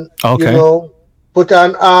and put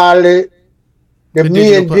on all the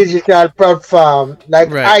main digital platform like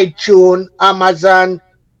iTunes, Amazon,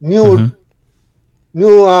 new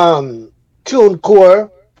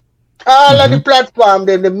TuneCore, all of the platforms,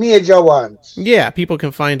 then the major ones. Yeah, people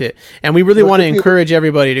can find it, and we really But want to the encourage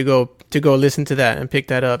everybody to go listen to that and pick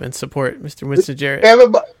that up and support Mr. Winston Jarrett.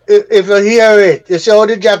 Everybody, if you hear it, you see how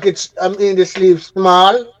the jackets, the sleeves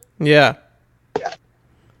small. Yeah,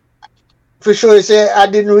 For sure, you say I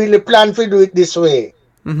didn't really plan to do it this way.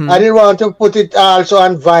 I didn't want to put it also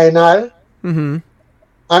on vinyl and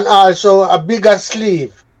also a bigger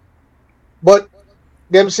sleeve. But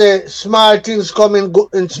them say small things come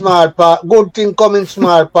in small part. Good things come in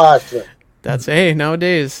small parts. that's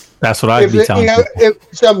nowadays. That's what I'd be telling people. If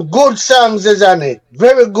some good songs is on it,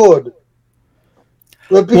 very good.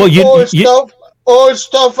 Well, old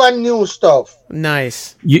stuff and new stuff.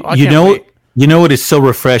 Nice. You I can't know wait. you know what is so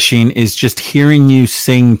refreshing is just hearing you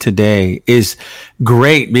sing today is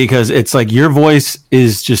great, because it's like your voice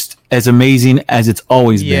is just as amazing as it's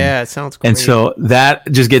always been. Yeah, it sounds great. And so that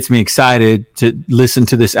just gets me excited to listen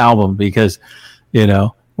to this album, because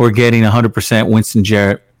we're getting 100% Winston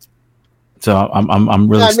Jarrett. So I'm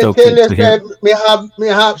really stoked to hear it. Me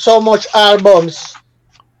have so much albums.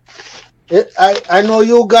 I know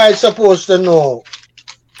you guys supposed to know.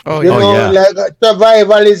 Oh, yeah. Like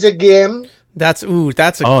Survival is a game. That's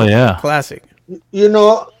a classic.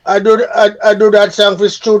 I do that song for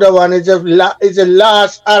Studio One. It's a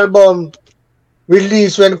last album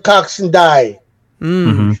released when Coxon died.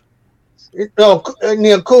 Near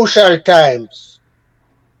crucial times.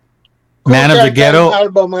 Man of the Ghetto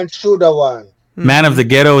album and Studio One. Man of the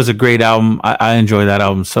Ghetto is a great album. I enjoy that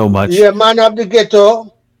album so much. Yeah, Man of the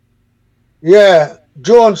Ghetto. Yeah,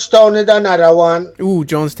 Jonestown is another one. Ooh,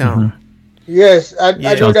 Jonestown. Yes, I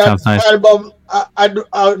do that nice. album. I do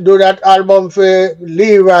that album for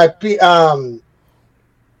Leroy for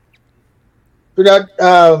that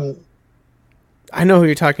I know who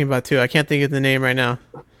you're talking about too. I can't think of the name right now.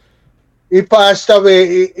 he passed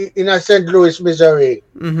away in St. Louis, Missouri.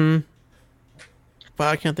 But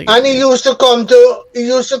I can't think. And he used to come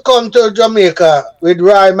to Jamaica with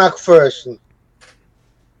Roy McPherson.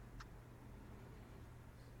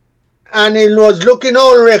 And he was looking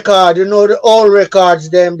old record, the old records,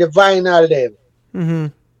 the vinyl,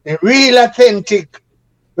 the real authentic,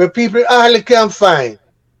 where people hardly can find.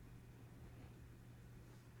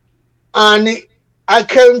 And I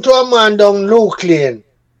came to a man down Luke Lane,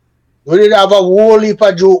 who did have a whole heap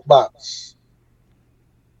of jukebox.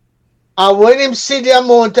 And when him see the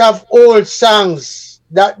amount of old songs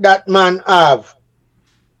that man have,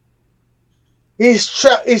 he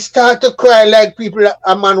started to cry like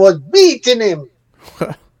a man was beating him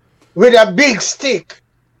with a big stick.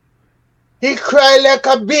 He cried like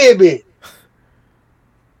a baby.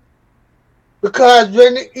 Because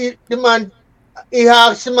when he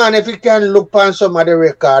asked the man if he can look on some of the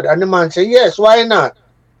record, and the man said, yes, why not?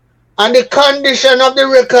 And the condition of the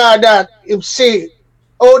record that you see,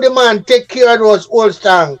 how the man take care of those old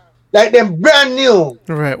songs, like them brand new.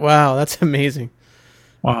 Right. Wow, that's amazing.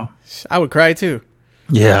 Wow. I would cry too.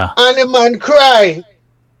 Yeah. And the man cry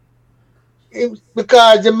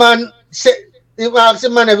because the man said, he asked the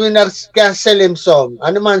man if he can sell him some.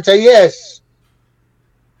 And the man said, yes.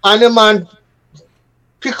 And the man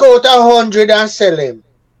pick out 100 and sell him.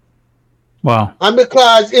 Wow. And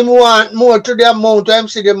because him want more to the amount of him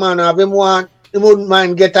see the man have, he wouldn't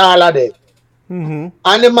mind get all of it. And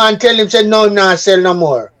the man tell him, say, no, not sell no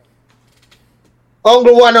more.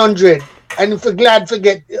 Only 100. And if you're glad to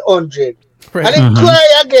get 100. Right. And he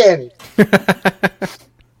cry again.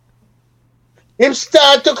 Him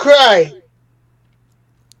start to cry.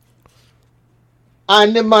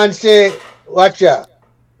 And the man say, watch ya,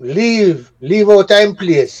 leave out time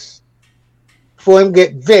place for him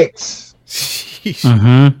get vexed. Because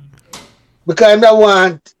him that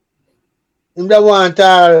want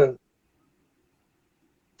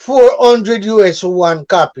 400 US for one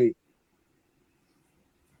copy.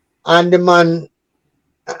 And the man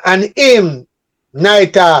and him,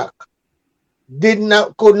 Night Hawk,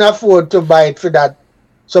 couldn't afford to buy it for that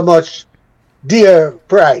so much dear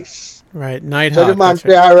price. Right, Night So Hawk. the man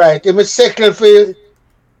say, all right, he must settle for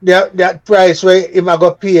that price where him I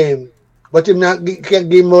go pay him, but him not can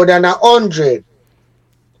give more than 100.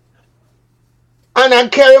 And I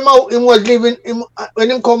carry him out. Him was living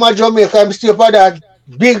when him come to Jamaica. Him stay for that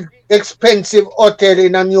big expensive hotel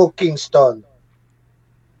in a New Kingston.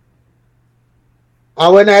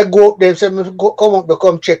 And when I go up there, say, come up,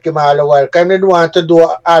 come check him all the while. Because they want to do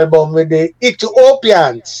an album with the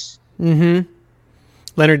Ethiopians.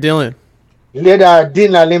 Leonard Dillon. Leonard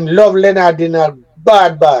Dillon, him love Leonard Dillon,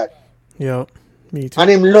 bad. Yep, me too. And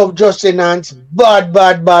him love Justin Hans, bad.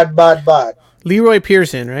 Leroy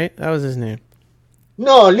Pearson, right? That was his name.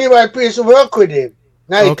 No, Levi Pearson work with him.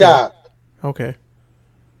 Night Talk. Okay.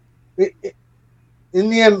 His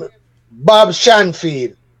name Bob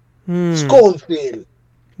Shanfield. Schoenfield.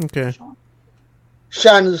 Okay.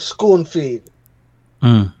 Shan Schoenfield.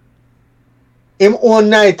 Mm. Him own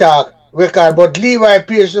Night Talk record, but Levi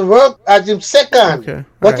Pearson work as him second. Okay.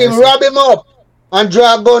 But Alright, him rob him up and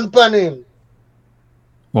draw a gun on him.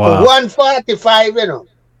 Wow. 145, you know.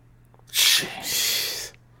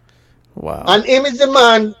 Wow. And him is the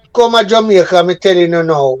man come to Jamaica, me telling you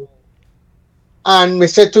now. And me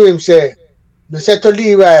say to him, me say to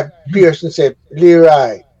Levi Pearson,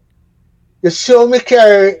 Leroy, you saw me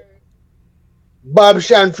carry Bob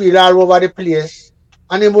Shanfield all over the place,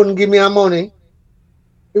 and he wouldn't give me a money.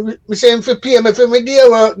 Me say him for pay me for my day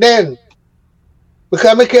work then.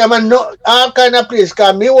 Because me came and no, all kind of place,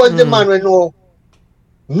 because me was the man we know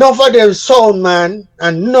enough of them sound man,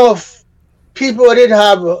 and enough people did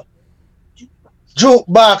have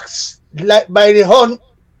jukebox like by the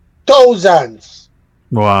thousands.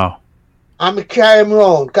 Wow. And me carry them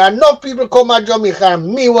around. Because enough people come to Jamaica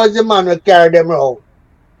and me was the man who carry them around.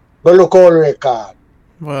 But look all the record.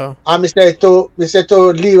 Wow. And me say to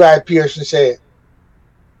Levi Pearson,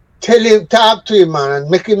 tell him, talk to him, man, and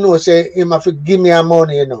make him know, him have to give me a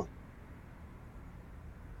money, you know.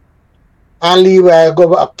 And Levi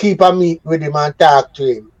go keep a meet with him and talk to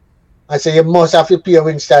him. And say, you must have to pay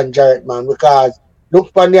Winston Jarrett, man, because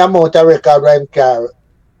look for the amount of record where him carry.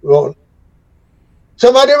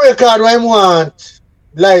 Some of the record where him want,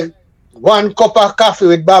 like 1 cup of coffee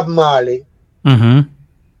with Bob Marley,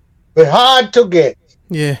 but hard to get.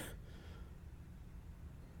 Yeah.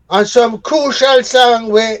 And some crucial song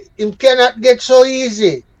where him cannot get so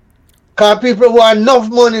easy. Because people want enough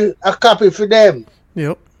money a copy for them.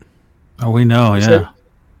 Yep. Oh, we know, yeah.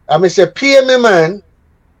 I say, pay me, man.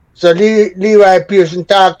 So Levi Pearson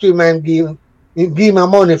talk to him and give me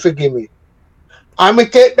money for give me. And me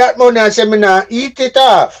take that money and say, me now eat it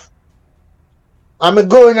off. And me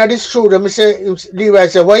go in the studio, me say, Levi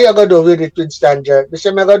say, what you going to do with it, Winston Jarrett? Me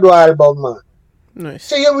say, me going to do an album, man. Nice.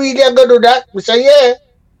 Say, you really going to do that? Me say, yeah.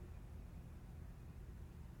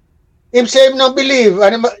 Him say him not believe,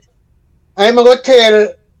 and I'm going to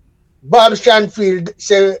tell Bob Shanfield,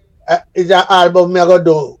 say, it's an album I'm going to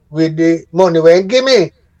do with the money when he give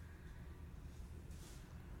me.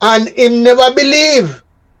 And him never believe.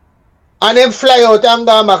 And them fly out and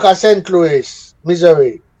go back to St. Louis,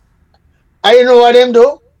 Missouri. And you know what them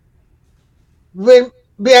do? When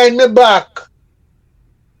behind my back,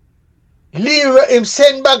 him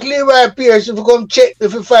send back Levi Pearson to come check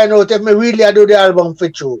if he find out if me really do the album for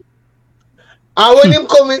you. And when him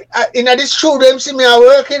come in the studio, him see me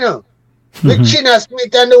working, you know, with China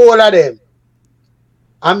Smith and the whole of them.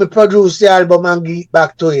 And me produce the album and give it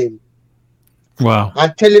back to him. Wow.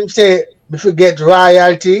 And tell him, say, if you get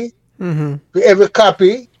royalty for every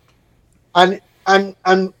copy, and me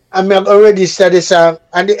have already started the song,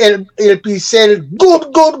 and the LP sell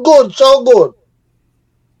good, so good.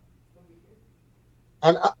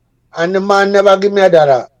 And the man never give me a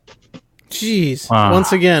dollar. Jeez. Wow.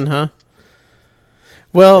 Once again, huh?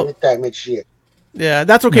 Well, Anytime it's shit. yeah,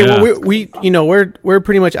 that's okay. Yeah. Well, we're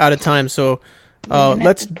pretty much out of time, so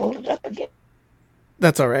let's. Pull it up again.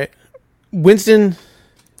 That's all right. Winston,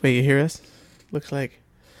 wait, you hear us? Looks like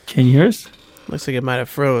Can you hear us? it might have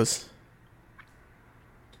froze.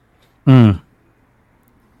 Well,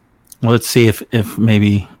 let's see if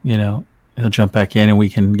maybe, he'll jump back in and we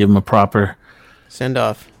can give him a proper Send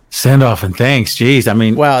off. and thanks. Jeez. I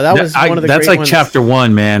mean, Wow, that was one of the that's great like ones. chapter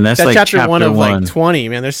 1, man. That's like chapter one of one. like 20,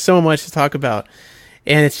 man. There's so much to talk about.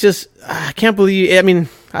 And it's just, I can't believe, I mean,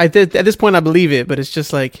 at this point I believe it, but it's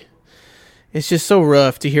just like, it's just so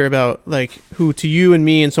rough to hear about, like, who to you and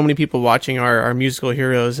me and so many people watching are our musical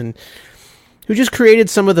heroes, and who just created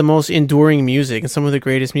some of the most enduring music and some of the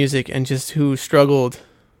greatest music, and just who struggled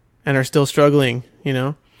and are still struggling,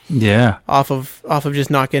 Yeah. off of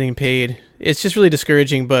just not getting paid. It's just really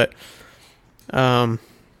discouraging, but all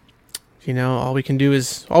we can do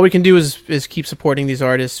is keep supporting these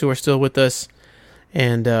artists who are still with us,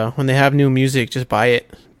 and when they have new music, just buy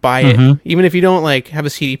it. Even if you don't like have a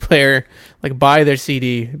CD player, like buy their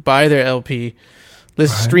CD, buy their LP,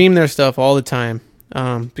 stream their stuff all the time,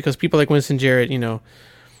 because people like Winston Jarrett,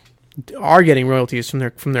 are getting royalties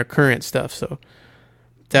from their current stuff. So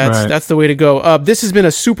that's the way to go. This has been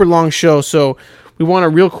a super long show, so we want to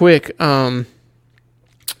real quick do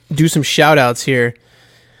some shout outs here.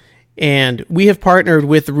 And we have partnered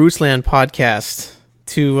with the Rootsland podcast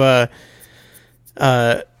to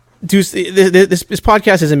Deuce, this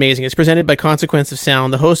podcast is amazing. It's presented by Consequence of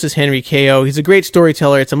Sound. The host is Henry Ko. He's a great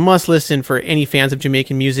storyteller. It's a must listen for any fans of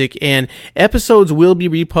Jamaican music, and episodes will be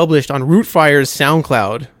republished on Rootfire's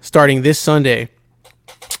SoundCloud starting this Sunday.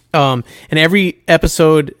 And every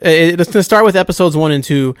episode, it's going to start with episodes 1 and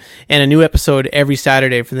 2, and a new episode every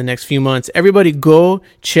Saturday for the next few months. Everybody go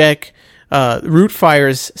check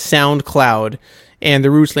Rootfire's SoundCloud and the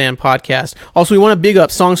Rootsland podcast. Also, we want to big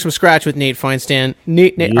up Songs from Scratch with Nate Feinstein.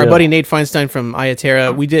 Our buddy Nate Feinstein from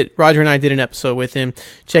Ayaterra. Roger and I did an episode with him.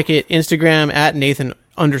 Check it, Instagram at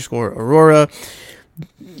Nathan_Aurora.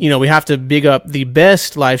 We have to big up the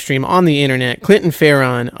best live stream on the internet, Clinton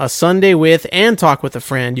Farron, A Sunday With and Talk with a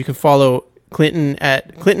Friend. You can follow Clinton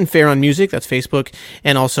at Clinton Farron Music, that's Facebook,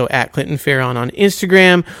 and also at Clinton Farron on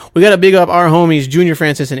Instagram. We got to big up our homies, Junior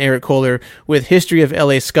Francis and Eric Kohler, with History of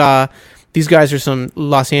LA Ska. These guys are some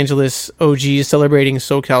Los Angeles OGs celebrating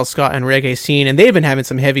SoCal ska and reggae scene, and they've been having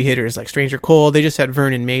some heavy hitters like Stranger Cole. They just had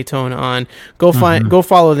Vernon Maytone on. Go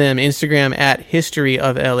follow them, Instagram at History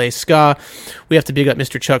of LA Ska. We have to big up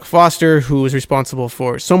Mr. Chuck Foster, who is responsible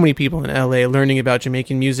for so many people in LA learning about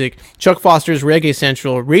Jamaican music. Chuck Foster's Reggae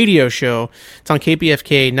Central radio show. It's on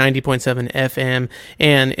KPFK 90.7 FM,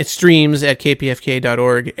 and it streams at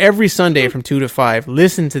kpfk.org every Sunday from 2 to 5.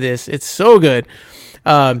 Listen to this. It's so good.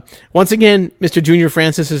 Once again, Mr. Junior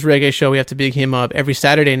Francis's Reggae Show, we have to big him up every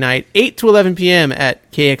Saturday night, 8 to 11 p.m.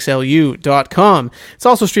 at KXLU.com. It's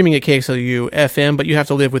also streaming at KXLU FM, but you have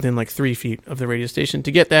to live within like 3 feet of the radio station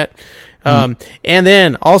to get that. And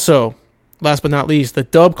then also, last but not least, the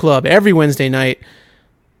Dub Club every Wednesday night,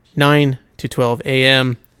 9 to 12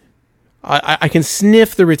 a.m. I can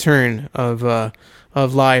sniff the return of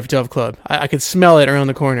live Dub Club. I can smell it around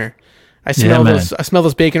the corner. I smell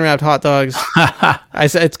those bacon wrapped hot dogs.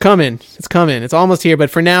 It's coming. It's almost here.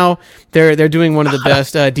 But for now, they're doing one of the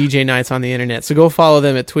best DJ nights on the internet. So go follow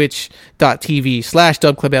them at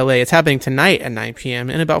twitch.tv/dubclubla. It's happening tonight at 9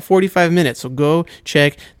 p.m. in about 45 minutes. So go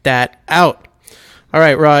check that out. All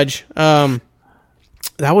right, Raj.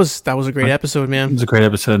 That was a great episode, man. It was a great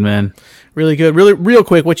episode, man. Really good. Real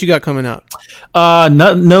quick, what you got coming up?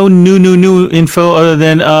 No new info other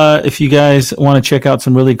than if you guys want to check out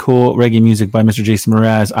some really cool reggae music by Mr. Jason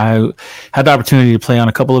Mraz. I had the opportunity to play on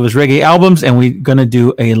a couple of his reggae albums, and we're going to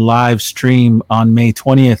do a live stream on May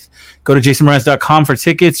 20th. Go to jasonmraz.com for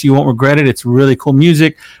tickets. You won't regret it. It's really cool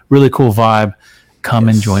music, really cool vibe. Come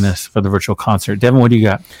and join us for the virtual concert. Devin, what do you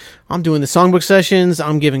got? I'm doing the songbook sessions.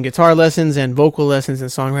 I'm giving guitar lessons and vocal lessons and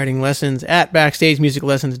songwriting lessons at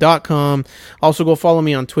BackstageMusicLessons.com. Also, go follow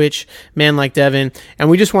me on Twitch, Man Like Devin. And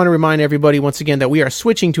we just want to remind everybody once again that we are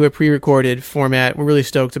switching to a pre-recorded format. We're really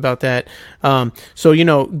stoked about that. So,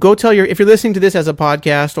 go tell if you're listening to this as a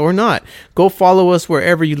podcast or not, go follow us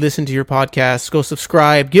wherever you listen to your podcasts. Go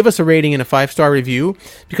subscribe. Give us a rating and a 5-star review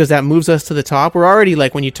because that moves us to the top. We're already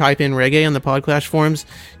when you type in reggae on the PodClash forums,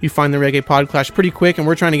 you find the Reggae PodClash pretty quick, and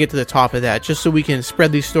we're trying to get to the top of that just so we can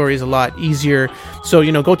spread these stories a lot easier. So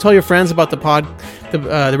go tell your friends about the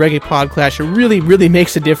Reggae PodClash. It really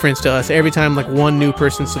makes a difference to us every time one new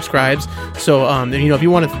person subscribes. So if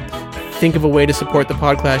you want to think of a way to support the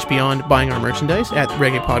PodClash beyond buying our merchandise at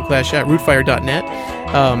Reggae PodClash at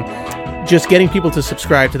rootfire.net, just getting people to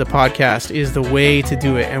subscribe to the podcast is the way to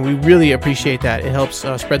do it, and we really appreciate that. It helps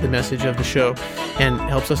spread the message of the show and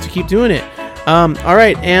helps us to keep doing it. All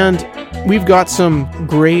right, and we've got some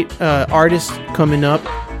great artists coming up,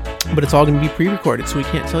 but it's all going to be pre-recorded, so we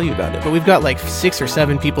can't tell you about it. But we've got 6 or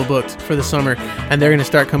 7 people booked for the summer, and they're going to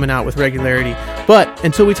start coming out with regularity. But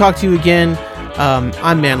until we talk to you again,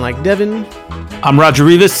 I'm Man Like Devin. I'm Roger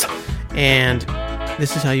Rivas. And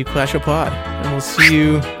this is how you clash a pod. And we'll see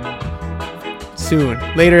you soon.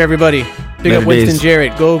 Later, everybody. Big up Winston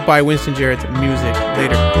Jarrett. Go buy Winston Jarrett's music.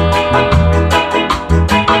 Later.